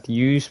said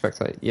you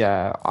spectate.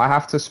 Yeah, I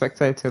have to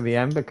spectate till the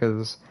end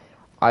because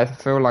I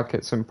feel like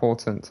it's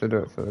important to do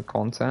it for the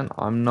content.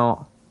 I'm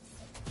not...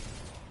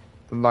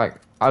 Like,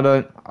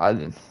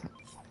 I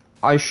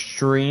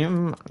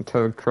stream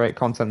to create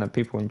content that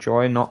people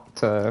enjoy, not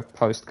to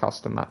post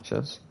custom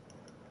matches.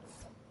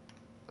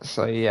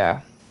 So,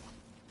 yeah.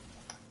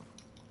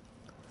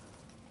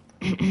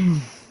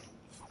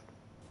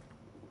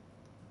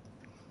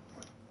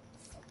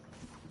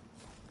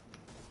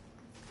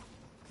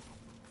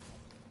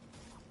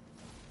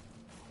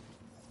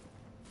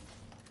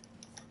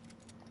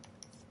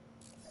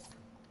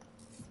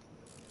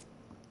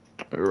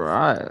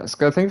 Right, let's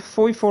go. Thank you for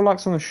 44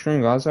 likes on the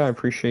stream, guys. I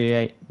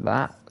appreciate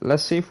that.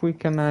 Let's see if we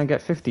can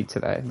get 50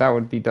 today. That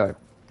would be dope.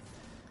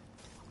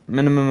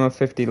 Minimum of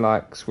 50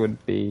 likes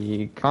would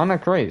be kind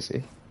of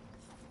crazy.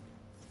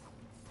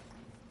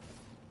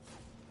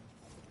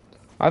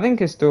 I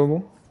think it's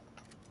doable.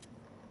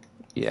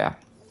 Yeah.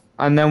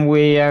 And then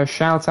we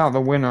shout out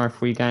the winner if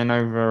we gain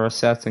over a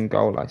certain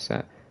goal I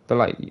set. But,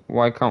 like,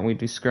 why can't we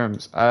do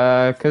scrims?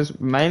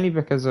 Mainly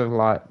because of,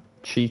 like,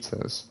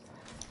 cheaters.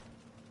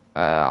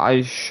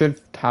 I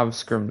should have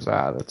scrims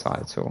out of the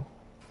title.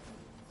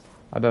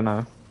 I don't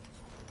know.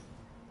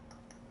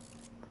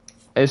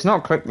 It's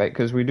not clickbait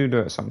because we do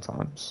it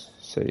sometimes.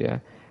 So yeah.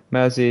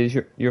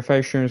 Mersey, your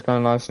favourite stream is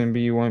going live soon,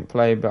 but you won't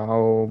play, but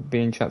I'll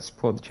be in chat to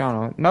support the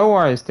channel. No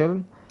worries,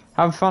 Dylan.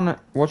 Have fun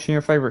watching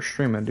your favourite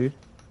streamer, dude.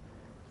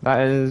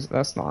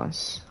 That's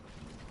nice.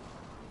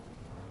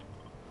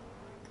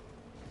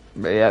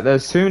 But yeah,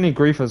 there's too many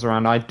griefers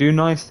around. I do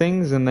nice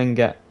things and then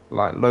get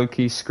like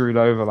low-key screwed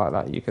over like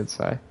that, you could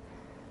say.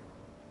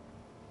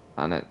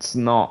 And it's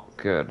not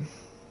good.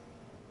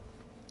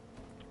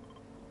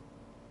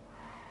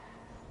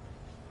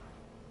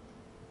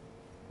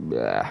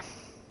 Yeah.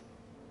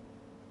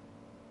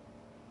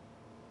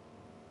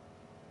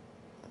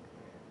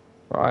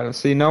 Right, let's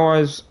see. No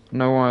worries,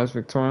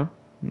 Victoria.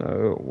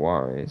 No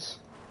worries.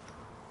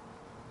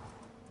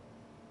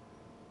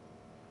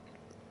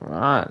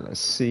 Right, let's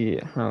see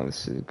how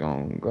this is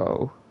gonna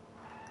go.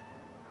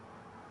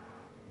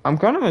 I'm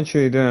kind of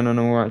actually doing an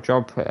alright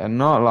job here,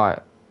 not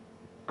like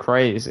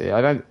crazy.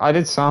 I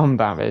did some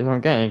damage.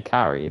 I'm getting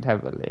carried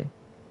heavily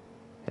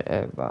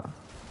here, but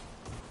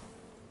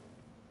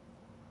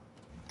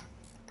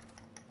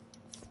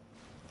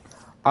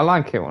I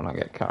like it when I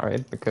get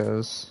carried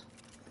because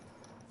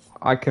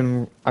I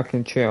can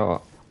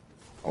chill.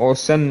 Or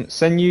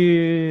send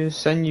you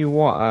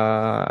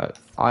what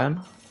Iron?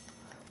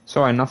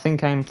 Sorry, nothing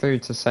came through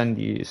to send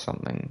you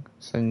something.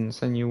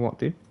 Send you what,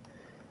 dude?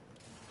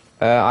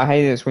 I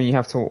hate this when you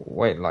have to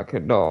wait like a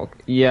dog.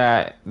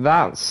 Yeah,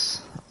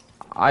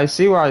 I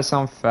see why it's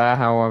unfair,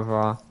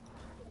 however,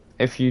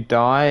 if you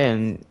die,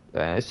 and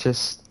it's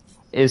just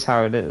is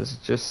how it is.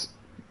 Just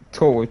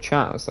talk with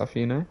chat and stuff,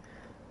 you know.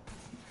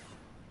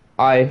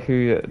 I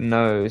who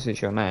knows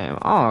is your name.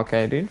 Oh,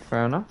 okay, dude.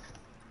 Fair enough.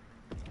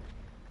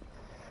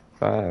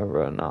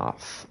 Fair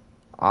enough.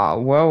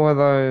 Where were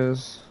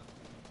those?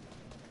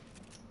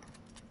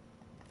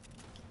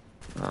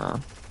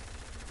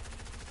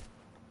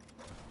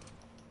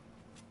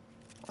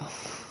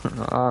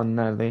 Oh,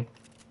 Nelly.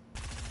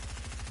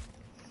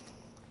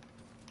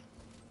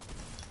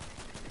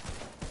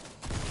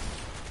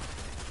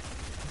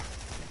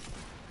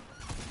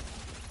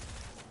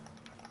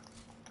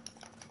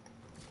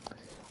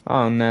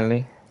 Oh,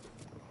 Nelly.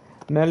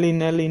 Nelly,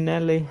 Nelly,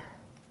 Nelly.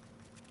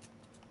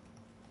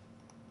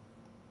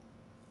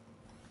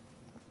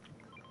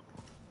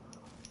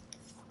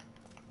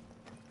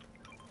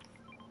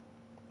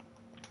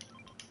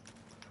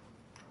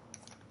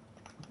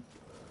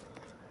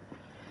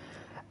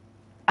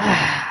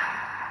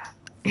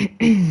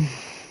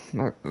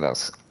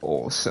 That's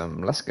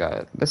awesome. Let's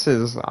go.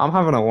 I'm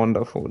having a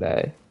wonderful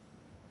day.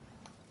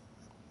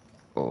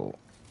 Oh.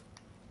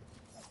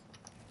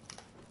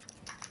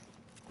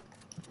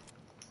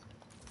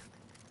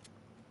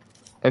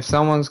 If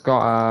someone's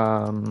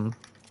got,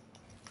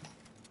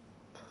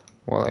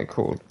 what are they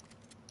called?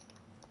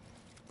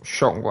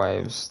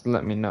 Shockwaves,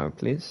 let me know,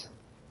 please.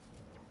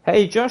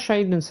 Hey, Josh, how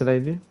you doing today,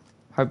 dude?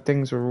 Hope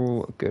things are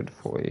all good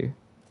for you.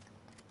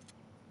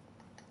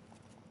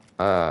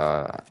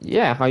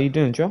 Yeah, how you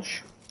doing,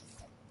 Josh?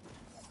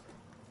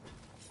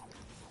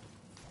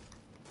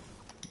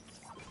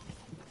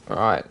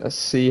 Alright, let's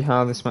see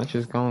how this match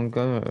is gonna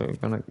go.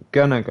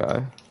 Gonna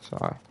go.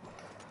 Sorry.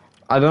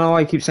 I don't know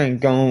why I keep saying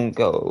gonna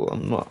go.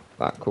 I'm not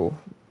that cool.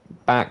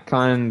 Back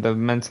kind of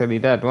mentally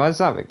dead. Why is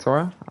that,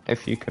 Victoria?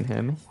 If you can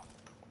hear me.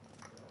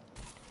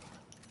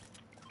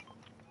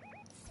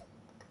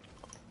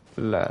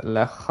 Le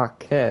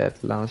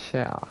jaquette,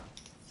 l'enchère.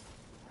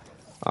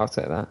 I'll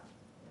take that.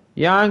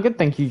 Yeah, I'm good,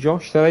 thank you,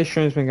 Josh. Today's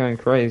stream's been going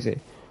crazy.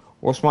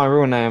 What's my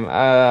real name?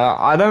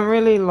 I don't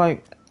really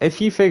like. If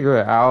you figure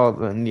it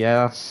out, then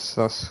yes,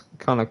 that's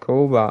kind of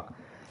cool. But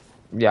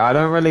yeah, I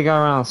don't really go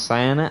around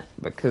saying it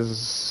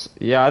because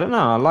yeah, I don't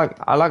know.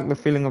 I like the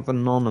feeling of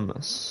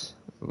anonymous.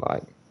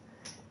 Like,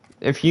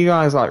 if you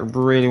guys like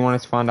really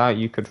wanted to find out,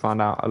 you could find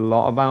out a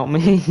lot about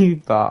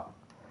me. But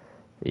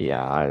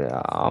yeah,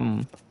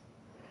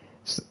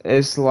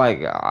 it's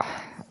like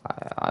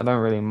I don't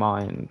really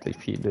mind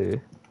if you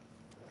do.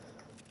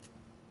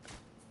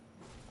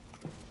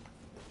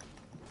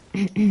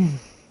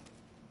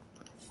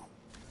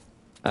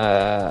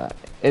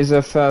 Is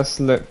a first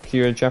look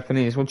you're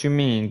Japanese? What do you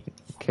mean,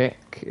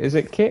 kick? Is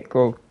it kick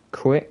or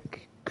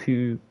quick?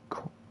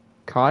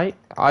 Kai?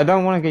 I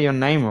don't want to get your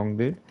name wrong,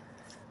 dude.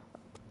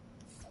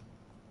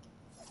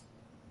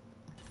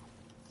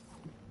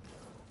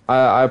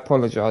 I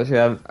apologize.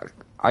 Yeah,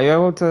 are you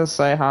able to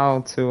say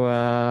how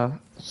to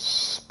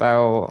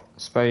spell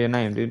your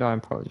name, dude? I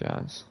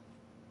apologize.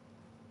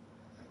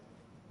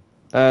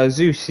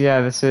 Zeus.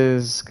 Yeah, this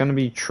is gonna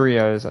be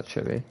trios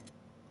actually.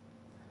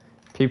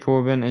 People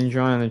have been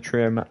enjoying the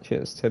trio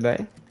matches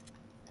today.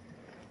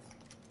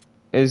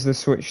 Is the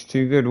Switch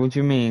too good? What do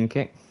you mean,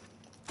 Kick?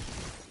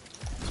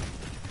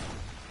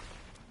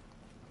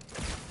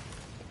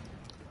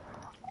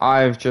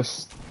 I've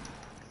just...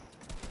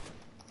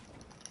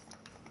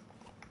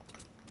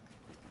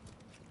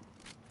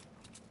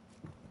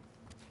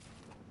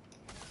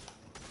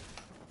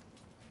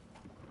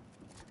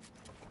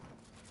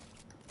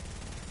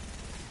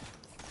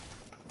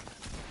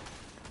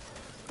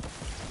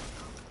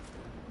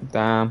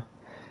 Damn.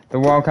 The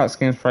Wildcat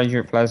skins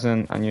Frederick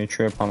Pleasant and your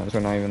true opponents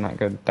were not even that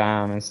good.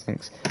 Damn,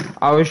 instincts.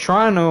 I was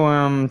trying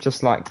to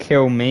just like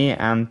kill me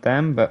and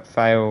them, but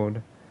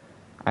failed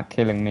at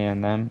killing me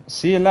and them.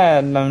 See you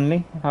later,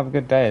 Lonely. Have a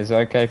good day. Is it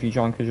okay if you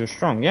join because you're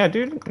strong? Yeah,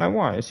 dude, no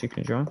worries. You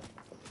can join.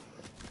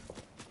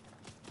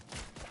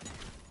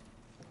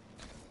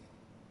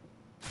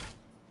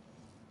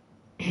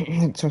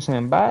 So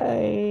saying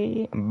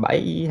bye.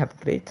 Bye. Have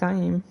a great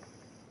time.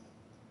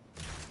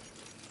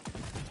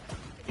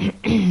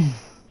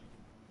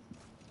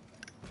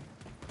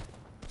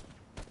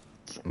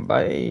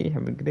 Bye.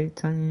 Have a great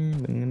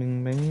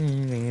time.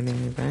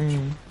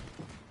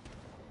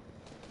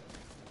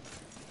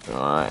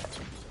 Alright.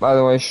 By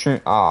the way, stream.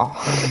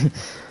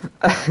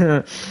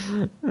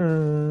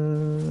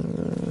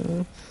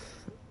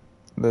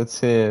 The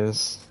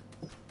tears.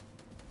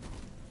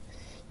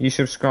 You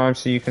subscribe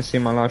so you can see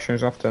my live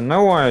streams often.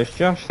 No worries,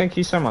 Josh. Thank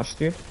you so much,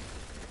 dude.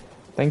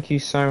 Thank you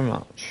so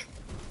much.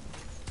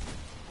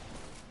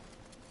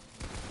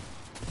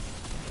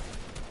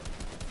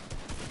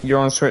 You're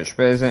on Switch,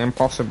 but is it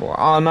impossible?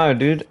 Oh no,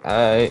 dude.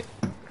 QICK,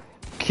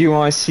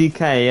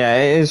 yeah,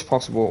 it is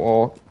possible.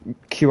 Or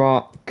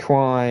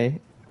Quike.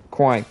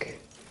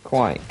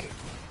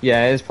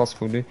 Yeah, it is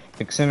possible, dude.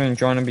 You're considering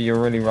joining, but you're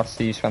really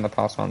rusty. You spent the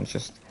past months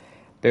just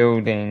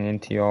building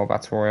into your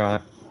battle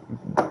royale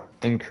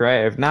in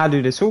creative. Nah,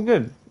 dude, it's all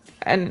good.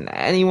 And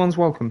anyone's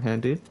welcome here,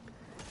 dude.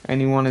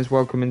 Anyone is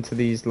welcome into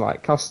these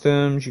like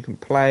customs. You can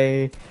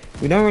play.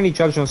 We don't really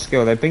judge on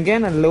skill. They've been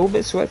getting a little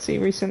bit sweaty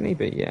recently,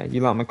 but yeah,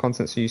 you like my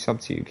content, so you sub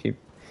to you. Keep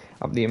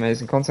up the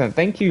amazing content.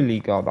 Thank you, Lee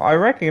God. I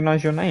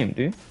recognize your name,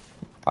 dude.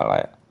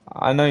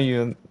 I know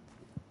you.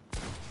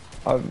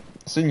 I've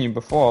seen you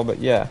before, but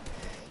yeah,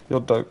 you're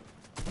dope.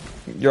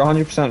 You're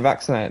 100%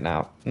 vaccinated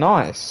now.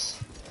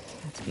 Nice.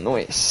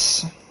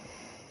 Nice.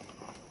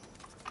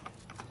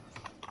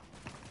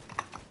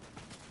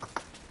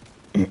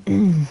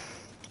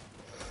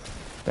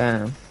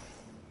 Damn.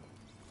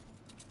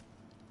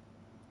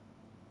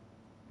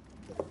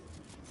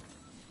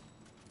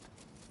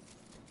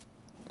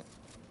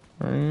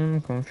 I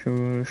am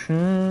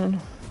confusion.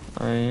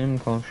 I am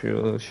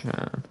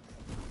confusion.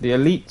 The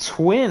Elite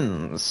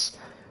Twins.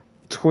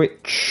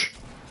 Twitch.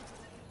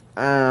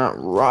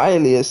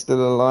 Riley is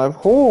still alive.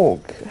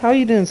 Hawk, how are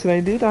you doing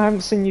today, dude? I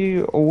haven't seen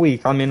you all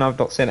week. I mean, I've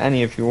not seen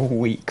any of you all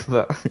week,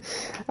 but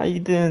how you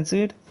doing,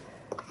 dude?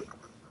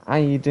 How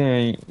you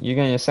doing? You're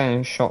getting your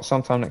second shot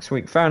sometime next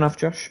week. Fair enough,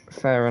 Josh.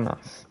 Fair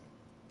enough.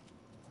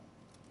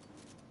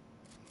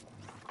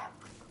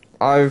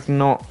 I've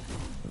not...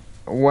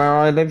 Where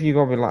I live, you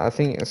gotta be like, I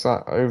think it's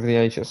like over the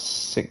age of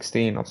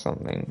 16 or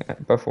something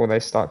before they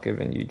start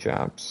giving you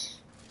jabs.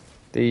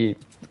 The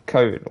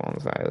COVID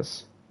ones, that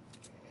is.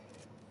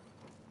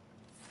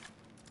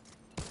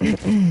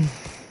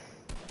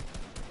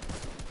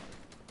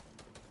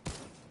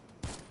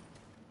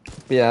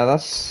 Yeah,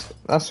 that's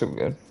all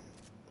good.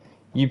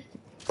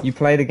 You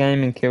played a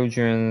game and killed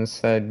you and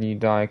said you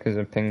died because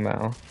of ping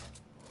battle.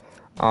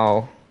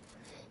 Oh,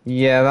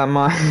 yeah, that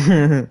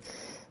might.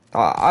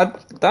 I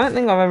don't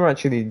think I've ever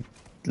actually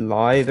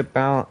lied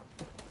about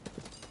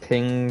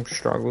ping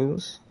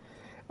struggles.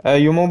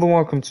 You're more than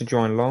welcome to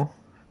join, lol.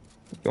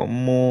 You're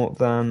more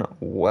than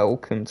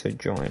welcome to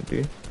join,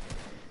 dude.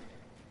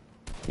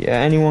 Yeah,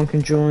 anyone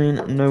can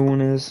join. No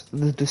one is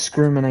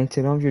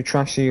discriminated of. You're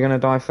trash, so you're gonna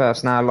die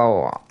first. Now,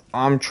 lol,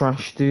 I'm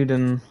trash, dude,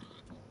 and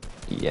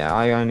yeah,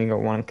 I only got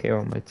 1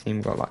 kill. My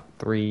team got like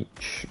 3.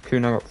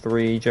 Kuna got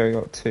 3. Joe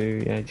got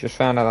 2. Yeah, just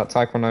found out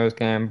that Taekwondo is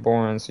getting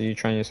boring, so you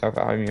train yourself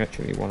at home. You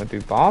actually want to do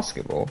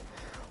basketball.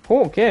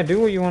 Hawk, yeah, do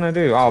what you want to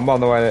do. Oh, by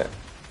the way,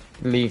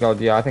 League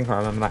of, yeah, I think I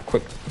remember that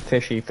quick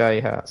fishy 30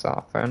 hertz.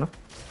 Ah, fair enough.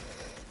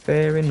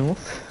 Fair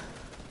enough.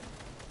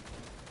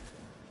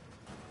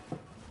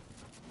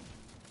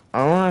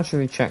 I want to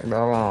actually check the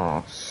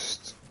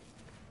last.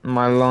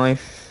 My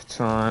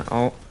lifetime.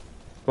 Oh.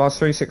 Last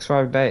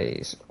 365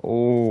 days.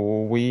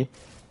 Oh, we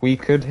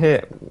could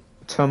hit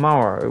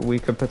tomorrow. We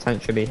could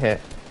potentially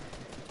hit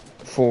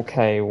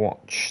 4K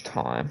watch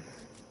time.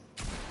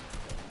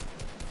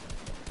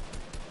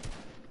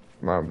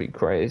 That would be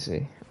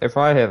crazy. If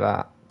I hit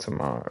that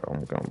tomorrow,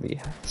 I'm gonna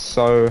be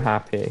so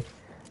happy.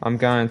 I'm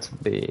going to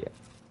be.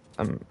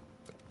 I'm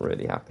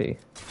really happy.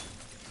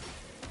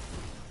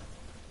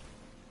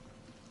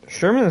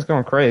 Streaming has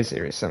gone crazy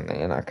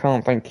recently, and I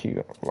can't thank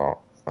you a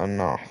lot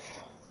enough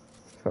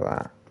for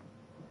that.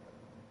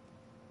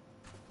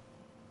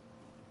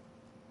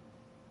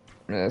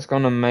 Yeah, it's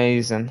gone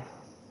amazing.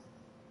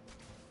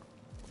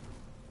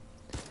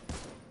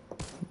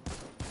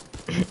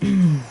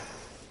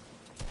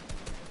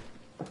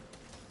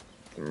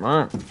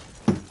 Right.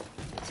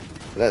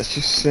 Let's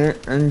just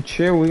sit and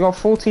chill. We got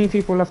 14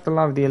 people left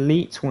alive. The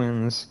Elite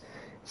Twins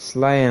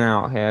slaying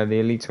out here.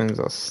 The Elite Twins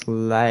are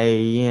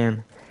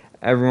slaying.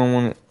 Everyone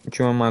want to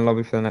join my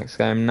lobby for the next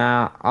game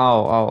now?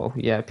 Oh,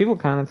 yeah. People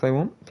can if they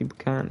want. People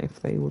can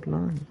if they would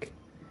like.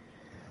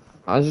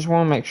 I just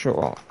want to make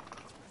sure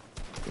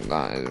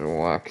that is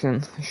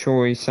working.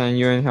 Sure, he's saying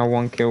you only had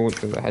 1 kill,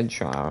 which was a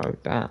headshot arrow.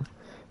 Damn.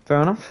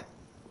 Fair enough.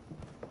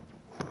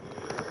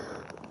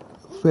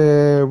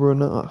 Fair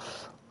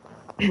enough.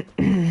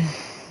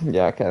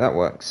 Yeah, okay, that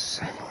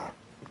works.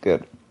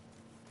 Good.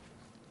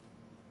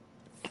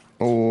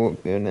 All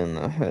good in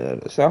the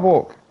head. So,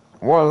 Hawk,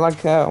 what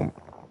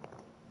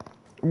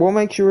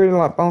makes you really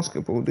like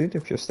basketball, dude,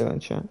 if you're still in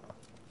chat?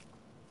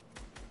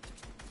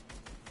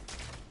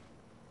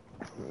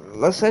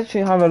 Let's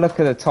actually have a look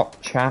at the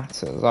top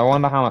chatters. I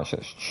wonder how much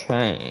it's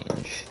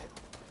changed.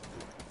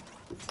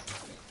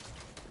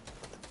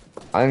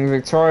 I think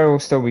Victoria will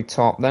still be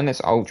top, then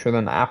it's Ultra,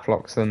 then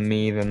Aplox, then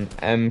me, then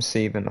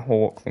MC, then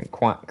Hawk, then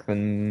Quack,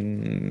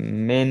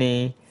 then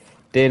Mini,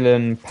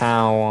 Dylan,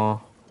 Power,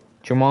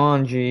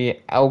 Jumanji,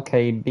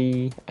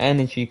 LKB,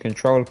 Energy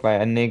Control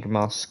Player,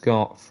 Enigma,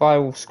 Scott,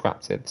 File,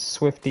 Scrapted,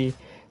 Swifty,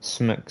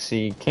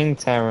 Smuxy, King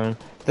Terran,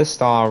 The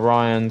Star,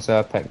 Ryan,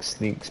 Zerpex,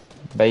 Sleeks,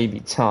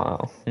 Baby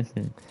Tile,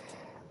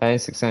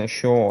 86%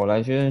 Sure,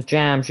 Legend,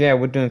 Jams, yeah,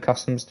 we're doing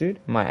customs, dude.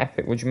 My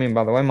epic, what do you mean,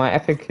 by the way? My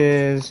epic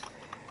is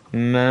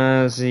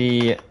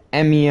Mersey,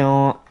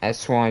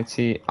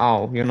 MERSYT.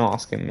 Oh, you're not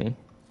asking me.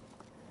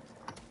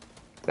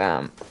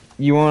 Damn.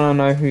 You wanna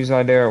know whose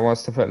idea it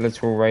was to put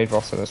literal raid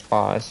boss at the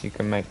spire so you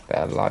can make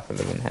their life a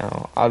living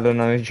hell? I don't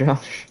know,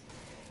 Josh.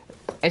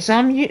 It's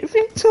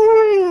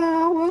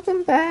Victoria!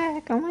 Welcome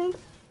back! Oh my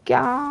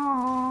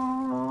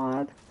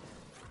god!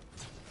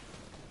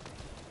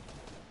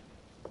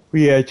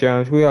 Yeah,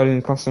 Jones, we are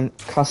doing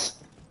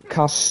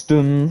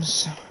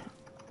customs.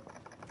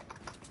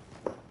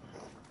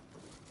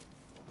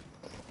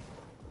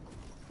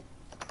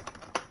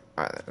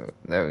 Right,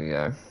 there we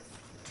go.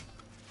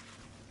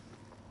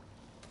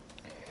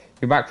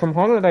 You're back from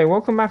holiday.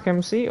 Welcome back,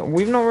 MC.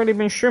 We've not really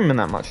been streaming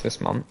that much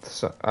this month.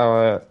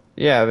 So,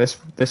 yeah,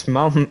 this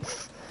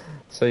month.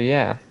 So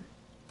yeah,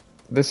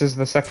 this is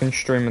the second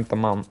stream of the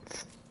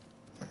month,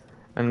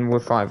 and we're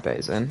 5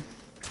 days in.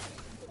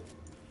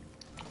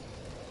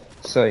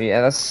 So yeah,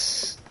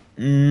 that's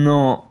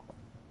not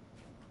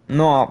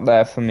up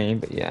there for me,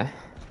 but yeah.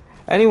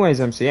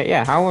 Anyways, MC,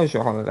 yeah, how was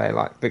your holiday?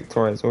 Like,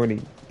 Victoria's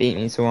already beat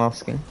me to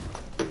asking.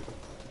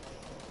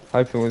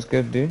 Hope it was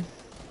good, dude.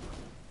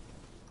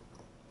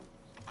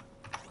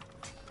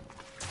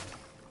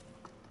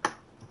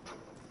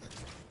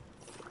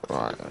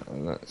 Right,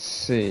 let's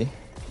see.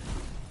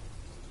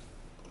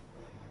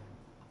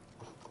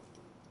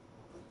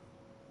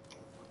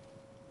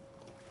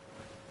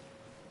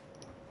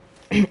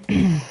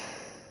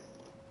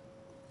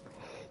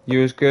 You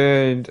was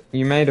good.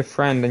 You made a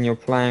friend and you're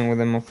playing with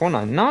him on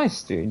Fortnite.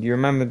 Nice, dude. You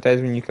remember the days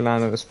when you could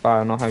land at the spire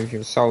and not have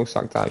your soul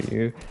sucked out of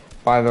you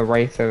by the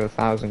wraith of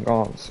 1,000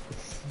 gods.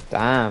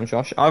 Damn,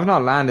 Josh. I've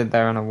not landed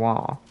there in a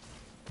while.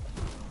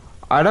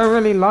 I don't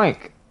really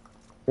like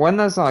when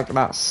there's like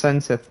that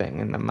center thing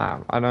in the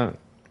map. I'm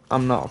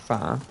not a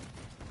fan.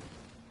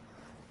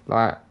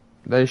 Like,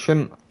 they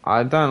shouldn't.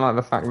 I don't like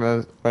the fact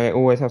that they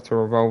always have to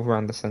revolve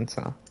around the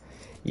center.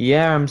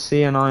 Yeah,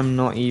 MC, and I'm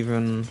not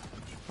even.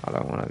 I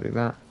don't want to do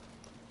that.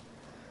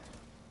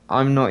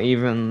 I'm not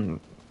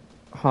even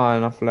high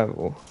enough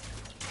level.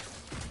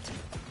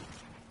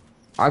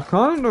 I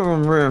kind of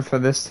am rooting for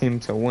this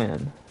team to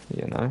win,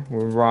 you know,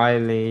 with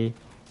Riley,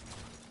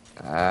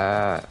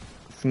 Fnerzox,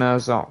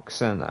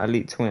 and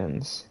Elite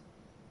Twins.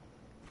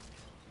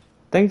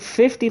 Thank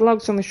 50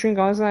 likes on the stream,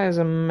 guys. That is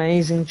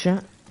amazing,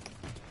 chat.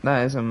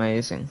 That is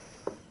amazing.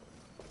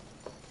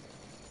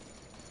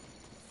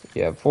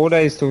 Yeah, 4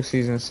 days till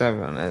season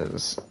 7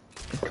 is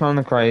kind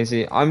of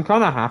crazy. I'm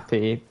kind of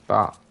happy,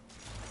 but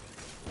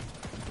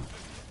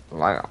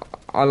like,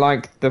 I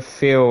like the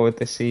feel of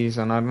the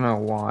season. I don't know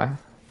why.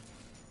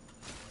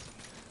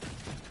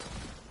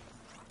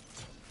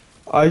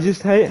 I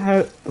just hate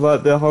how,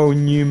 like, the whole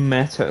new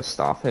meta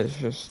stuff. It's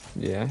just,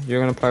 yeah, you're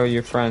gonna play with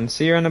your friends.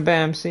 See you in a bit,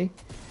 MC.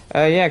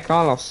 Yeah,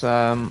 Carlos.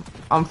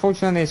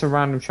 Unfortunately, it's a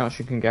random chance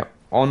you can get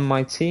on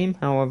my team.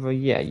 However,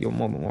 yeah, you're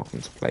more than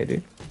welcome to play,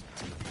 dude.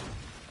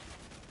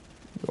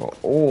 You're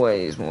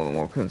always more than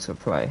welcome to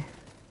play.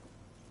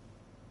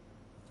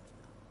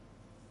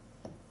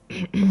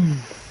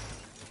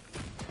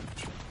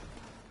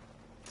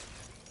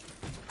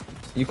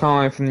 You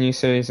can't wait for the new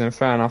series, and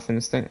fair enough,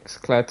 instincts.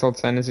 Claire told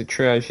 10, is it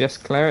trios? Yes,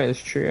 Claire, it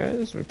is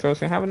trios. Victoria's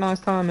gonna have a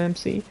nice time,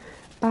 MC.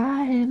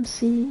 Bye,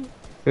 MC.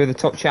 Who are the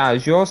top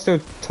chatters? You're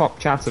still top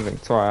chatter,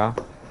 Victoria.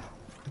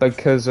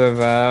 Because of,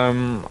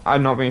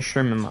 I've not been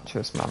streaming much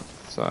this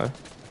month, so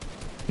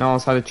no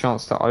one's had a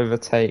chance to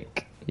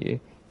overtake you.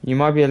 You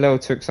might be a little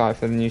too excited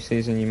for the new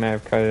season. You may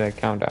have coded a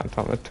countdown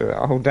timer to it.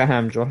 Oh,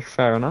 damn, Josh,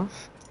 fair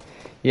enough.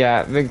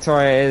 Yeah,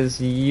 Victoria,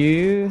 is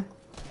you...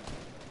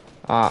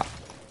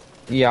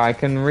 yeah, I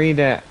can read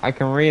it. I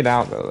can read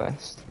out the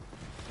list.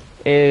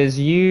 Is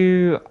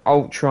you,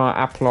 Ultra,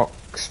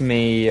 Aplox,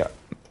 me,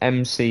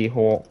 MC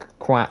Hawk,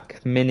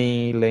 Quack,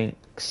 Mini,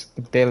 Lynx,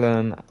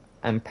 Dylan,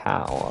 and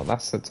Power.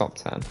 That's the top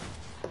 10.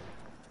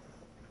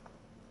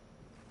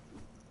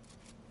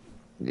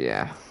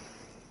 Yeah.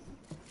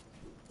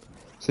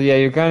 So yeah,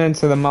 you're going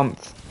into the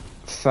month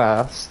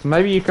first.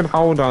 Maybe you could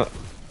hold a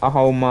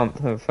whole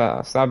month at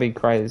first. That'd be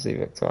crazy,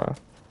 Victoria.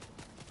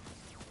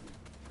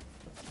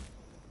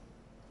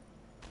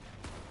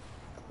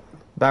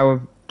 That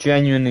would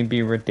genuinely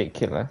be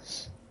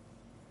ridiculous.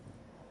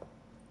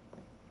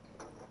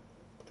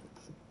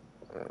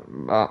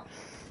 But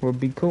would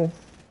be cool.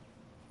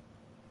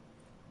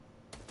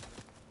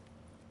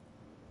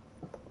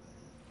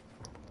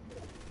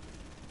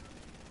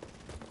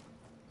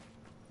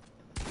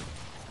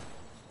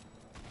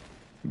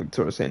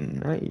 Victoria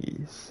saying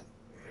nice.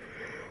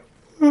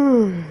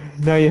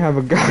 Now you have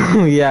a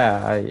go.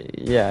 Yeah,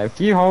 yeah. If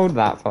you hold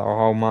that for a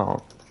whole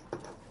month.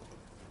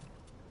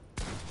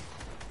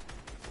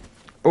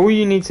 All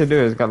you need to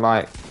do is get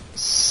like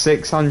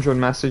 600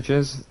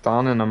 messages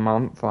done in a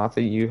month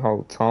after you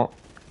hold top.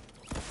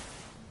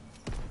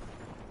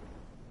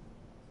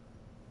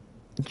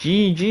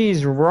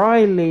 GG's,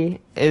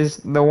 Riley is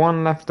the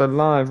one left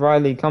alive.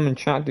 Riley, come and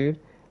chat, dude.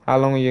 How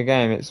long are your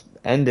game? It's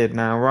ended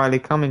now. Riley,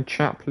 come and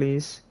chat,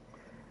 please.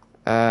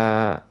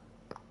 Yeah.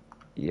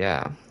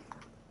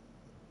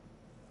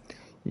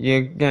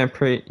 You're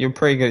pretty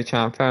good at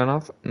chat, fair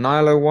enough.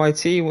 Nilo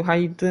YT, how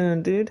you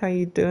doing, dude? How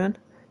you doing?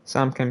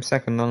 Sam came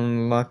second,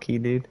 unlucky,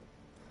 dude.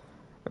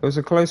 It was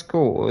a close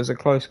call. It was a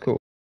close call.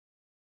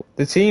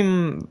 The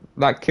team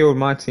that killed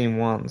my team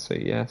won, so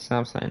yeah,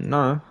 Sam's saying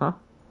no, huh?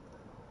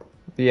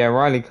 But yeah,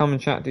 Riley, come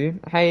and chat, dude.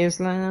 Hey,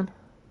 Islan.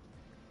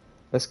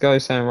 Let's go,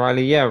 saying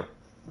Riley. Yeah,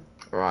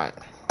 right.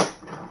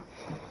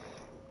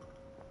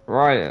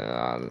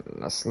 Right,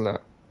 let's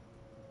look.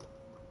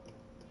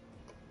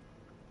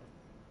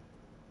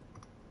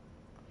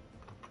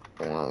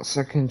 1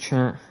 second,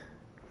 chat.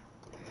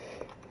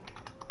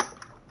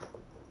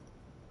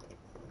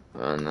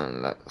 And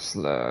then let's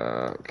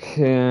look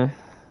here.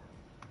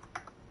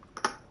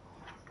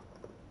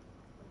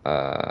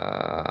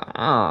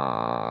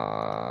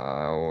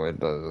 It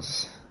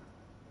does.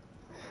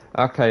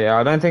 Okay, yeah,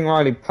 I don't think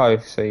Riley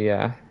posts, so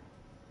yeah.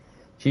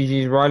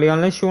 GG's Riley,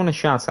 unless you want to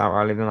shout out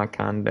Riley, then I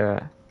can do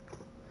it.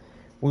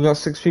 We got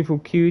 6 people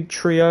queued,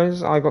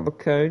 trios, I got the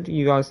code,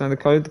 you guys know the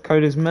code. The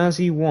code is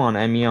Mersy1,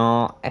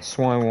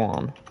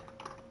 MERSY1.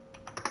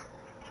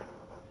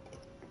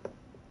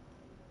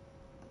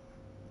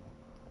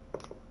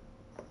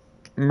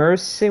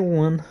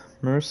 Mercy1,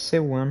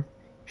 Mercy1.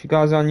 If you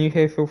guys are new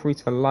here, feel free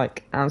to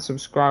like and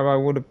subscribe, I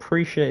would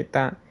appreciate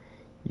that.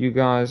 You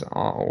guys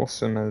are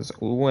awesome as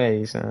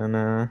always,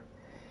 and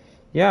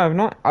yeah,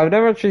 I've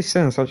never actually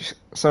seen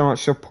so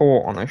much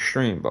support on a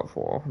stream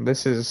before.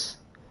 This is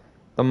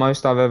the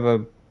most I've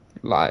ever,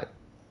 like,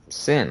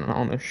 seen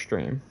on a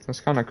stream. That's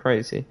kind of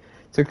crazy.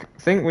 To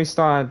think we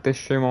started this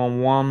stream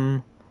on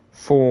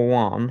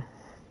 141.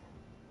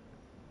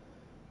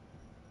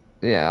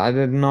 Yeah, I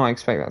did not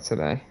expect that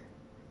today.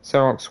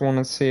 Serox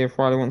wanted to see if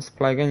Riley wants to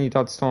play again. You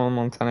died storm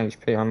on 10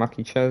 HP.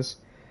 Unlucky, Ches.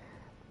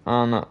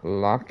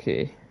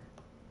 Unlucky.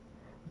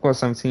 Got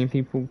 17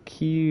 people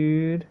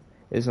queued.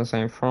 Is not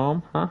saying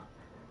from, huh?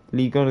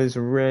 Legal is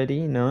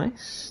ready.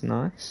 Nice,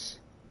 nice.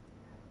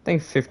 I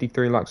think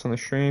 53 likes on the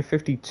stream.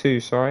 52,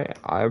 sorry.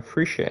 I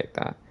appreciate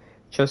that.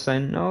 Just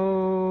saying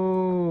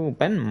no.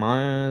 Ben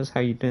Myers,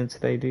 how you doing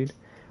today, dude?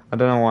 I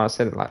don't know why I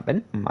said it like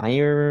Ben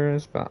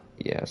Myers, but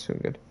yeah, it's all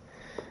good.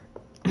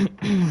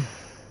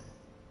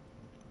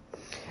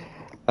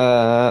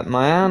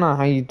 Mayana,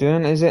 how you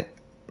doing? Is it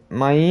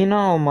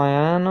Mayina or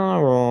Mayana,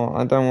 or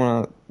I don't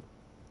want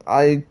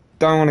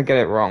to get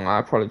it wrong. I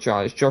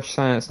apologize. Josh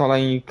saying it's not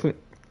letting you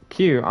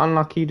queue.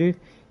 Unlucky, dude.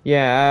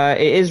 Yeah,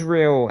 it is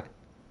real.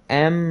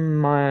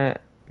 Mayna.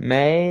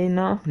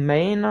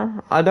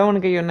 I don't want to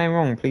get your name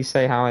wrong. Please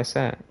say how I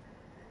say it.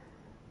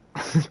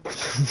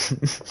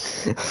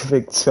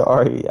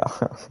 Victoria.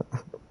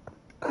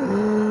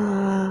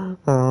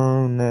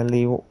 Oh,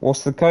 Nelly.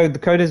 What's the code? The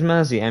code is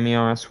Mersy,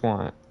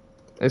 MERSY.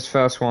 It's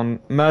first one.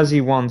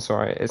 Mersy1,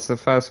 sorry. It's the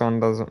first one,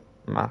 doesn't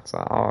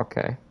matter. Oh,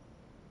 okay.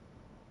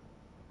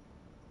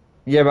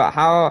 Yeah, but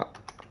how...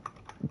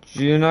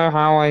 Do you know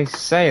how I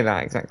say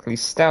that exactly?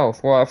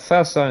 Stealth. Well,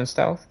 first zone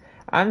stealth.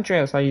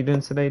 Andreas, how you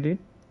doing today, dude?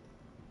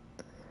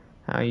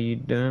 How you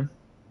doing?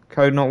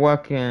 Code not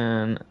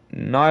working.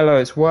 Nilo,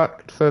 it's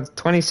worked for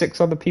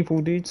 26 other people,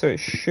 dude, so it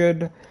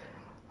should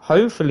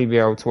hopefully be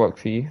able to work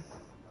for you.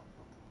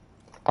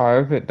 I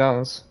hope it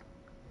does.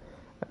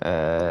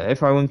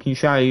 If I win, can you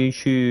shout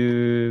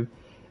YouTube?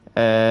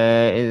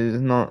 It's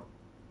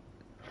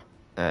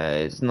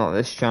not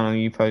this channel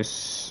you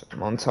post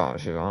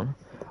montages on.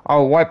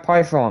 Oh, White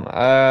Python.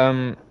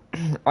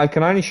 I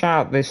can only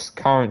shout out this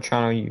current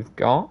channel you've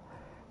got,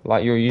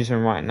 like you're using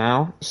right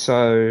now.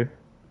 So,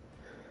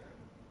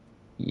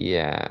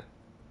 yeah.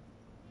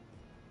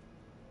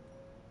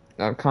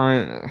 But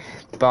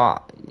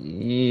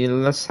yeah,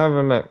 let's have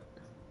a look.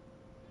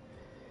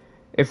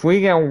 If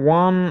we get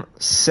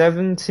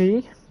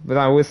 170,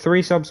 but we're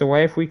 3 subs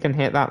away. If we can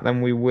hit that,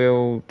 then we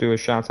will do a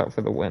shout out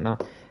for the winner.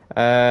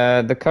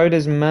 The code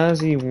is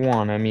Mersy1,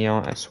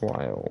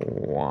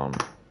 MERSY1.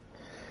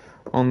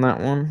 On that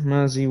one,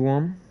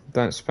 Mersy1.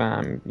 Don't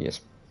spam. Yes,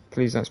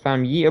 please don't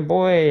spam. Yeah,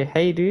 boy.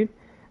 Hey, dude.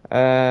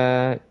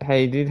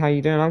 Hey, dude. How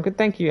you doing? I'm good.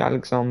 Thank you,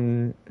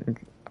 Alexandros.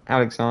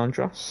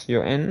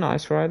 You're in.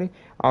 Nice, Riley.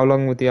 Oh,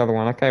 along with the other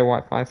one. Okay,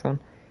 White Python.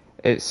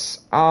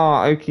 It's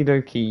okie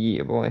dokie.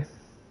 Yeah, boy.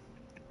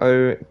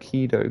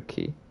 Okie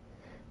dokie.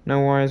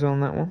 No worries on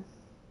that one.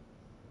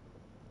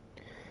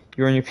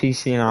 You're on your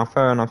PC now.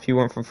 Fair enough. You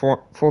went from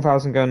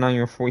 4,000 go, now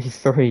you're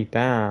 43.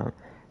 Damn.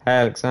 Hey,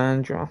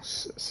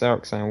 Alexandros.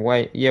 Sarek saying,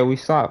 wait. Yeah, we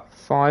start at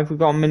 5. We've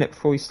got a minute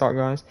before we start,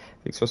 guys.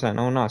 Victor saying,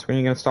 oh, nice. When are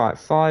you going to start?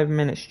 At 5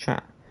 minutes,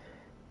 chat.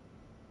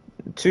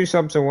 2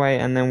 subs away,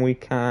 and then we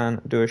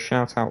can do a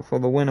shout out for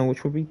the winner,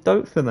 which would be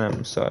dope for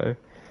them. So,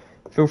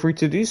 feel free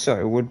to do so.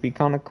 It would be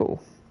kind of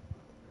cool.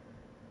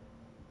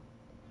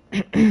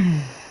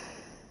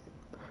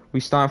 We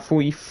start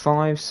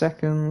 45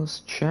 seconds,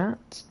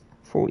 chat.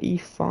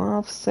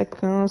 45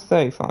 seconds,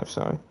 35,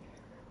 sorry.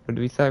 Would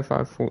it be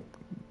 35? 40?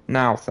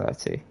 Now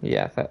 30.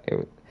 Yeah,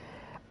 30.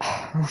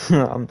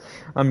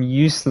 I'm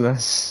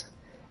useless.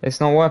 It's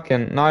not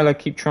working. Nyla,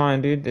 keep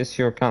trying, dude. This is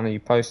your account that you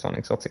post on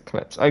exotic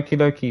clips. Okie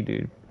dokie,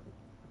 dude.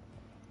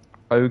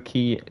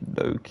 Okie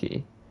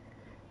dokie.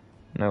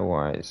 No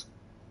worries.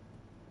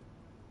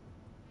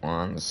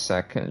 1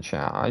 second,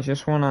 chat. I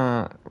just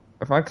wanna...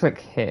 If I click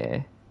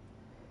here...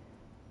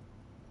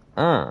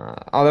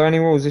 are there any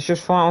rules? It's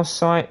just fight on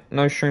site,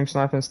 no stream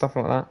sniping, stuff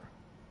like that.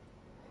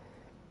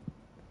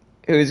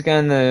 Who's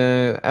getting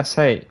the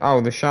S8? Oh,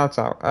 the shout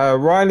out.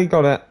 Riley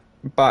got it,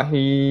 but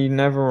he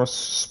never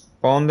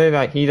responded.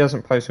 Like, he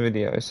doesn't post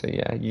videos, so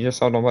yeah, you just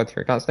hold on both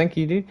your accounts. Thank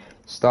you, dude.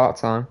 Start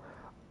time.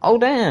 Oh,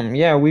 damn.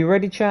 Yeah, we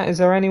ready, chat? Is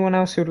there anyone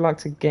else who'd like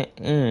to get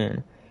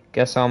in?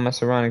 Guess I'll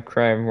mess around and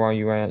crave while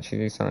you actually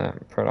do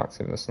something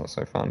productive that's not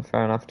so fun.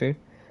 Fair enough, dude.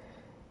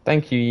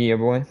 Thank you, yeah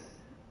boy.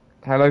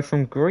 Hello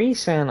from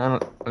Greece and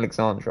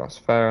Alexandros.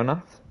 Fair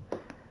enough.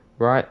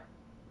 Right.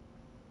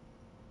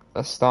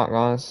 Let's start,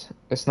 guys.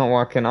 It's not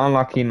working.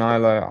 Unlucky,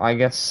 Nilo. I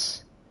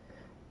guess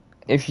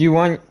if you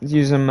won't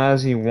use a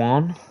Mersey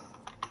 1,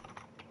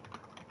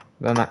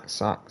 then that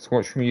sucks.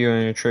 Watch from you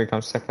and your tree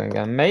come second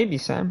again. Maybe,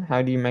 Sam.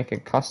 How do you make a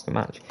custom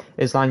match?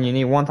 Islan, you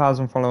need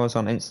 1,000 followers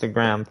on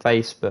Instagram,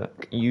 Facebook,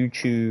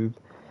 YouTube,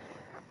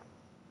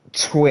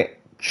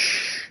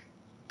 Twitch,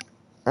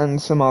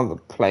 and some other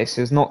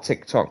places. Not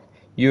TikTok.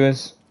 You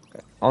as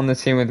on the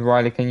team with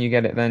Riley, can you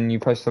get it then? You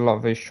post a lot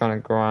of videos trying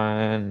to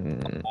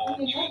grind.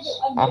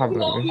 I'll have a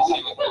look.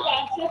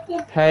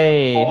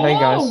 Hey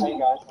guys.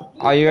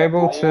 Are you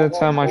able to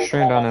turn my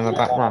stream down in the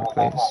background,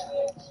 please?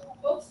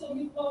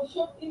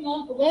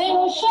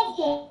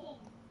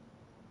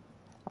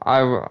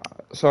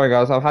 Sorry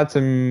guys, I've had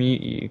to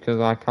mute you because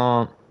I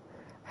can't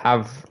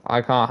have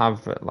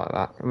it like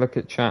that. Look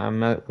at chat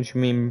and what you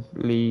mean,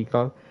 Lee?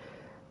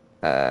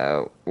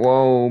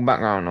 Whoa,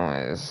 background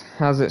noise.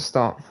 How's it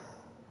stop?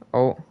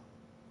 Oh.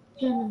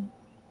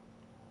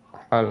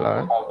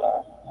 Hello.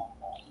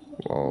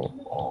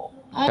 Whoa.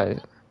 Okay.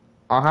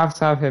 I'll have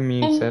to have him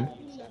muted.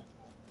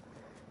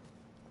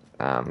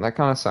 That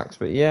kind of sucks,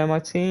 but yeah, my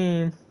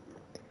team.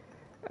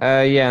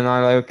 Yeah,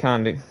 Nilo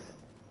can do.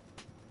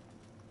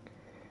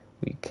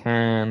 We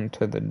can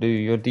to the do.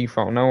 Your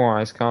default. No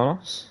worries,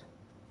 Carlos.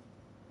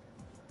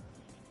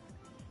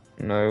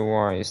 No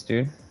worries,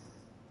 dude.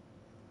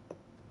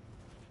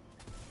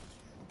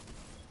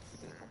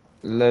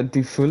 Le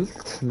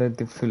default.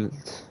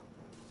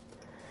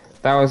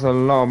 That was a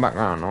lot of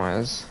background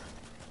noise.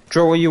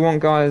 Draw what you want,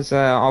 guys.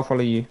 I'll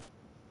follow you.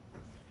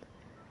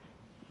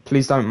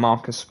 Please don't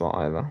mark a spot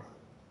either.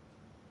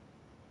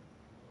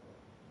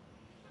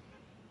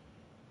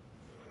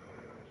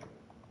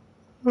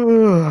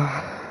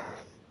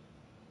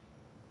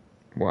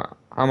 What?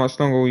 How much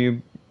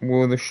longer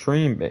will the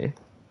stream be?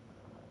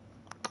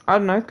 I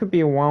don't know. It could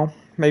be a while.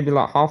 Maybe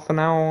like half an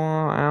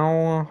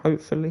hour,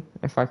 hopefully,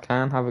 if I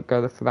can have it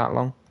go for that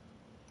long.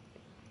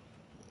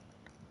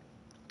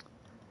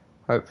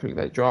 Hopefully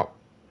they drop.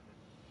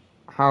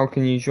 How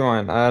can you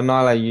join?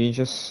 Nile, you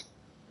just...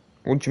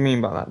 What do you mean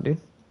by that, dude?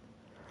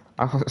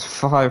 I got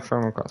 5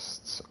 friend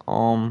requests.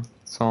 Tom,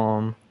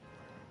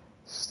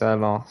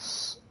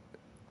 Stelos.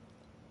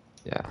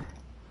 Yeah.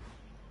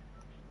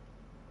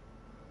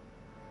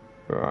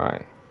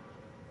 Right.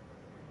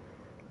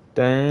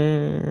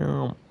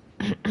 Damn.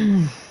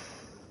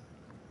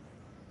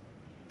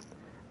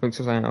 Looks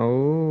like saying,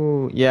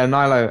 oh yeah,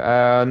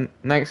 Nilo.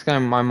 Next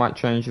game I might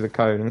change the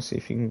code and see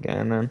if you can get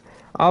in. Then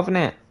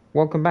Arvanet,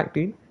 welcome back,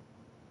 dude.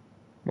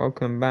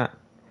 Welcome back.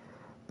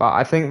 But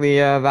I think the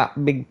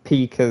that big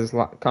peak has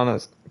like kind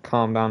of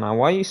calmed down now.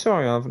 Why are you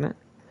sorry, Arvanet?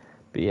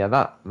 But yeah,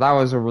 that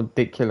was a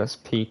ridiculous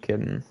peak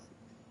in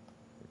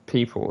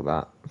people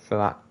for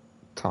that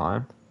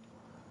time.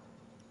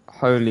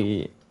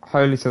 Holy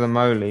to the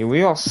moly.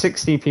 We got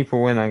 60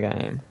 people win a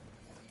game.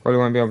 Probably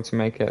won't be able to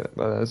make it,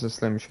 but there's a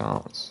slim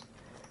chance.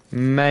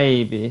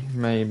 Maybe.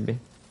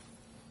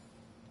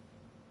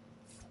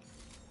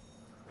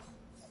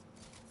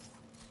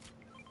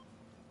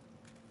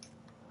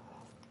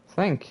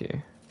 Thank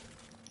you.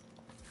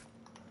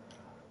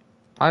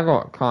 I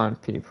got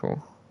kind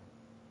people.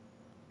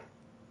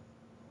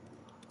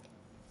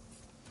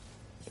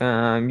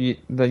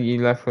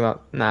 You left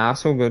without... Nah,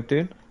 it's all good,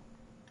 dude.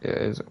 It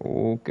is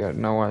all good,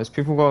 no worries.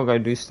 People gotta go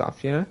do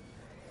stuff, you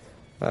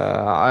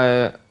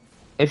know?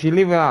 If you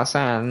leave without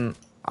saying,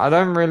 I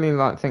don't really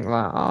think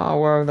oh,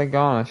 where have they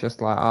gone? It's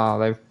just like, oh,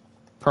 they've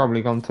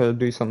probably gone to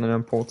do something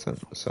important.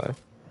 So,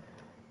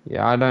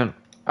 yeah, I don't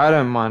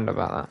mind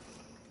about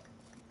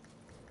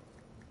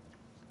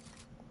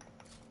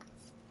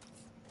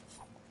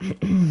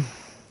that.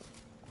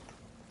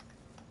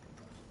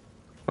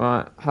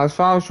 Right, has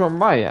Files dropped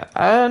by yet?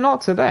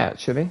 Not today,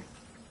 actually.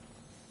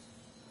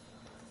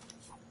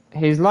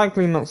 He's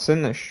likely not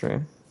seen this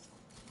stream.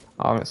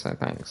 I'm gonna say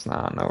thanks.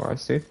 Nah, no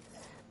worries, dude.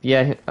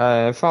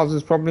 Yeah, Files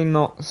has probably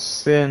not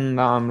seen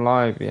that I'm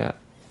live yet.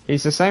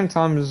 He's the same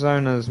time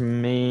zone as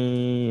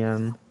me,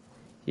 and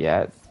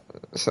yeah,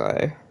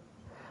 so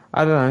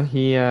I don't know.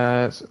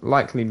 He's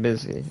likely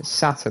busy. It's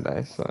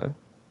Saturday, so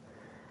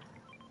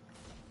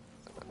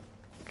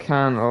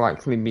can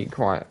likely be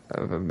quite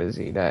of a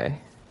busy day.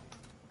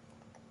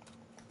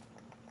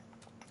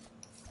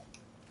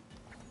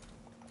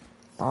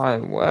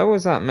 Where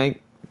was that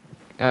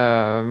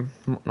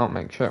not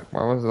makeshift,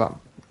 where was that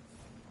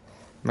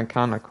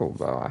mechanical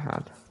bow I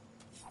had?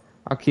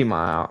 I'll keep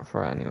my eye out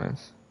for it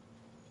anyways.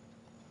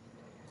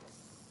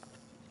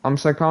 I'm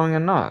so calming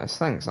and nice,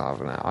 thanks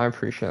Arvanet, I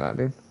appreciate that,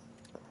 dude.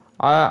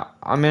 I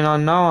mean, I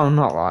know I'm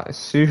not like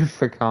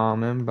super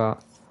calming,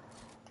 but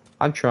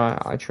I try.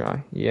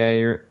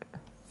 Yeah,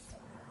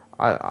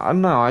 I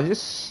don't know,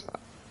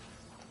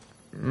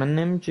 my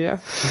name's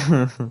Jeff.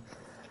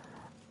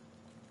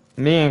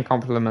 Me and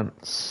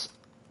compliments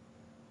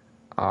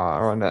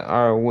are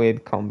a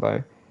weird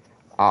combo.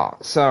 Ah,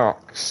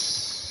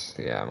 Xerox.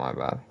 Yeah, my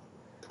bad.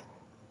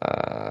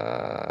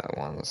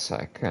 1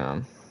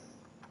 second.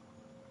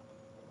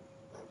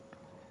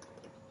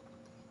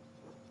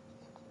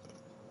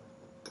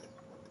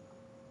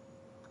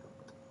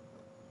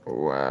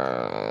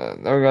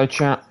 There we go,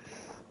 chat.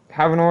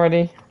 Haven't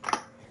already?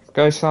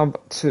 Go sub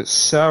to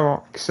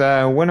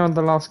Xerox, winner of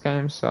the last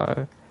game,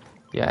 so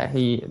yeah,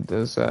 he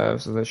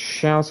deserves the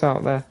shout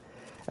out there.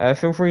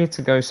 Feel free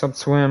to go sub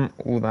to him,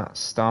 all that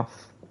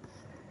stuff.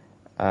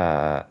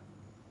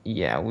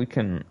 Yeah, we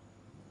can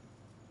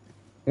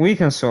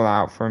sort that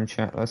out for him,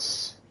 chat.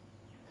 Let's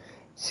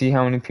see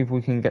how many people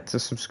we can get to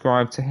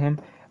subscribe to him.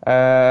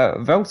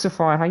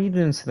 Veltify, how you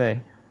doing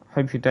today?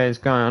 Hope your day is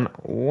going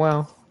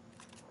well.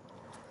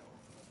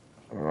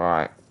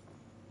 Right.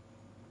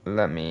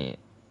 Let me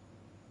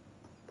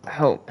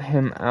help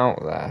him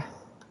out there.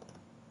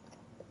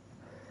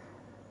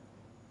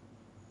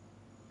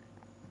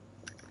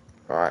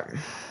 Right.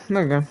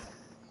 There we go.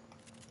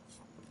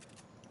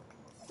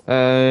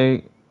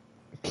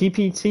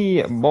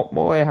 KPT Bot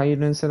Boy, how you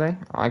doing today?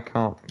 I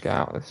can't get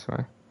out this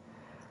way.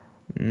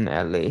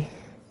 Nelly.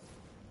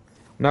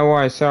 No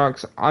worries,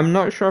 Sharks. I'm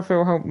not sure if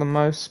it'll help the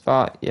most,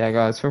 but yeah,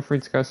 guys, feel free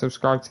to go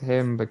subscribe to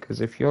him,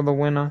 because if you're the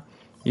winner,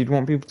 you'd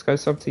want people to go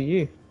sub to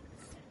you.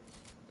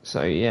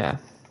 So, yeah.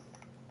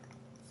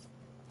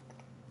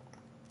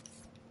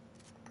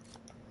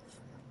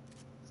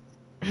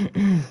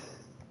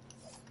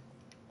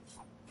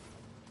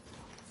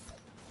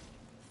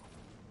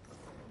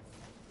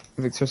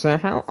 Victor saying,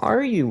 how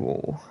are you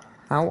all?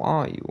 How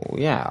are you all?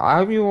 Yeah, I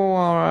hope you all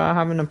are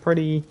having a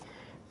pretty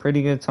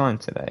good time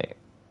today.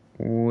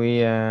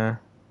 I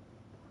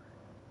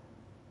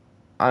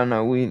don't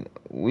know,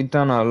 we've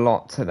done a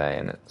lot today,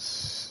 and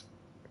it's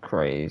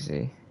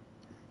crazy.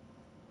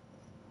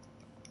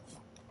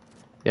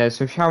 Yeah,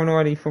 so if you haven't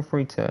already, feel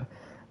free to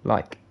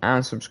like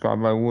and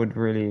subscribe. I would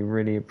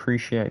really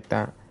appreciate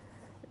that.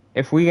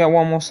 If we get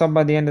one more sub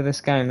by the end of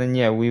this game, then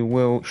yeah, we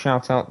will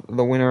shout out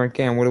the winner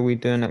again. What are we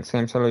doing next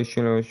game? Solo,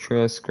 Chulo,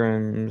 Trio,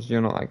 Scrims.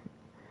 You're not like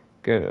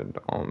good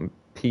on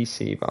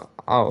PC, but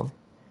oh,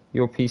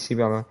 you're PC,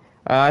 brother.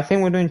 I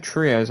think we're doing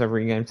trios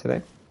every game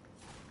today.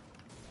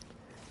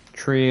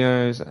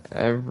 Trios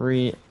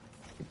every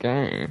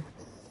game.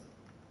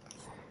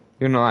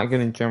 You're not that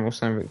good in general,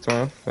 Sam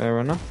Victoria. Fair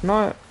enough.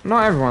 Not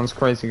everyone's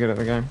crazy good at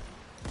the game.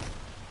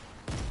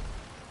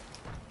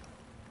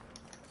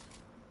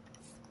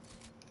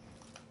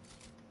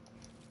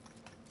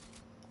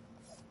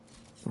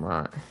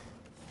 Right.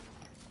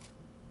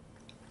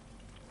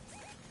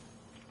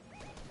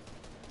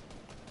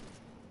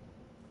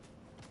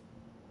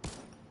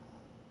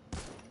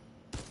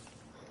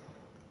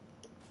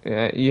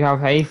 Yeah, you have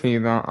hay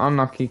fever.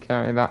 Unlucky,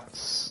 Carrie. That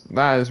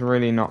is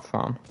really not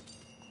fun.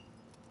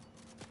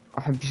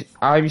 I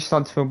hope you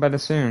start to feel better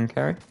soon,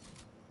 Carrie.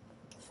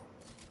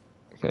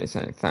 Okay,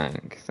 saying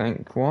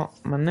thank what?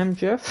 My name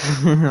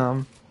Jeff.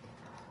 I'm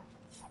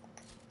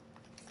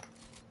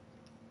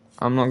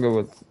not good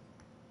with,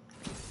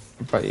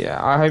 but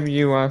yeah, I hope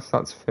you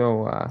start to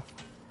feel a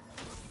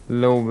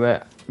little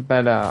bit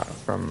better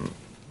from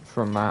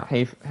that.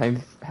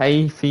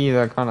 Hay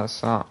fever kind of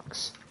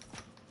sucks.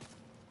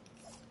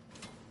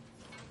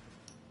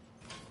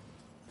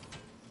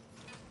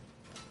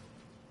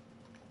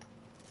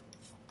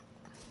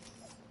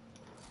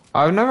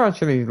 I've never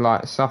actually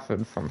like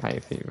suffered from hay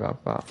fever,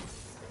 but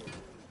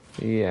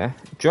yeah.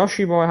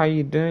 Joshy boy, how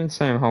you doing?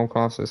 Same whole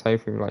class as hay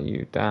fever like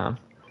you, damn.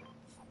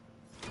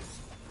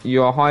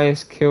 Your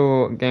highest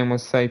kill game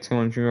was say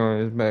 200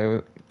 euros, but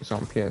it was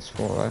on PS4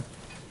 though.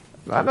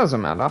 That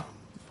doesn't matter.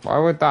 Why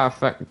would that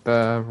affect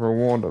the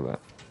reward of it?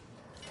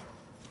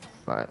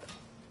 But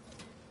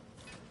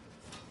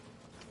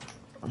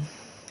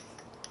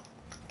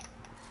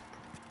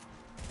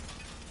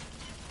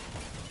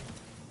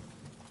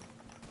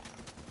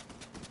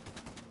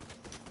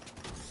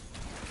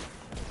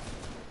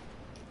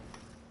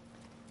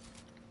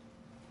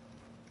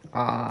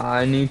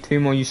I need 2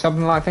 more. You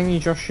something like thank you,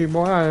 Joshy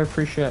boy. I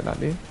appreciate that,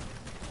 dude.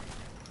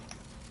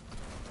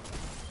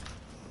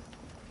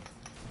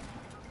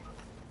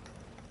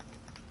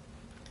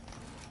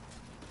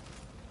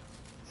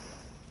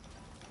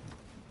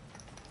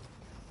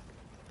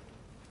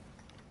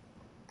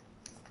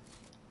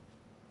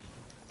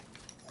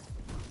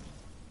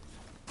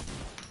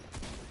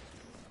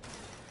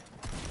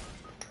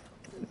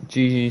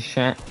 GG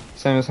chat.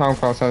 Same as whole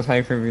class says,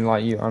 hey, for you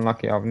like you,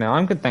 unlucky of now.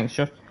 I'm good, thanks,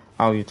 Josh.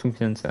 Oh, you're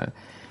talking to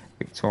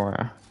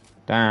Victoria.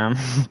 Damn.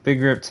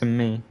 Big rip to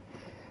me.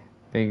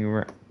 Big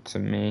rip to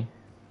me.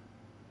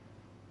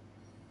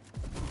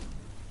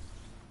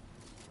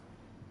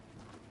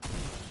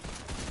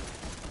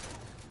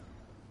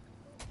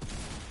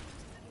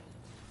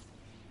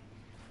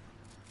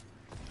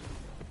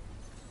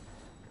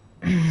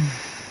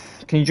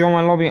 Can you join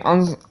my lobby?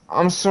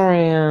 I'm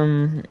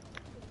sorry,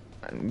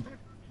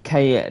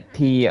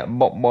 KP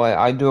Bot Boy,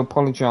 I do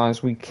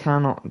apologise, we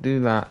cannot do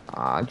that.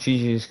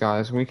 GG's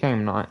guys, we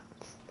came ninth.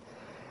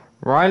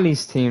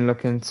 Riley's team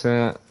looking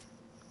to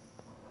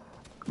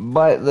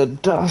bite the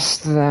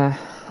dust there.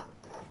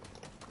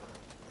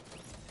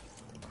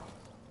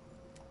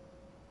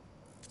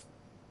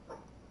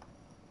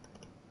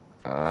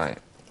 Alright.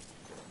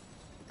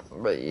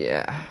 But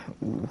yeah.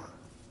 Ooh.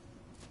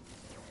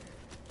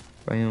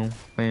 Bam,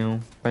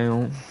 bam,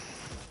 bam.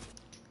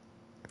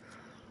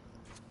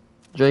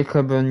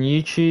 Jacob on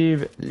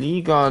YouTube,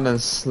 Lee God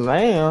and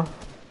Slayer,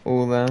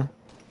 all there.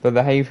 But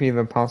the hay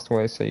fever passed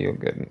away, so you're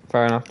good.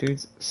 Fair enough,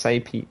 dudes.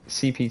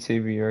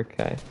 CP2, but you're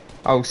okay.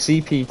 Oh,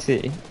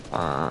 CPT.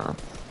 Ah.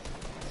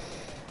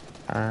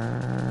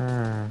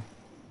 Ah.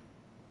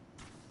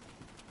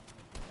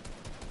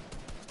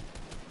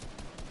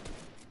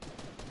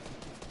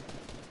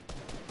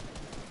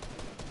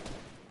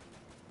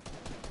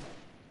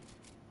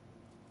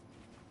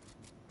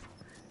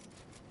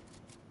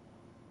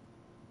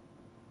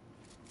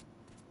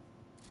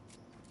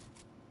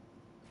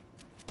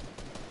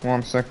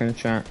 One second,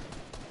 chat.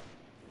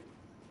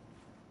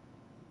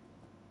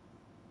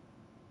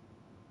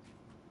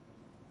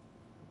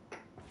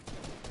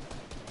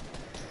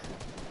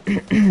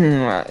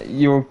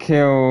 You'll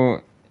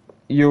kill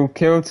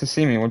to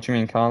see me. What do you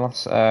mean,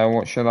 Carlos?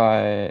 What should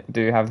I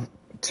do? Have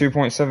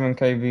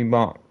 2.7k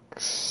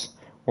V-Bucks.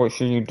 What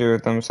should you do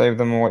with them? Save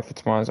them or wait for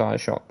tomorrow's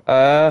iShop?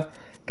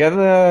 Get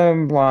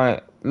them,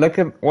 like,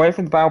 wait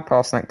for the Battle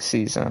Pass next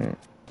season.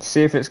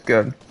 See if it's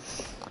good.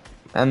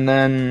 And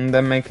then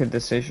make a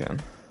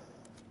decision.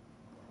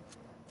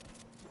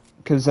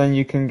 Because then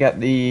you can get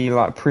the,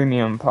 like,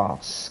 premium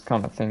pass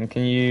kind of thing.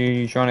 Can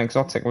you join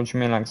exotic? What do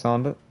you mean,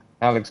 Alexander?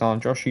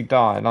 Josh, you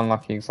died.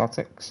 Unlucky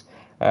exotics.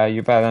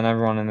 You're better than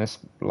everyone in this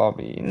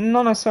lobby.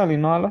 Not necessarily,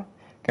 Nyla.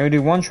 Can we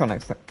do one shot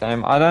next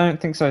game? I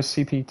don't think so.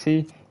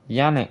 CPT.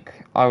 Yannick.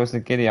 I was the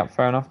giddy up.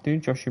 Fair enough,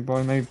 dude. Josh, your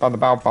boy. Maybe by the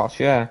battle pass.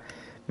 Yeah.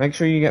 Make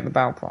sure you get the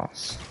battle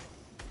pass.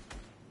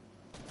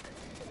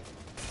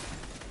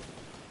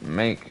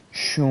 Make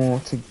sure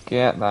to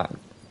get that.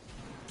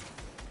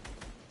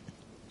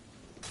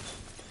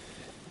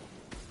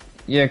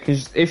 Yeah,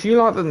 because if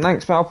you like the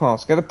next battle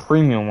pass, get a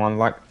premium one.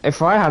 Like,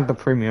 if I had the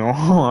premium one,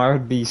 I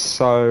would be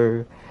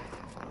so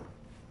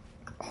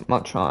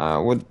much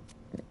higher.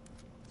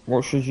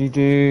 What should you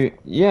do?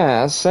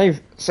 Yeah,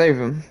 save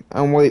them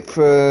and wait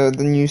for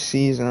the new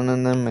season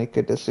and then make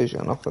a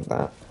decision off of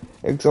that.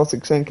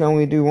 Exotic saying, can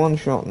we do one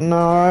shot? No,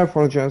 I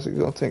apologize,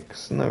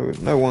 Exotics.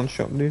 No one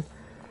shot, dude.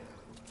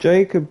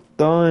 Jacob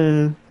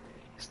dying.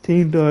 His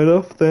team died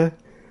off there.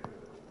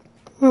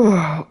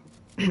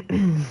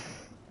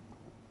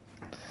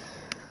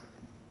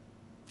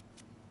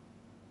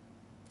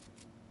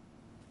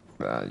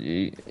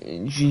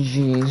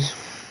 GG's.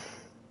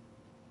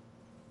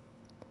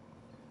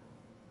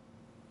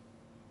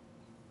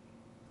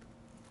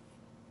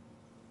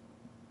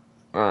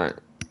 Alright.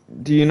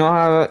 Do you not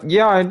have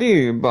yeah, I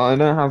do, but I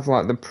don't have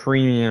like the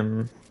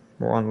premium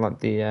one, like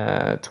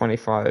the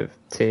 25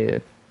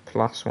 tier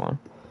plus one.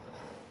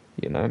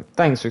 You know.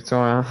 Thanks,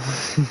 Victoria.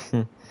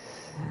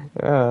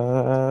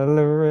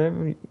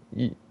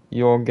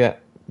 You'll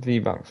get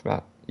V-Bucks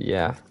back.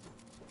 Yeah.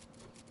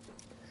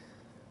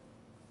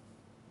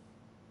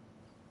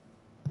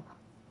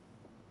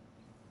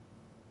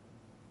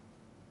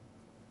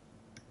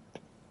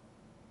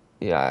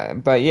 Yeah,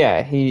 but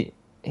yeah, he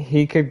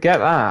could get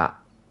that.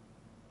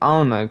 I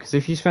don't know, because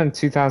if you spend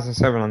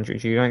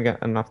 2,700, you don't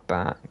get enough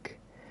back.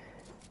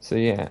 So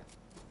yeah.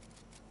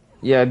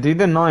 Yeah, do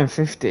the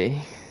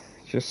 950.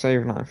 Just save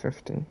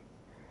 950.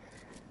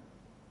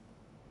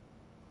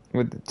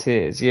 With the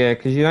tiers, yeah,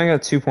 because you don't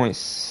get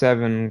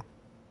 2.7,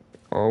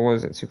 or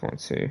was it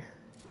 2.2?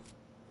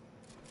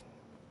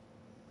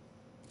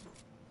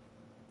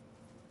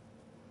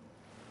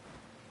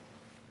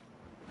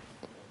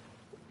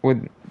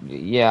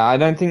 Yeah, I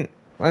don't think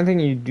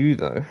you do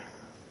though.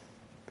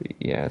 But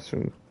yeah,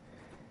 so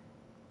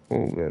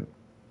all good.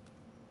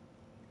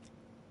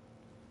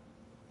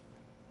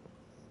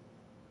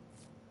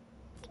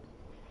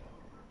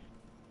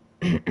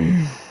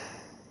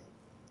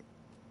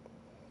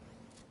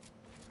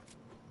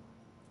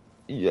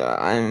 Yeah,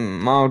 I'm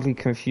mildly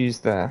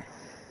confused there.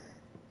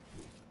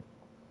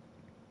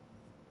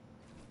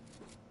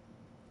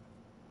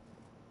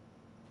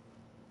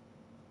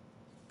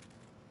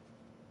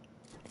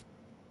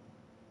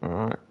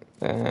 Alright,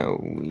 there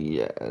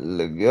we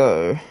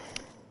go.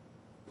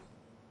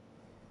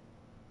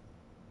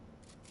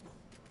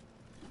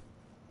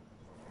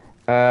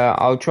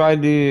 I'll try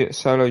to do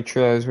solo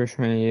trios, which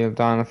means you'll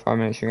die in 5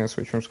 minutes. You can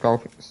switch from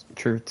skull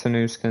to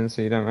new skin,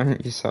 so you don't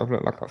make yourself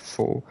look like a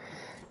fool.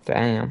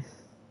 Damn.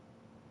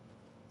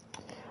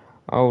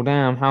 Oh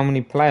damn! How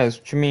many players?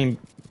 What you mean?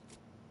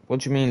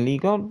 What you mean,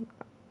 League God?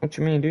 What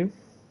you mean, dude?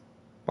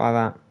 By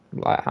that,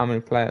 like how many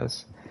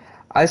players?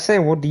 I say,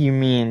 what do you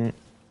mean?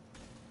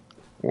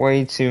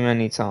 Way too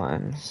many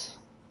times.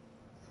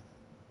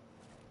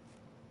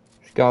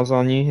 If you guys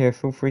are new here,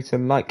 feel free to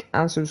like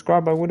and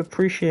subscribe. I would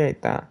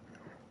appreciate that.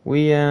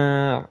 We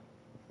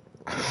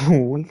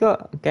we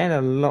gained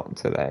a lot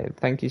today.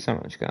 Thank you so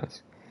much,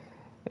 guys.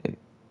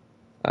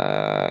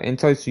 In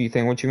total, you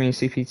think? What do you mean,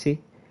 CPT?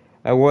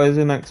 What is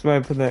the next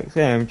mode for the next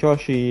game?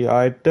 Joshy,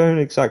 I don't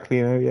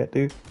exactly know yet,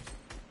 dude.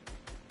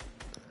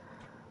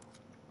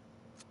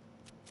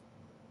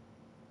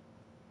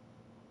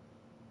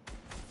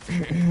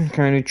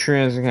 Can we do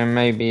trios again?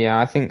 Maybe, yeah,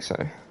 I think so.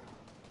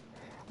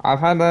 I've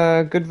had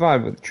a good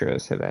vibe with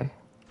trios today.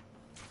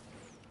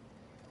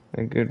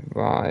 A good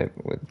vibe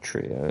with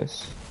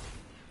trios.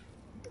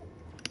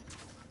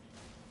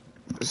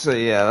 So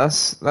yeah,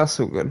 that's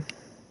all good.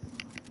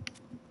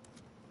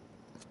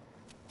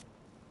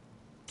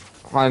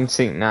 Hide and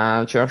seek,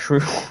 nah, Josh, we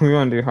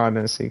won't do hide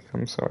and seek,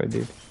 I'm sorry,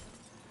 dude.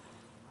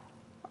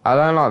 I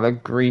don't like the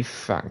grief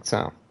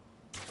factor.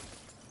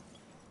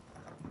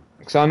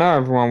 Because I know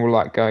everyone will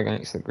like go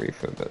against the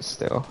griefer, but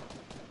still.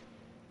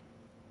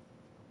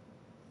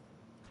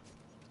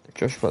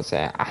 Josh will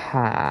say,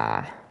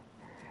 aha.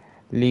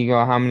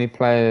 Legal, how many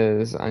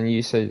players? And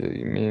you said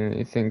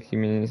you think he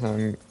means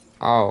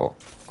oh,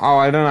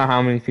 I don't know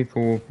how many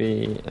people will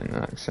be in the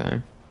next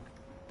game.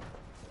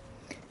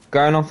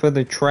 Going off of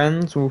the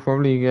trends, we'll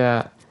probably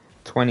get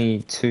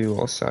 22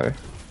 or so.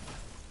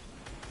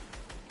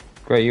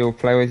 Great, you'll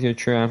play with your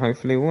trio and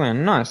hopefully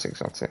win. Nice,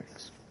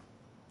 exotics.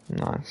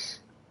 Nice.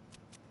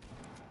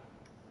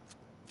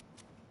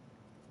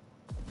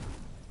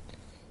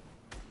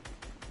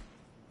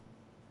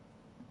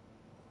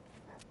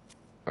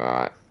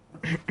 Alright.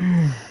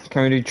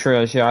 Can we do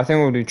trios? Yeah, I think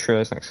we'll do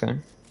trios next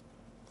time.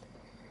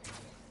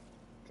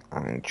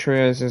 I think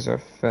trios is a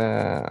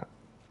fair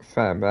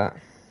bet.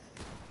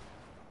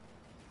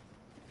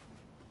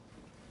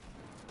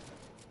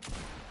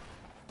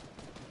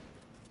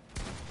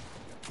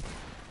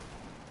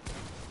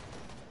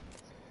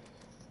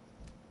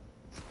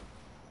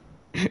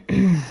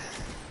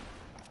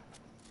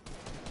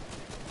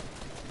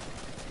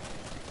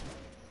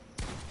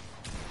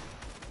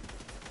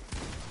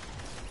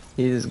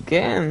 He's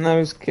getting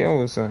those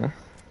kills there.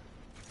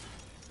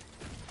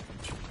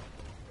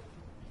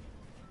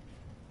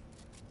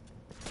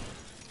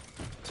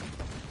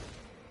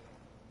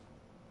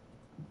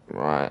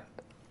 Right.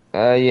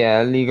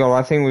 Yeah, legal.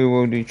 I think we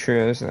will do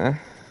trios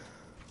there.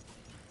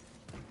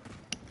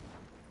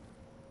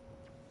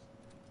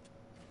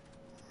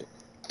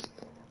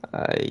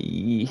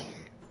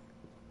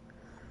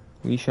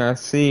 We shall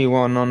see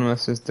what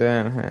Anonymous is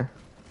doing here.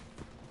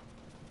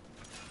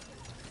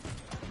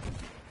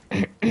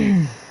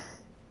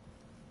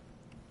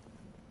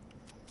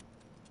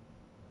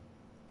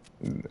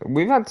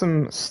 We've had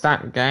some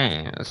stacked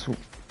games.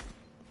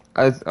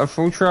 A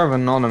full trio of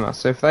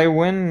Anonymous. If they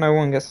win, no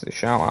one gets to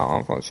shout out,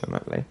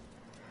 unfortunately.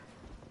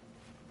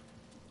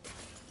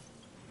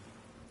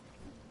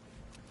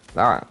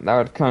 That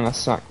would kind of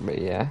suck,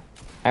 but yeah.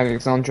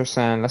 Alexandra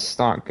saying, let's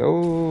start.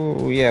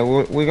 Oh, yeah,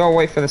 we gotta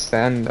wait for this to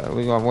end, though.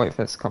 We gotta wait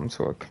for this to come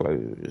to a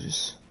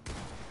close.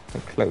 A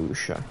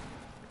closure.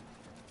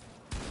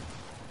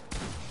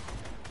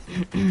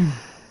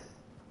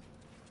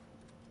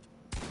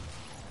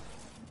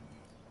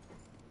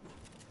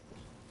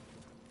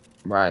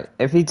 Right,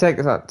 if he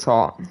takes that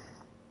top,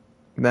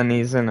 then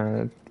he's in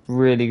a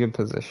really good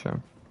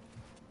position.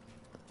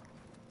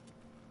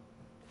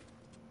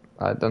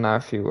 I don't know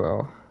if he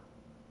will.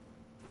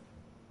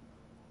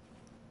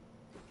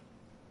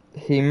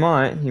 He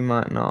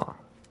might not.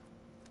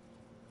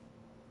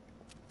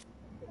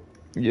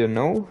 You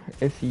know,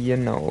 if you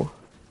know.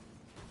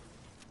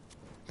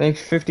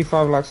 Thanks,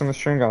 55 likes on the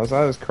stream, guys.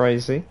 That is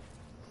crazy.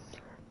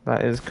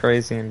 That is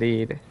crazy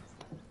indeed.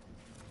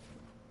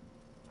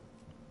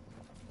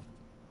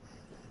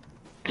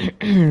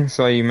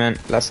 So you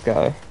meant, let's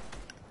go.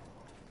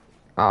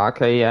 Ah,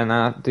 okay, yeah,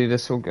 nah, dude,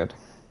 it's all good.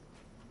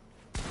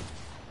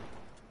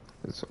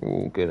 It's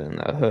all good in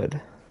the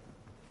hood.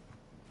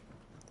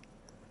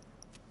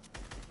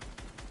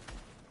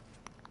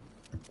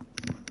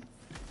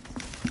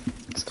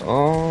 It's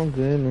all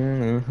good in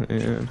the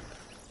hood.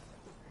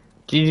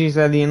 GG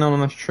said the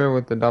anonymous trio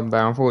with the dub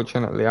there.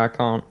 Unfortunately, I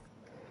can't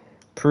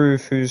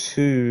prove who's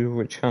who,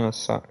 which kind of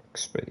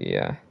sucks, but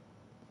yeah.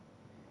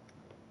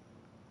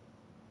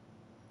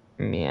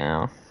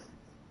 Meow.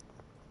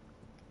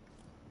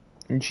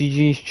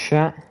 GG's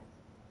chat.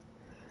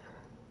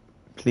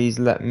 Please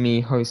let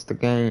me host the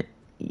game.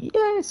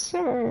 Yes,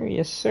 sir.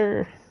 Yes,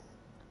 sir.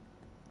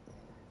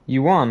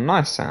 You won.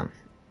 Nice, Sam.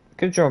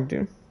 Good job,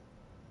 dude.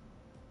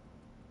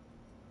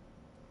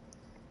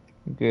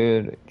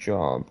 Good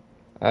job.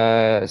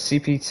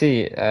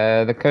 CPT.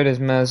 The code is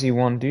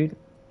Mersey1, dude.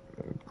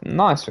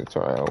 Nice,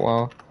 Victoria.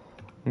 Well,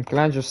 I'm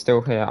glad you're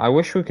still here. I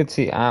wish we could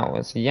see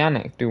hours.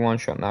 Yannick, do one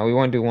shot now. We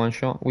won't do one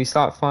shot. We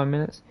start 5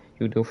 minutes.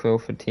 You do feel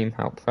for team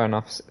help. Fair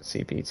enough,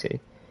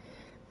 CPT.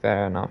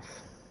 Fair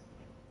enough.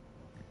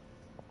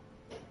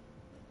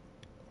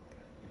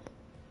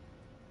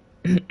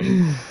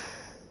 You're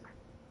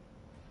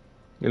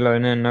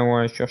loading in. No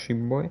worries, Joshy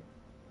boy.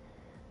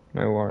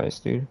 No worries,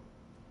 dude.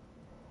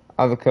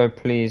 Other code,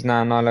 please.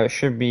 Nah, no, it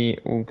should be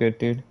all good,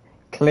 dude.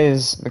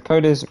 Clears. The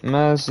code is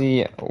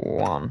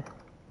Mersey1.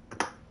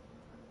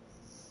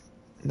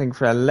 I think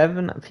for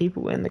 11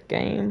 people in the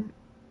game.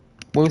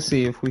 We'll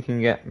see if we can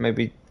get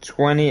maybe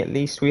 20 at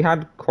least. We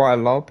had quite a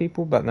lot of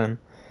people, but then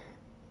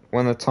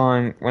when the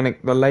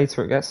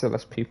later it gets, the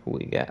less people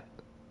we get.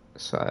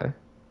 So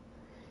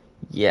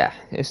yeah,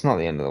 it's not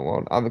the end of the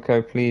world. Other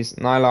code, please.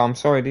 Nyla, I'm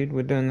sorry, dude.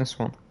 We're doing this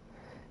one.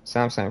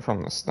 Samsung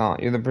from the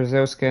start. You're the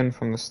Brazil skin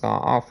from the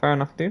start. Oh, fair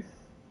enough, dude.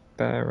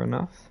 Fair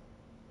enough.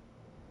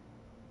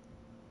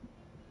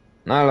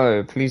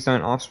 Nilo, please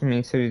don't ask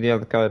me to do the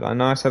other code. I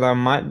know I said I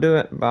might do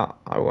it, but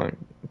I won't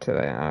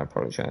today. I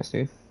apologize,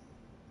 dude.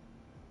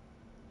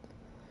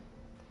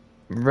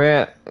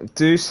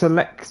 Do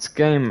select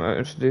game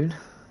mode, dude.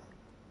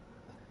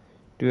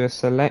 Do a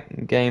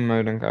select game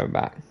mode and go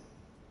back.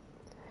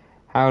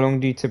 How long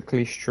do you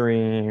typically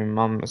stream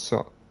on the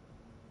sort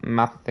of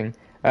math thing?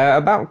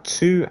 About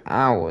 2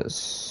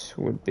 hours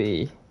would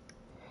be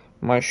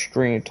my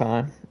stream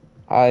time.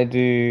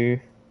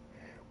 We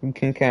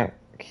can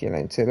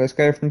calculate it. Let's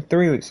go from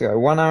 3 weeks ago.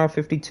 1 hour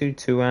 52,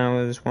 2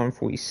 hours,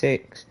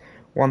 146,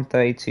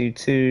 132,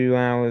 2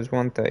 hours,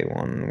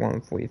 131,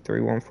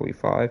 143,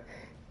 145,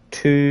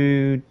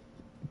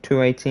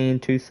 218,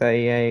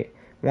 238,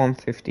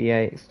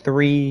 158,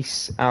 3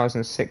 hours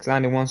and 6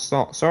 landing 1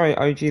 slot. Sorry,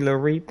 OG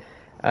Larib,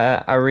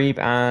 Arib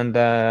and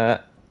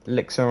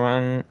Lix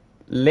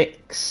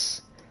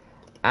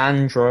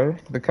Andro.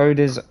 The code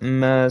is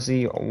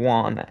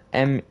Mersy1,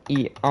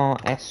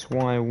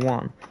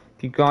 MERSY1.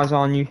 If you guys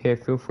are new here,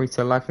 feel free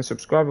to like and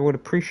subscribe. I would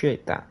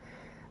appreciate that.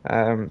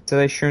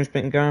 Today's stream's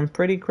been going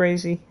pretty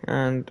crazy,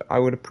 and I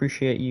would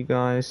appreciate you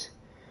guys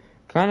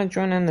kind of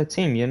joining the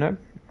team, you know?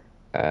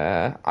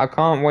 I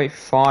can't wait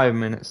 5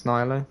 minutes,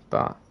 Nilo,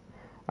 but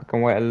I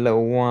can wait a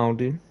little while,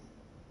 dude.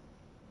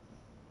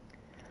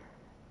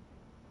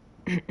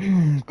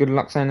 Good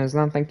luck saying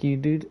Islam, thank you,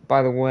 dude.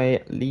 By the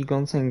way,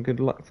 Legon saying good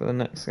luck for the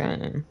next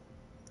game.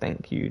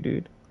 Thank you,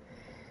 dude.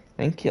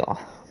 Thank you.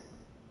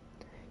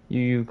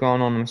 You've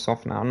gone on and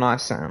soft now.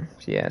 Nice, Sam.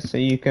 Yeah, so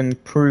you can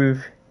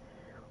prove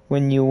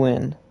when you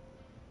win.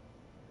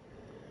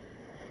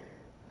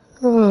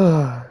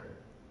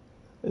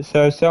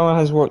 So someone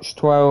has watched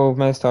 12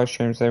 Mestar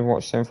streams, they've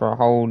watched them for a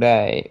whole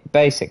day.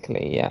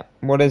 Basically, yeah.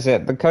 What is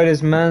it? The code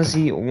is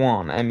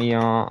Mersy1,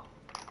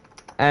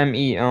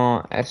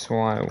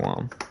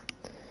 MERSY1.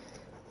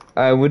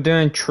 We're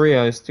doing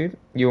trios, dude.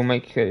 You'll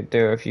make it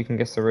do if you can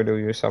guess the riddle,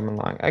 you're something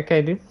like,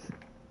 okay, dude.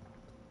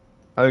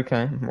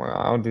 Okay, well,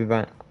 I'll do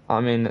that.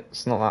 I mean,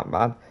 it's not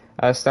that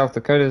bad. Stealth,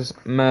 the code is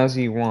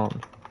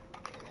Mersy1.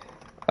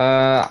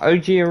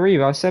 OG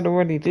Arib, I said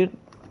already, dude.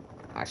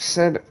 I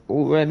said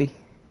already.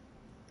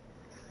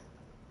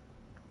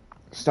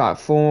 Start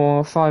 4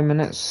 or 5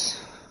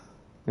 minutes.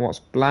 What's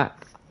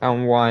black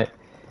and white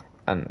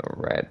and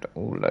red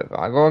all over?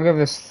 I gotta give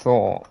this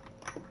thought.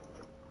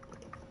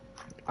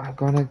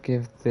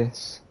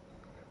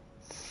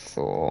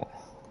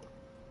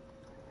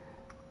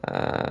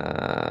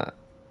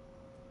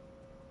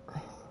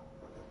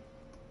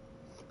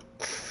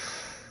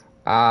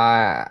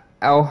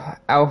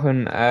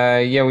 Elfin,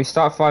 yeah, we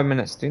start 5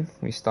 minutes, dude.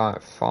 We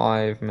start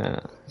 5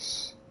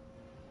 minutes.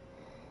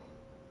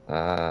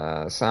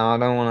 So I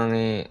don't want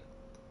any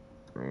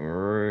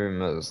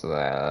rumors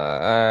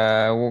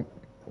there.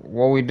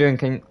 What are we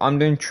doing? I'm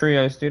doing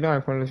trios, dude. I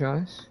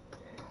apologize.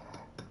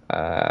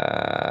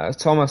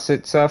 Thomas,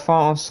 it's far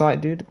on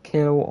site, dude.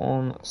 Kill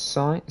on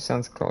site.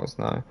 Santa Claus,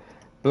 no.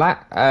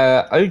 Black,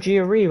 OG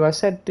Arib, I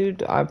said,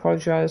 dude. I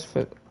apologize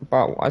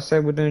but I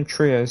said we're doing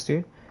trios,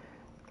 dude.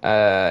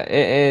 It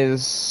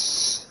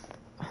is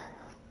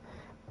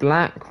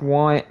black,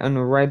 white,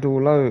 and red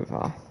all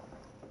over.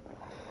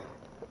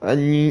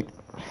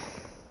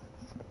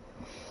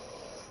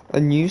 A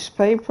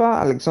newspaper?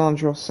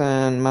 Alexandra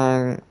saying,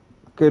 man,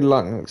 good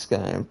luck next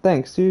game.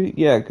 Thanks, dude.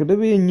 Yeah, could it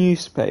be a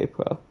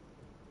newspaper?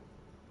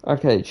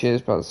 Okay,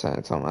 cheers, brother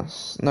St.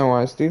 Thomas. No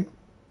worries, dude.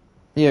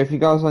 Yeah, if you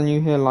guys are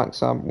new here, like,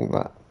 sub,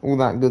 all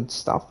that good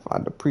stuff,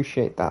 I'd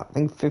appreciate that. I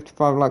think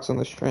 55 likes on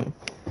the stream.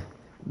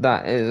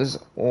 That is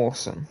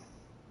awesome.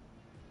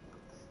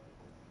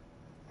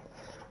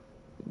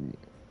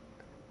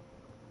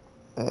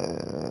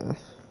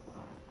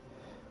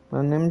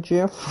 My name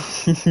Jeff.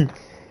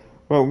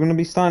 Well, we're going to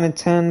be starting in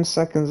 10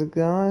 seconds,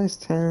 guys.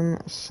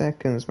 10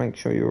 seconds. Make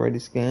sure you're ready to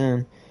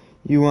scan.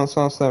 You once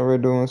asked that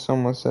riddle and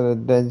someone said a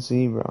dead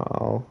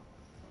zebra.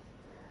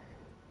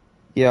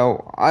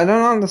 Yo, I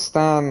don't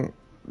understand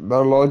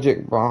the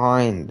logic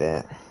behind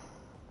it.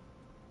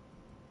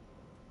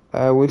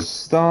 We're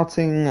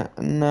starting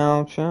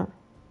now, chat.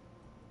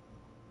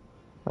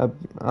 A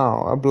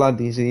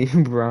bloody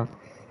zebra.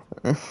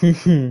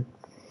 We're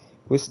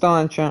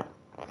starting, chat.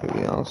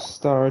 We are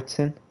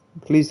starting.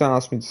 Please don't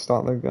ask me to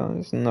start though,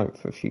 guys. Note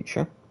for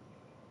future.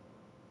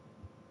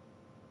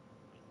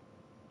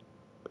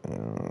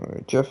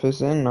 Jeff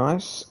is in,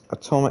 nice.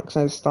 Atomic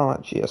says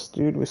start. Yes,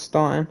 dude, we're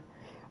starting.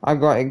 I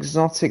got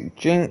Exotic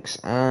Jinx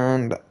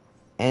and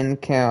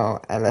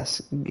NKL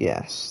LS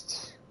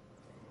Guest.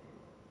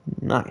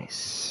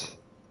 Nice.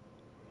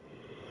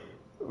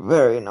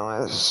 Very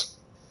nice.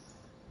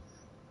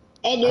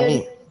 Hey,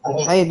 dude.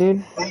 Hey,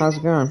 dude. How's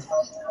it going?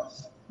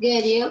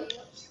 Good, you?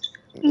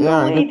 Yeah,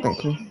 I'm good,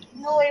 thank you.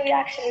 No way we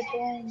actually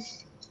joined.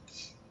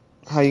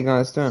 How you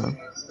guys doing?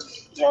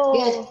 Yo,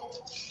 Good.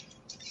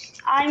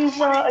 I'm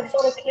the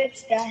Exotic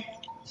Clips guy.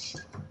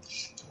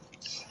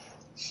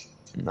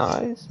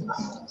 Nice.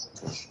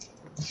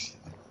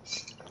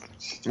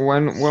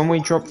 when we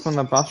drop from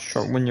the bus,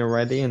 shop when you're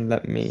ready, and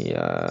let me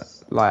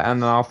like,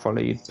 and then I'll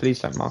follow you. Please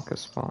don't mark a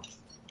spot.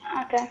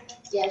 Okay.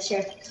 Yeah,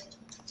 sure.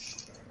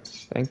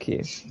 Thank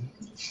you.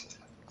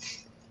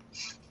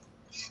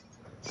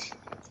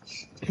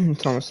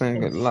 Thomas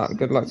saying good luck.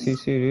 Good luck to you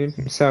too,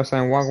 dude. Sarah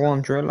saying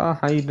Wagwan Driller.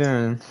 How you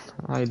doing?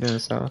 How you doing,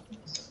 Sarah?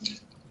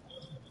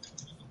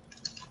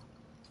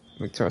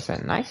 Victoria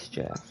saying nice,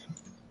 Jeff.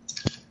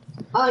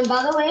 Oh, and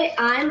by the way,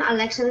 I'm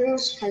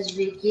Alexander's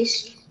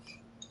Kazvikis.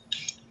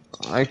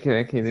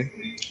 Okay, dude.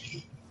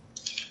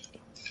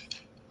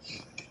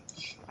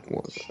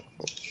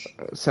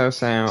 Sarah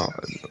saying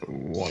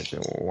what's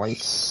it?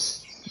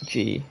 Weiss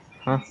G?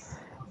 Huh?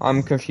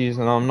 I'm confused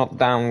and I'm not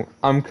down.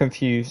 I'm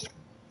confused.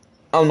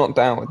 I'm not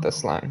down with the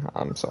slang.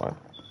 I'm sorry.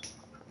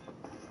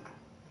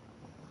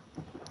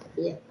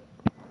 Yeah.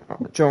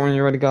 John, when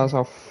you're ready, guys,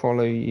 I'll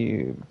follow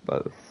you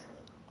both.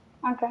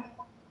 Okay.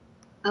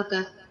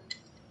 Okay.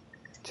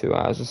 2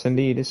 hours, yes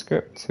indeed. A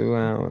script. 2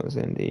 hours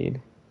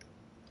indeed.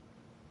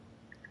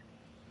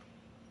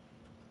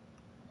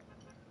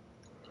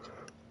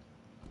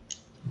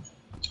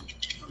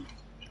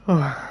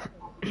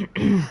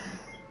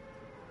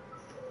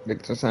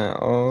 Victor saying,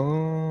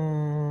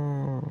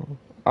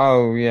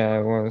 oh yeah,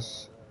 it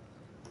was.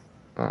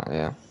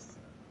 Yeah.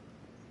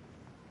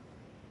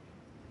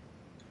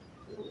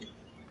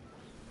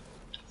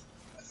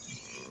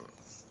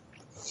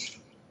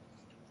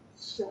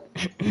 So,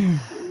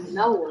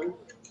 no one.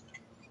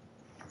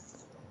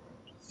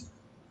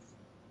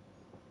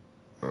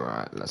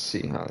 Alright, let's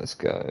see how this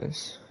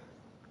goes.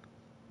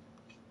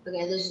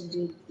 Okay, this is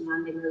dude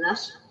landing with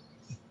us.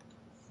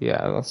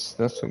 Yeah, that's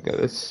all good.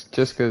 It's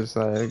just because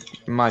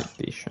might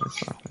be showing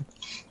something.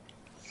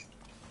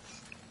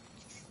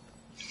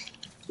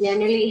 Yeah,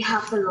 nearly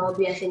half the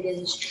lobby I think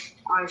is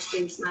our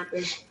stream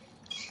snipers.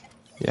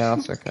 Yeah,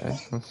 that's okay.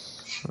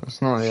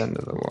 That's not the end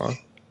of the world.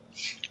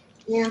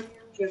 Yeah,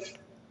 sure.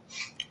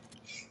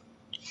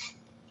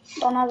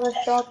 Don't have a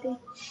shorty.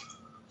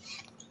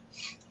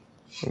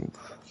 Oof.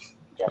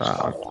 Just Right,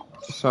 follow.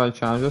 sorry,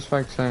 Chan, I'm just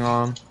focusing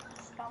on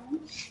Coming.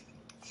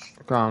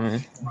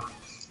 Grammy.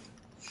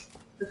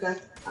 Okay,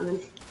 I'm in.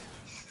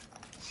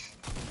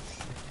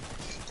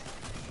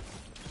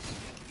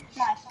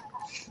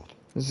 Nice.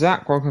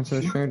 Zach, welcome to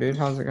the show, dude.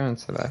 How's it going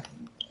today?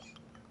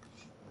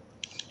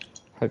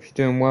 Hope you're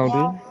doing well,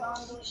 dude.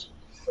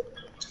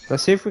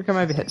 Let's see if we can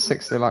maybe hit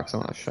 60 likes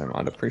on that show.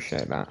 I'd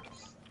appreciate that.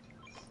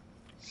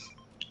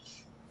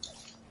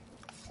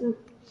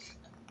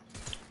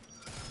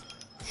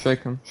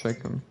 Shake 'em,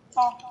 shake 'em.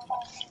 Oh.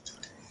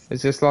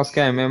 Is this last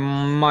game? It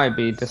might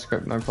be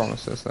Descript, no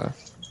promises though.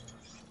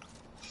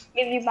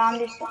 Give you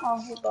bounties. Oh,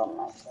 you don't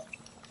know.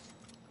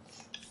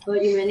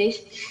 Got you minis?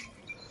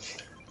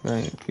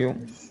 Thank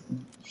you.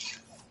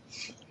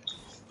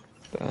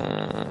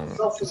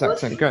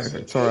 Zach's great,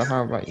 Victoria.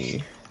 How about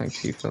you?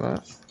 Thank you for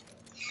that.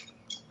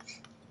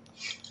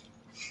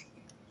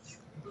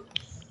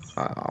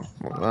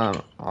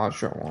 I'll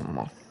show one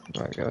more.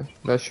 There we go.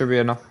 There should be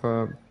enough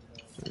for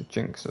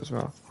Jinx as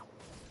well.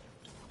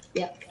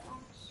 Yep.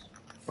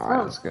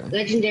 Alright, let's go.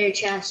 Legendary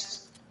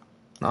chest.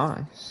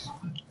 Nice.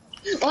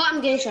 Oh,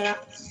 I'm getting shut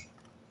up.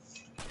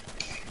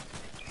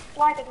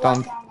 Why did Done.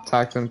 one down?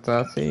 Tag them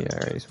 30.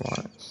 Yeah, he's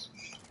whites.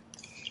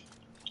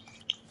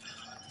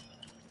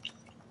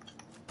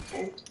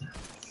 Okay.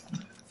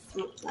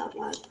 Not that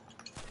bad.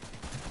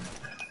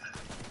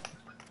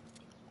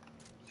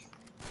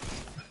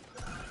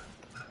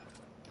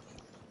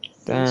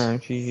 Damn,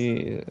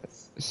 GG.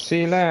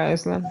 See you later,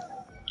 Islam.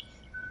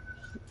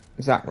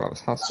 Zach loves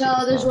husky.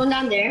 So there's one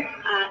down there.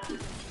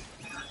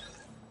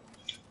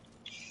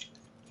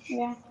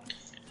 Yeah.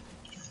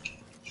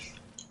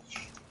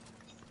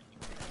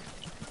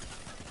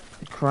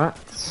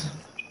 Correct.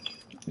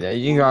 Yeah,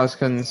 you guys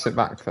can sit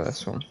back for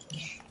this one.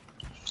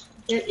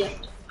 Yep.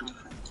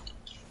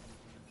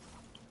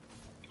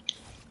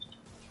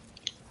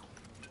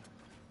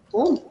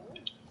 Oh.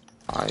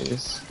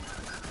 Nice.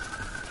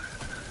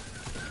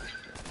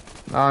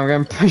 No, I'm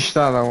getting pushed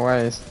out of the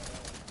ways.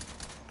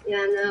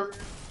 Yeah, no.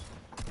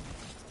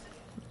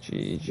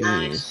 GG's.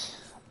 Nice.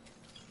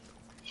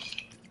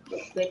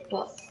 Big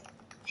pot.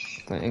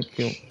 Thank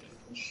you.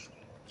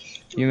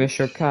 You miss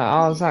your cat.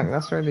 Oh, Zach,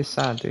 that's really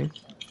sad, dude.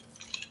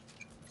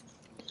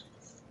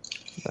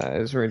 That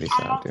is really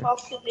sad, I'm dude. not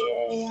talk to the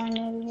AI,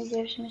 maybe he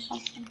gives me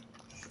something.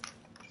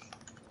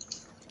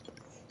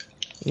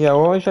 Yeah,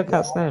 what was your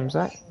cat's name,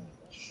 Zach?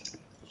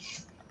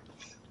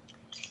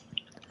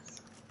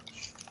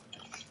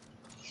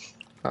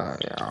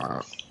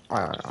 Yeah,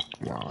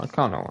 well, I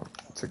can't know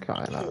what to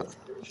cut it out.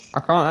 I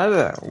can't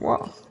edit it.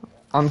 What?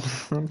 I'm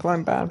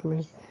playing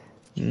badly.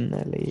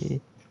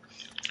 Nelly.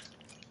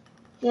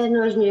 Yeah,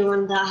 no, there's new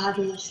one that had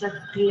this like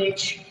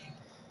glitch.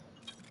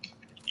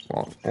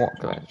 What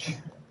glitch?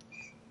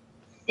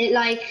 It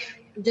like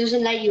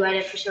doesn't let you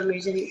edit for some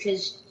reason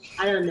because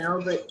I don't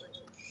know, but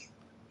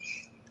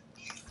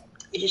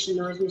it just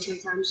annoys me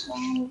sometimes.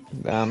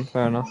 Damn,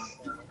 fair enough.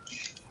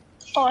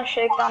 Oh,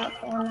 shake down the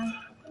corner.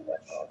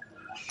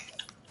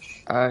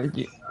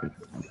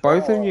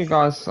 both of you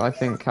guys, I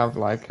think, have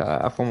like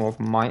a form of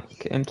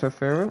mic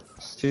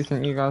interference. Do you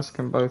think you guys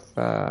can both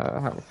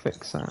help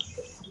fix that?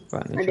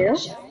 By any I do?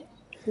 chance?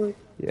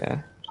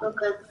 Yeah.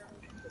 Okay.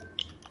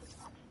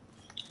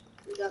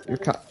 You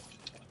cut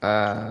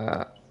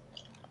a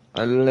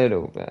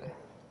little bit.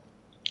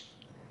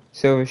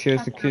 Silver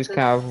Shields, the Q's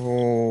out of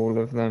all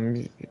of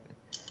them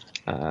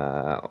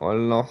or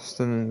lost,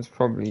 and it's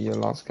probably your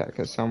last cat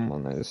because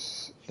someone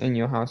is in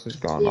your house has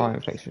got an eye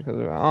infection because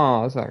of it.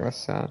 Oh, that's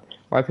sad.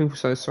 Why are people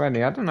so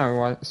sweaty? I don't know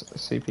why it's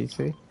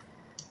CPT.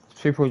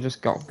 People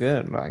just got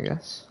good, I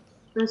guess.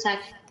 1 sec.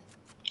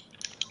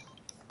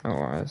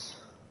 Otherwise.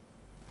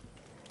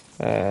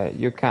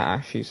 Your cat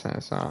Ashy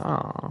says,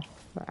 oh,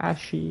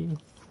 Ashy.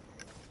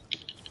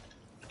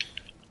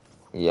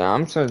 Yeah,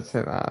 I'm sorry to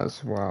say that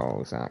as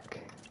well, Zach.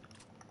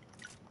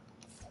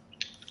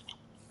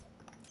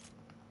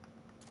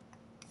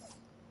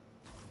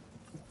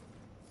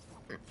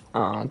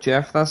 Oh,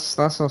 Jeff, that's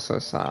also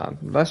sad.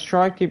 Let's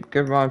try to keep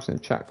good vibes in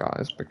chat,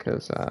 guys,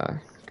 because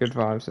good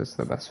vibes is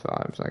the best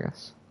vibes, I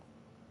guess.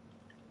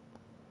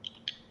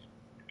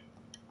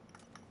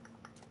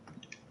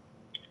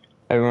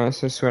 Everyone's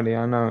so sweaty,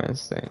 I know it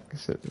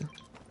stinks.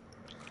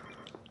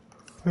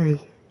 Come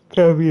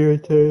here,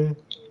 too.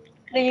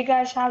 Do you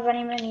guys have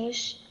any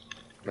minis?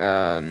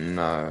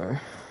 No.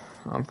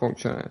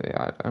 Unfortunately,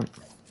 I don't.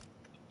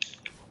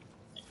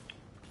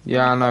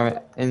 Yeah, I know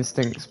it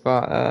instincts,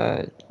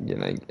 but, you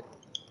know,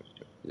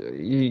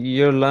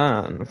 you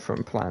learn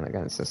from playing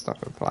against this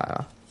type of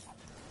player.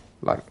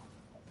 Like,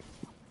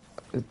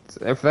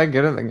 if they're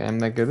good at the game,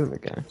 they're good at the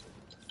game.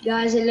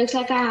 Guys, it looks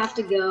like I have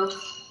to go.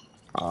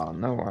 Oh,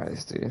 no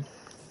worries, dude.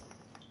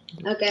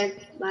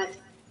 Okay, bye.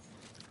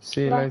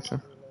 See you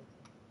later.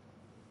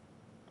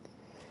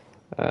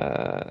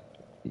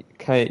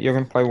 Okay, you're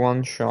gonna play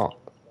one shot.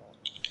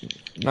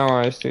 No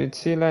worries, dude.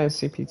 See you later,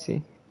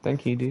 CPT.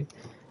 Thank you, dude.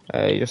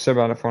 You're so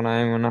bad at Fortnite.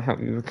 I want to help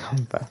you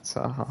become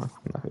better. Oh,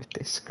 no,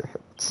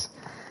 Discrypt.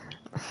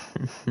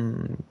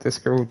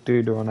 Discrypt will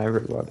doodle on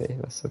everybody.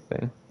 That's the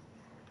thing.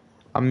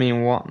 I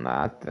mean, what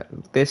now?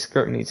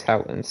 Discrypt needs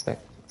help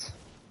instinct.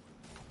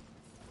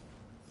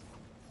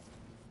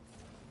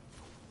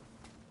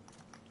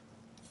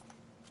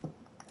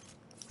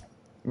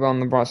 Well,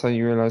 on the bright side,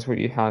 you realise what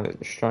you had at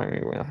the strike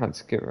me when I had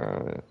to give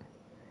her.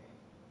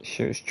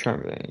 She was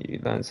trembling. You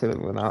learned to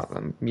live without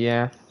them.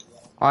 Yeah,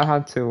 I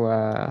had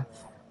to.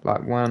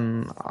 Like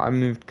when I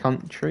moved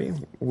country,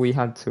 we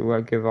had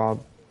to give our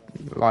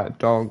like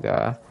dog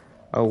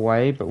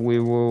away, but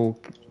we will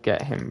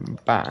get him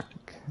back.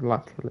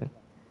 Luckily.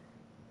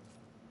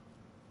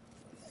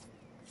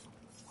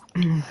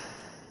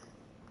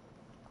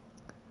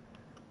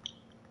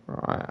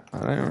 Right, I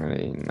don't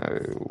really know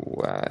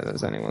where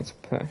there's anyone to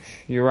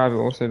push. Your rabbit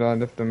also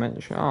died of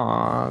dementia.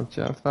 Ah,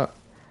 Jeff, that.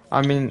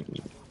 I mean,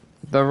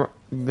 the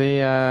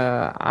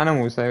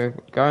animals, they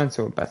go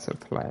into a better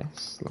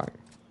place. Like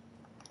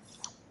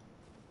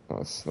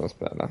that's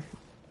better.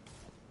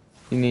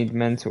 You need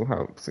mental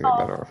help to get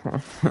better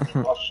off.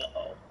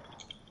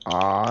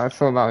 Ah, I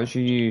thought that was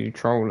you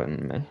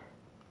trolling me.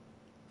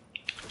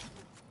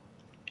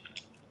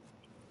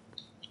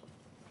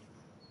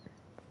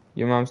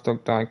 Your mum's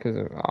dog died because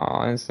of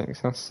instincts.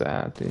 That's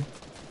sad, dude.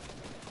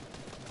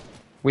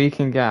 We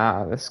can get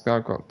out of this. Guy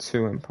got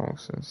 2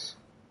 impulses.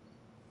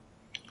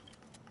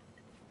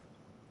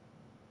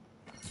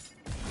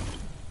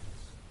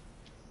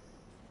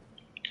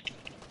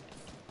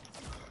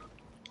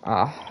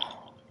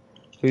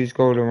 Who's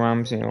Gordon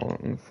Ramsay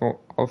on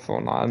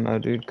Fortnite? I don't know,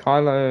 dude.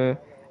 Kylo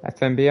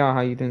FMBR,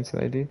 how you doing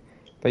today, dude?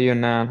 But your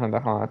nan had a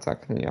heart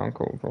attack and your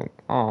uncle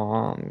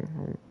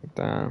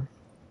damn.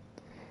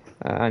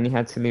 And you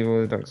had to leave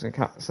all the dogs and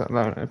cats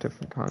alone in a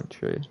different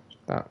country.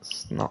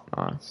 That's not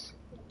nice.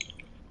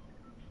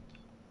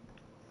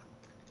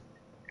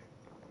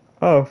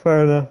 Oh,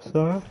 fair enough,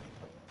 sir.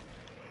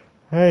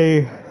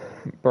 Hey,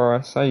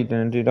 Boris, how you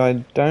doing, dude? I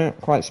don't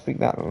quite speak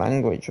that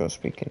language you're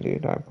speaking,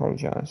 dude. I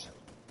apologise.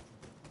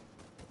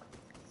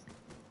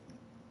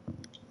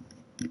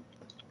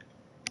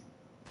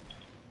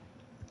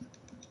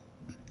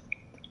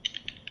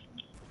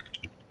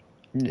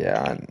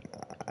 Yeah,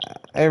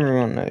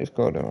 everyone knows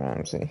Gordon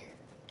Ramsay.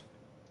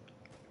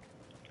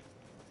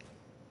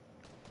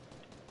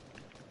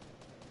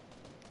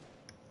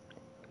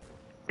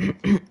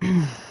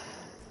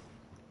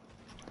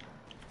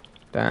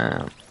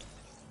 Damn.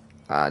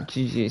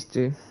 GG's,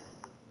 dude.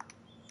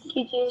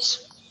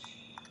 GG's.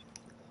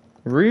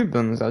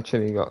 Ruben's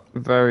actually got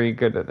very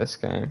good at this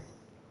game.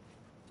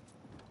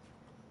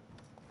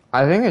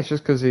 I think it's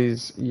just because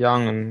he's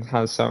young and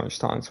has so much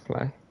time to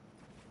play.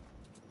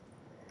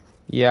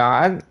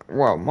 Yeah,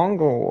 well,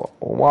 Mongol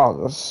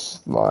was,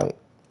 like,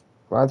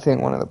 I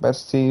think one of the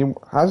best. He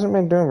hasn't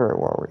been doing very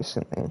well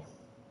recently.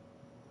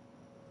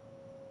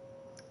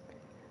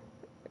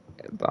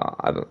 But,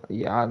 I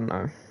don't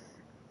know.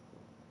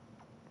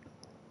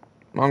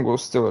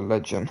 Mongol's still a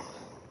legend.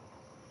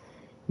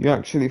 You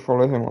actually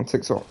follow him on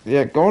TikTok.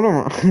 Yeah,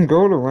 Gordon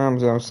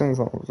Ramsay, I've seen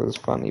some of his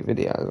funny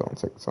videos on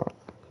TikTok.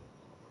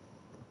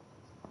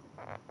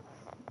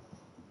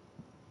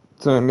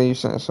 Don't leave,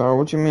 sir. Sorry,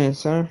 what do you mean,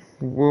 sir?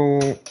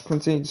 We'll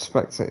continue to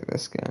spectate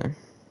this game.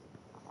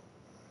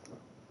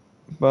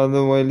 By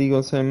the way,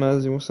 legal term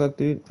Mersey, what's that,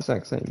 dude? This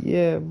accent,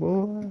 yeah,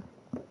 boy.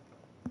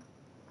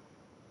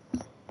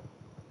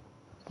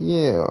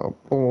 Yeah,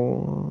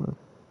 boy.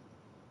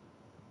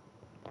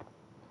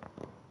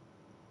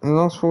 In the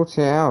last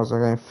 48 hours, I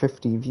got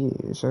 50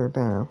 views. Oh,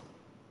 damn.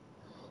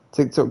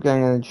 TikTok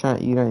gang in the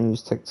chat, you don't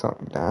use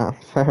TikTok. Damn,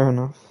 fair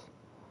enough.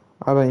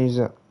 I don't use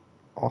it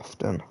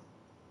often.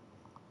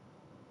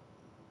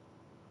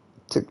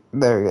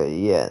 There we go,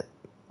 yeah.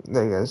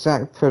 There you go.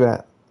 Zach put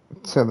it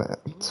to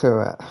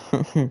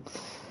it.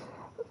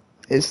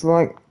 It's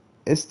like,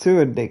 it's too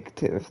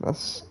addictive.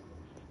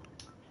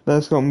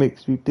 That's what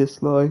makes me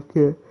dislike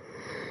it.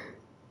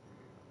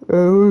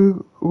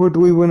 Would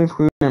we win if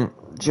we win?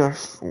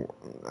 Jeff,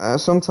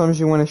 sometimes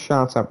you win a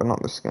shout out, but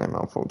not this game,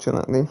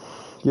 unfortunately.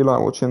 You like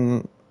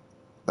watching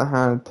the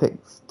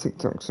hand-picked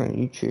TikToks on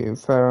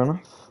YouTube, fair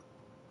enough.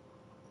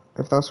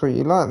 If that's what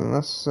you like, then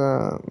that's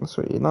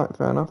what you like,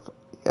 fair enough.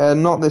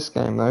 Not this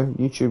game, though.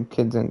 YouTube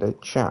kids in the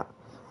chat.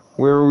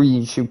 We're all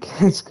YouTube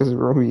kids because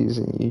we're all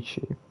using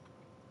YouTube.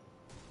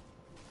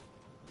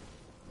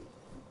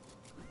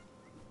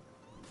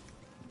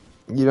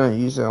 You don't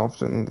use it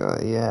often,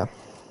 yeah.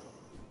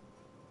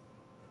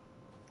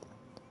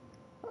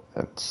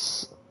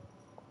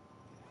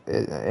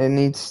 It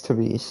needs to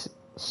be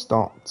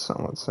stopped,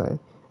 some would say.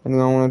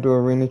 Anyone want to do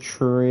arena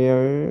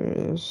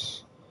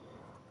trios?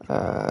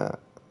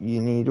 You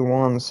need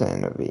one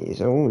set of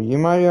these. Oh, you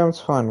might be able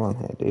to find one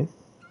here, dude.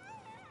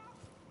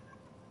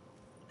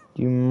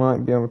 You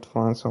might be able to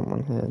find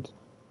someone here.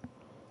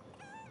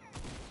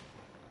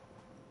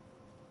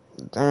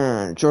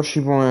 Damn,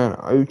 Joshy Boy and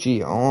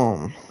OG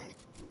Arm.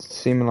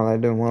 Seeming like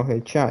they're doing well here.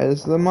 Chat,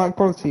 is the mic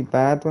quality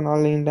bad when I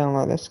lean down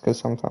like this? Because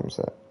sometimes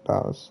it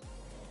does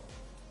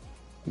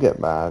get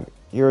bad.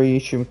 You're a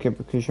YouTube kid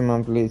because your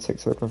mum deleted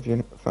TikTok off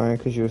your phone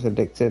because you was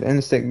addicted.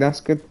 Instinct,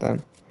 that's good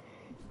then.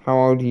 How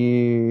old are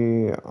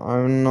you?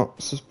 I'm not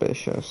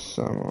suspicious.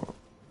 So,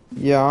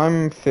 yeah,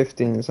 I'm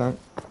 15, Zach.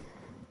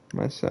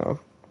 Myself.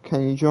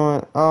 Can you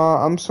join?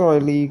 I'm sorry,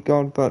 Lee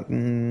God, but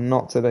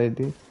not today,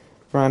 dude.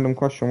 Random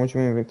question. What do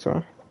you mean,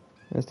 Victoria?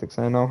 Instinct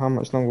saying, oh, how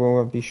much longer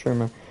will I be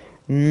streaming?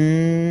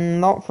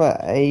 Not for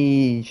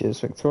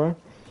ages, Victoria.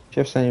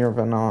 Jeff saying you're a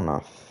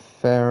banana.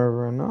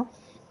 Fair enough.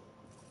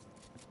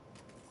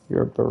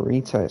 You're a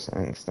burrito,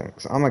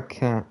 Instincts. I'm a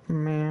cat.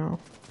 Meow.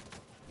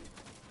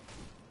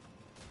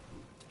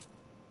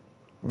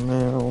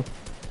 Meow.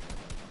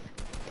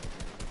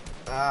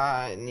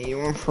 I need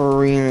one for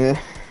arena.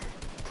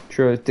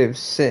 True, Div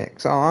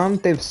 6. Oh, I'm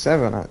Div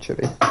 7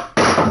 actually.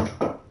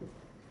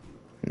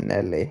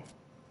 Nelly.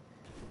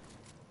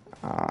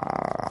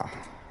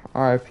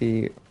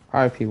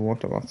 RIP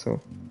water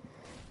bottle.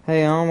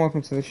 Hey,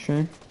 welcome to the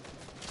stream.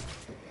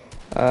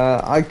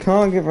 I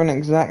can't give an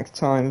exact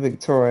time,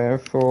 Victoria,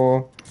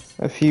 for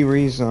a few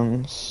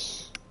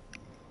reasons.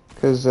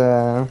 Because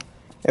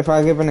if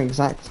I give an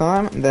exact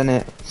time, then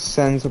it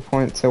sends a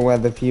point to where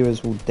the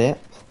viewers will dip.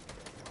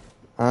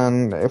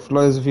 And if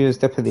loads of viewers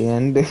dip at the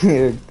end,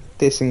 it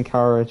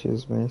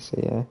disencourages me, so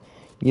yeah.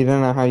 You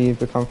don't know how you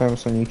become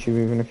famous on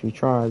YouTube even if you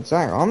tried.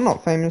 Zach, I'm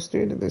not famous,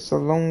 dude. It's a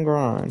long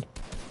grind.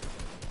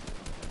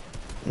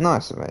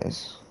 Nice,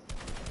 Vase.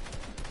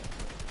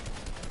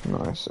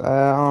 Nice.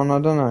 I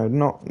don't know.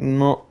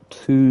 Not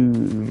too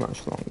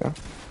much longer.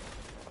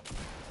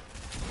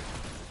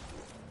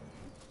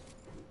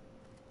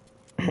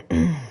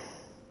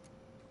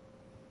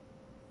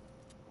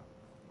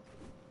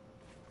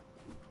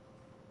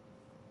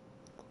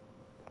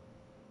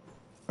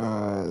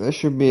 There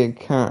should be a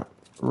cat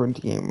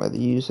redeem where the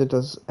user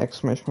does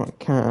exclamation mark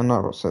cat and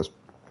that says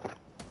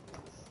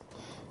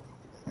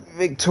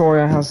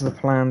Victoria has the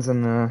plans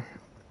and the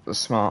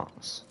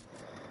smarts.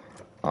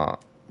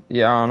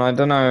 Yeah, and I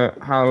don't know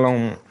how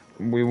long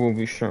we will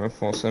be streaming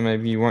for, so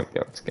maybe you won't be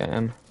able to get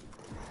in.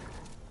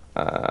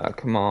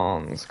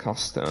 Commands,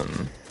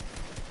 custom,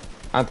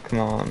 add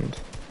command.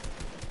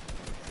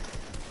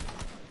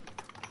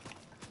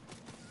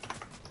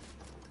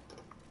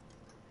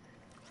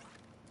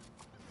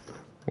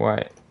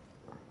 Wait.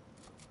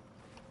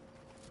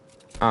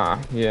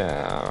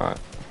 Yeah, alright.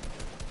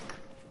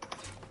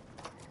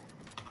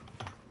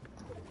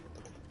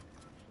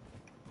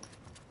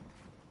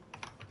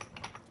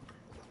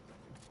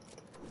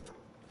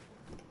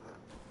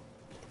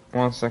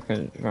 One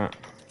second, right.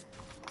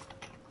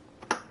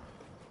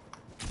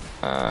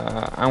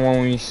 And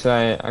when we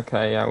say,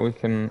 okay, yeah, we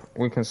can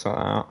sort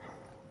that out.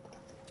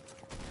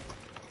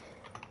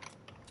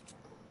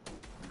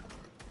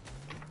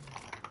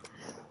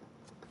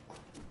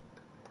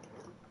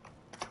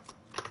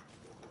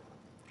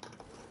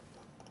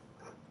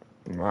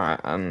 Right,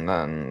 and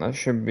then there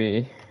should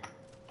be.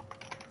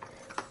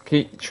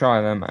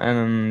 Try them,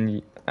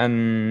 and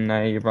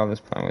your brother's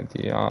playing with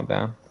you. Are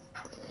down.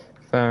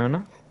 Fair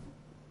enough.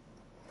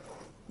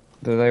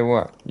 Do they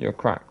work? You're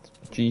cracked.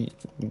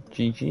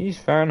 GG's?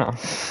 Fair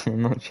enough.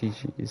 Not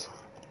GG's.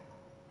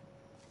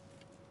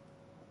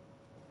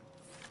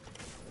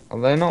 Are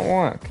they not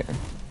working?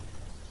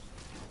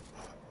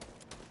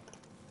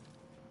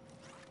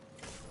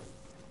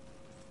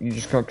 You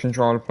just got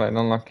controller playing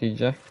unlucky,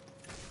 Jeff.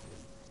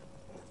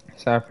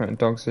 Sarah putting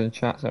dogs in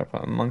chat, Sarah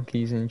putting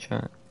monkeys in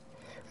chat.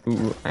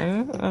 Ooh,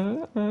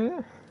 Damn.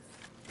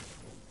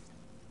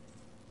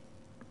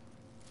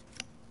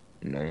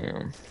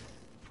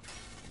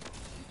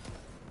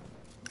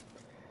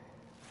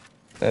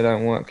 They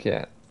don't work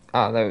yet.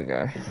 Ah, there we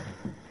go.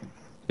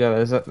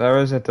 Yeah, there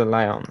is a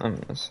delay on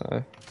them,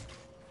 so.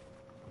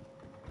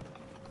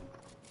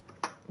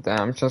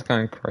 Damn, I'm just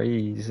going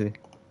crazy.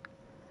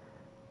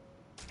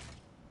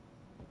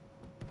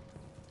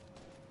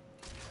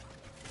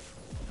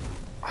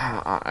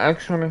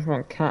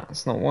 Exclamation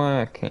cat's not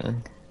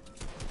working.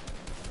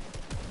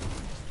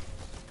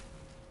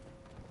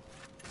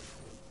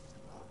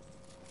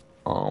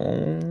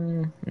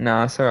 Oh,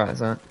 no, it's alright, is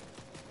that?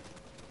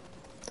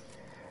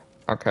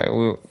 Okay,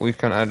 we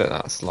can edit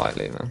that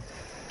slightly then.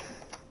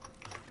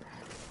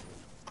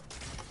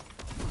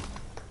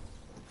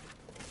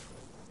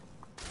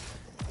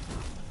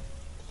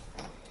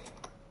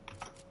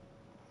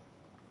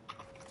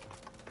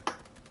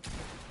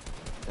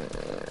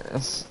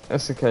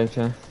 It's okay,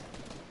 Jen.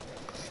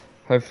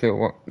 Hopefully it'll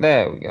work.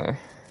 There we go.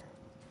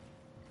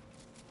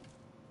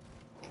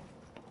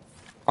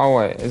 Oh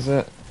wait, is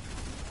it?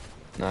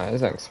 No,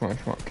 it's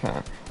exclamation mark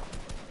cat.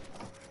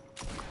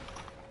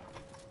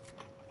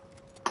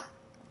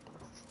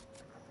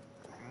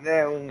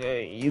 There we go.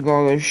 You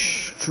got a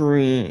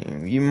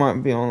stream. You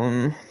might be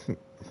on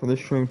for the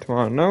stream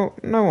tomorrow. No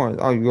worries.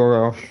 Oh,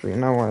 you're off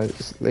stream. No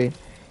worries, Lee.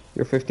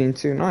 You're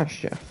 15-2. Nice,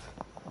 Jeff.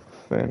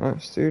 Very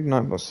nice, dude.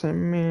 Nightbot said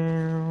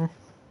meow.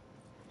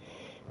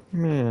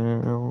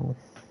 Meow.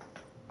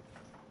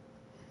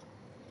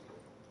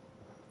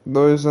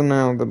 Those are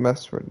now the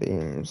best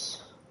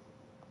redeems.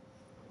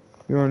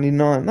 You're only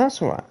 9.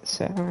 That's alright,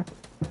 Sarah.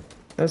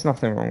 There's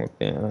nothing wrong with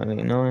being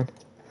only 9.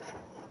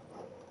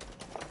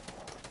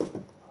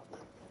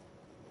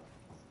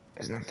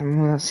 There's nothing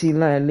wrong with that. See you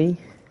later, Lee.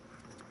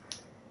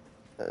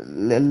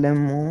 Little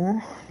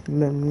more.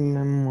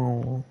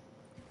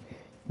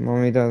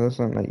 Mommy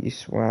doesn't let you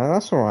swear.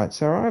 That's alright,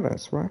 Sarah. I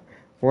don't swear.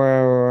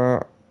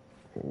 Where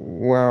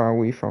are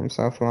we from?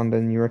 South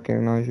London. You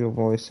recognise your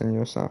voice and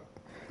yourself.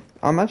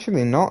 I'm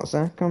actually not,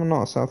 Zach. I'm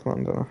not a South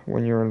Londoner.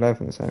 When you're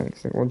 11, so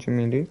what do you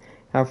mean, dude?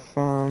 Have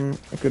fun.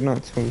 Good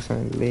night to you, so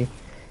Lee.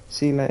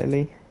 See you later,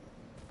 Lee.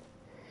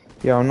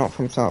 Yeah, I'm not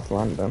from South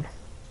London.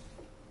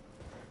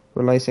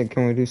 Relay said,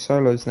 can we do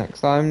solos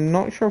next? I'm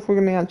not sure if we're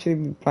going to actually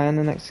be playing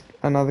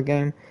another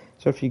game.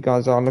 So if you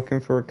guys are looking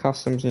for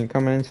customs and you're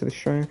coming into the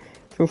stream,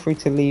 feel free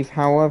to leave.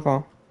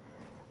 However,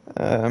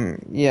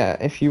 yeah,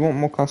 if you want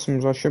more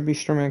customs, I should be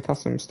streaming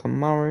customs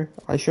tomorrow.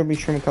 I should be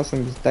streaming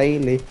customs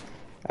daily,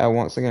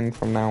 once again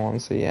from now on.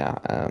 So yeah,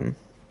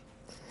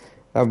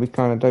 that'll be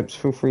kind of dope. So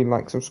feel free to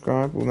like,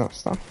 subscribe, all that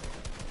stuff.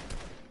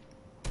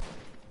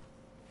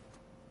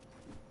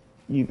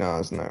 You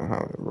guys know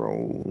how it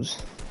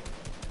rolls.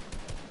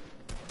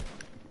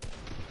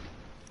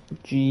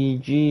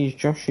 GG's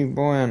Joshy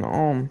boy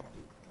and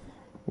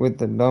with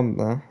the dub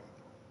there.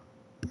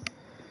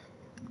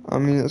 I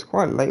mean, it's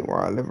quite late where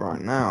I live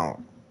right now.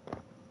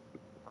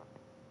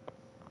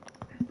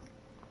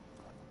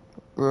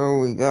 There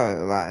we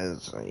go, that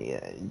is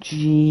a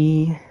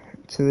G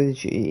to the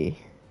G.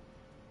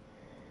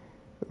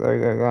 There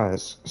we go,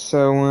 guys.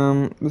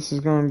 So, this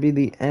is going to be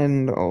the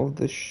end of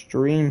the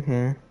stream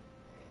here.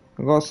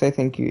 I've got to say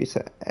thank you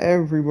to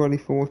everybody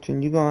for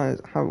watching. You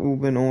guys have all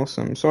been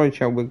awesome. Sorry,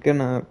 chat, we're going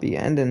to be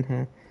ending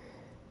here.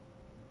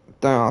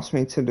 Don't ask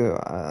me to do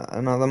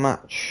another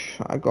match.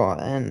 I got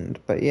to end,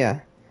 but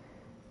yeah.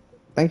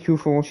 Thank you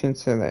for watching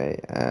today.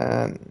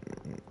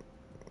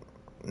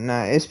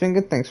 Nah, it's been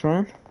good, thanks,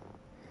 Ryan.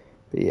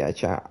 But yeah,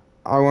 chat,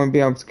 I won't be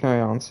able to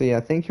carry on. So yeah,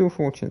 thank you all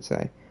for watching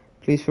today.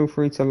 Please feel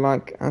free to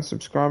like and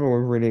subscribe. I would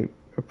really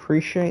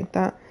appreciate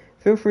that.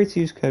 Feel free to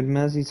use code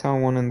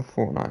MERZYTOWN1 in the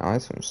Fortnite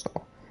item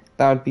store.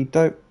 That would be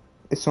dope.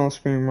 It's on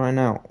screen right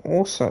now.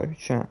 Also,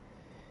 chat,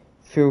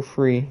 feel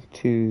free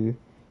to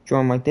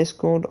join my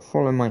Discord,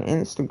 follow my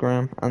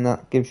Instagram, and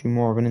that gives you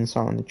more of an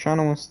insight on the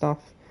channel and stuff.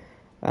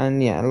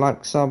 And yeah,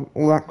 like, sub,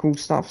 all that cool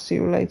stuff. See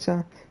you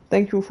later.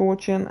 Thank you all for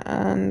watching,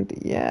 and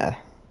yeah.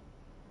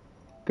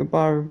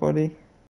 Goodbye, everybody.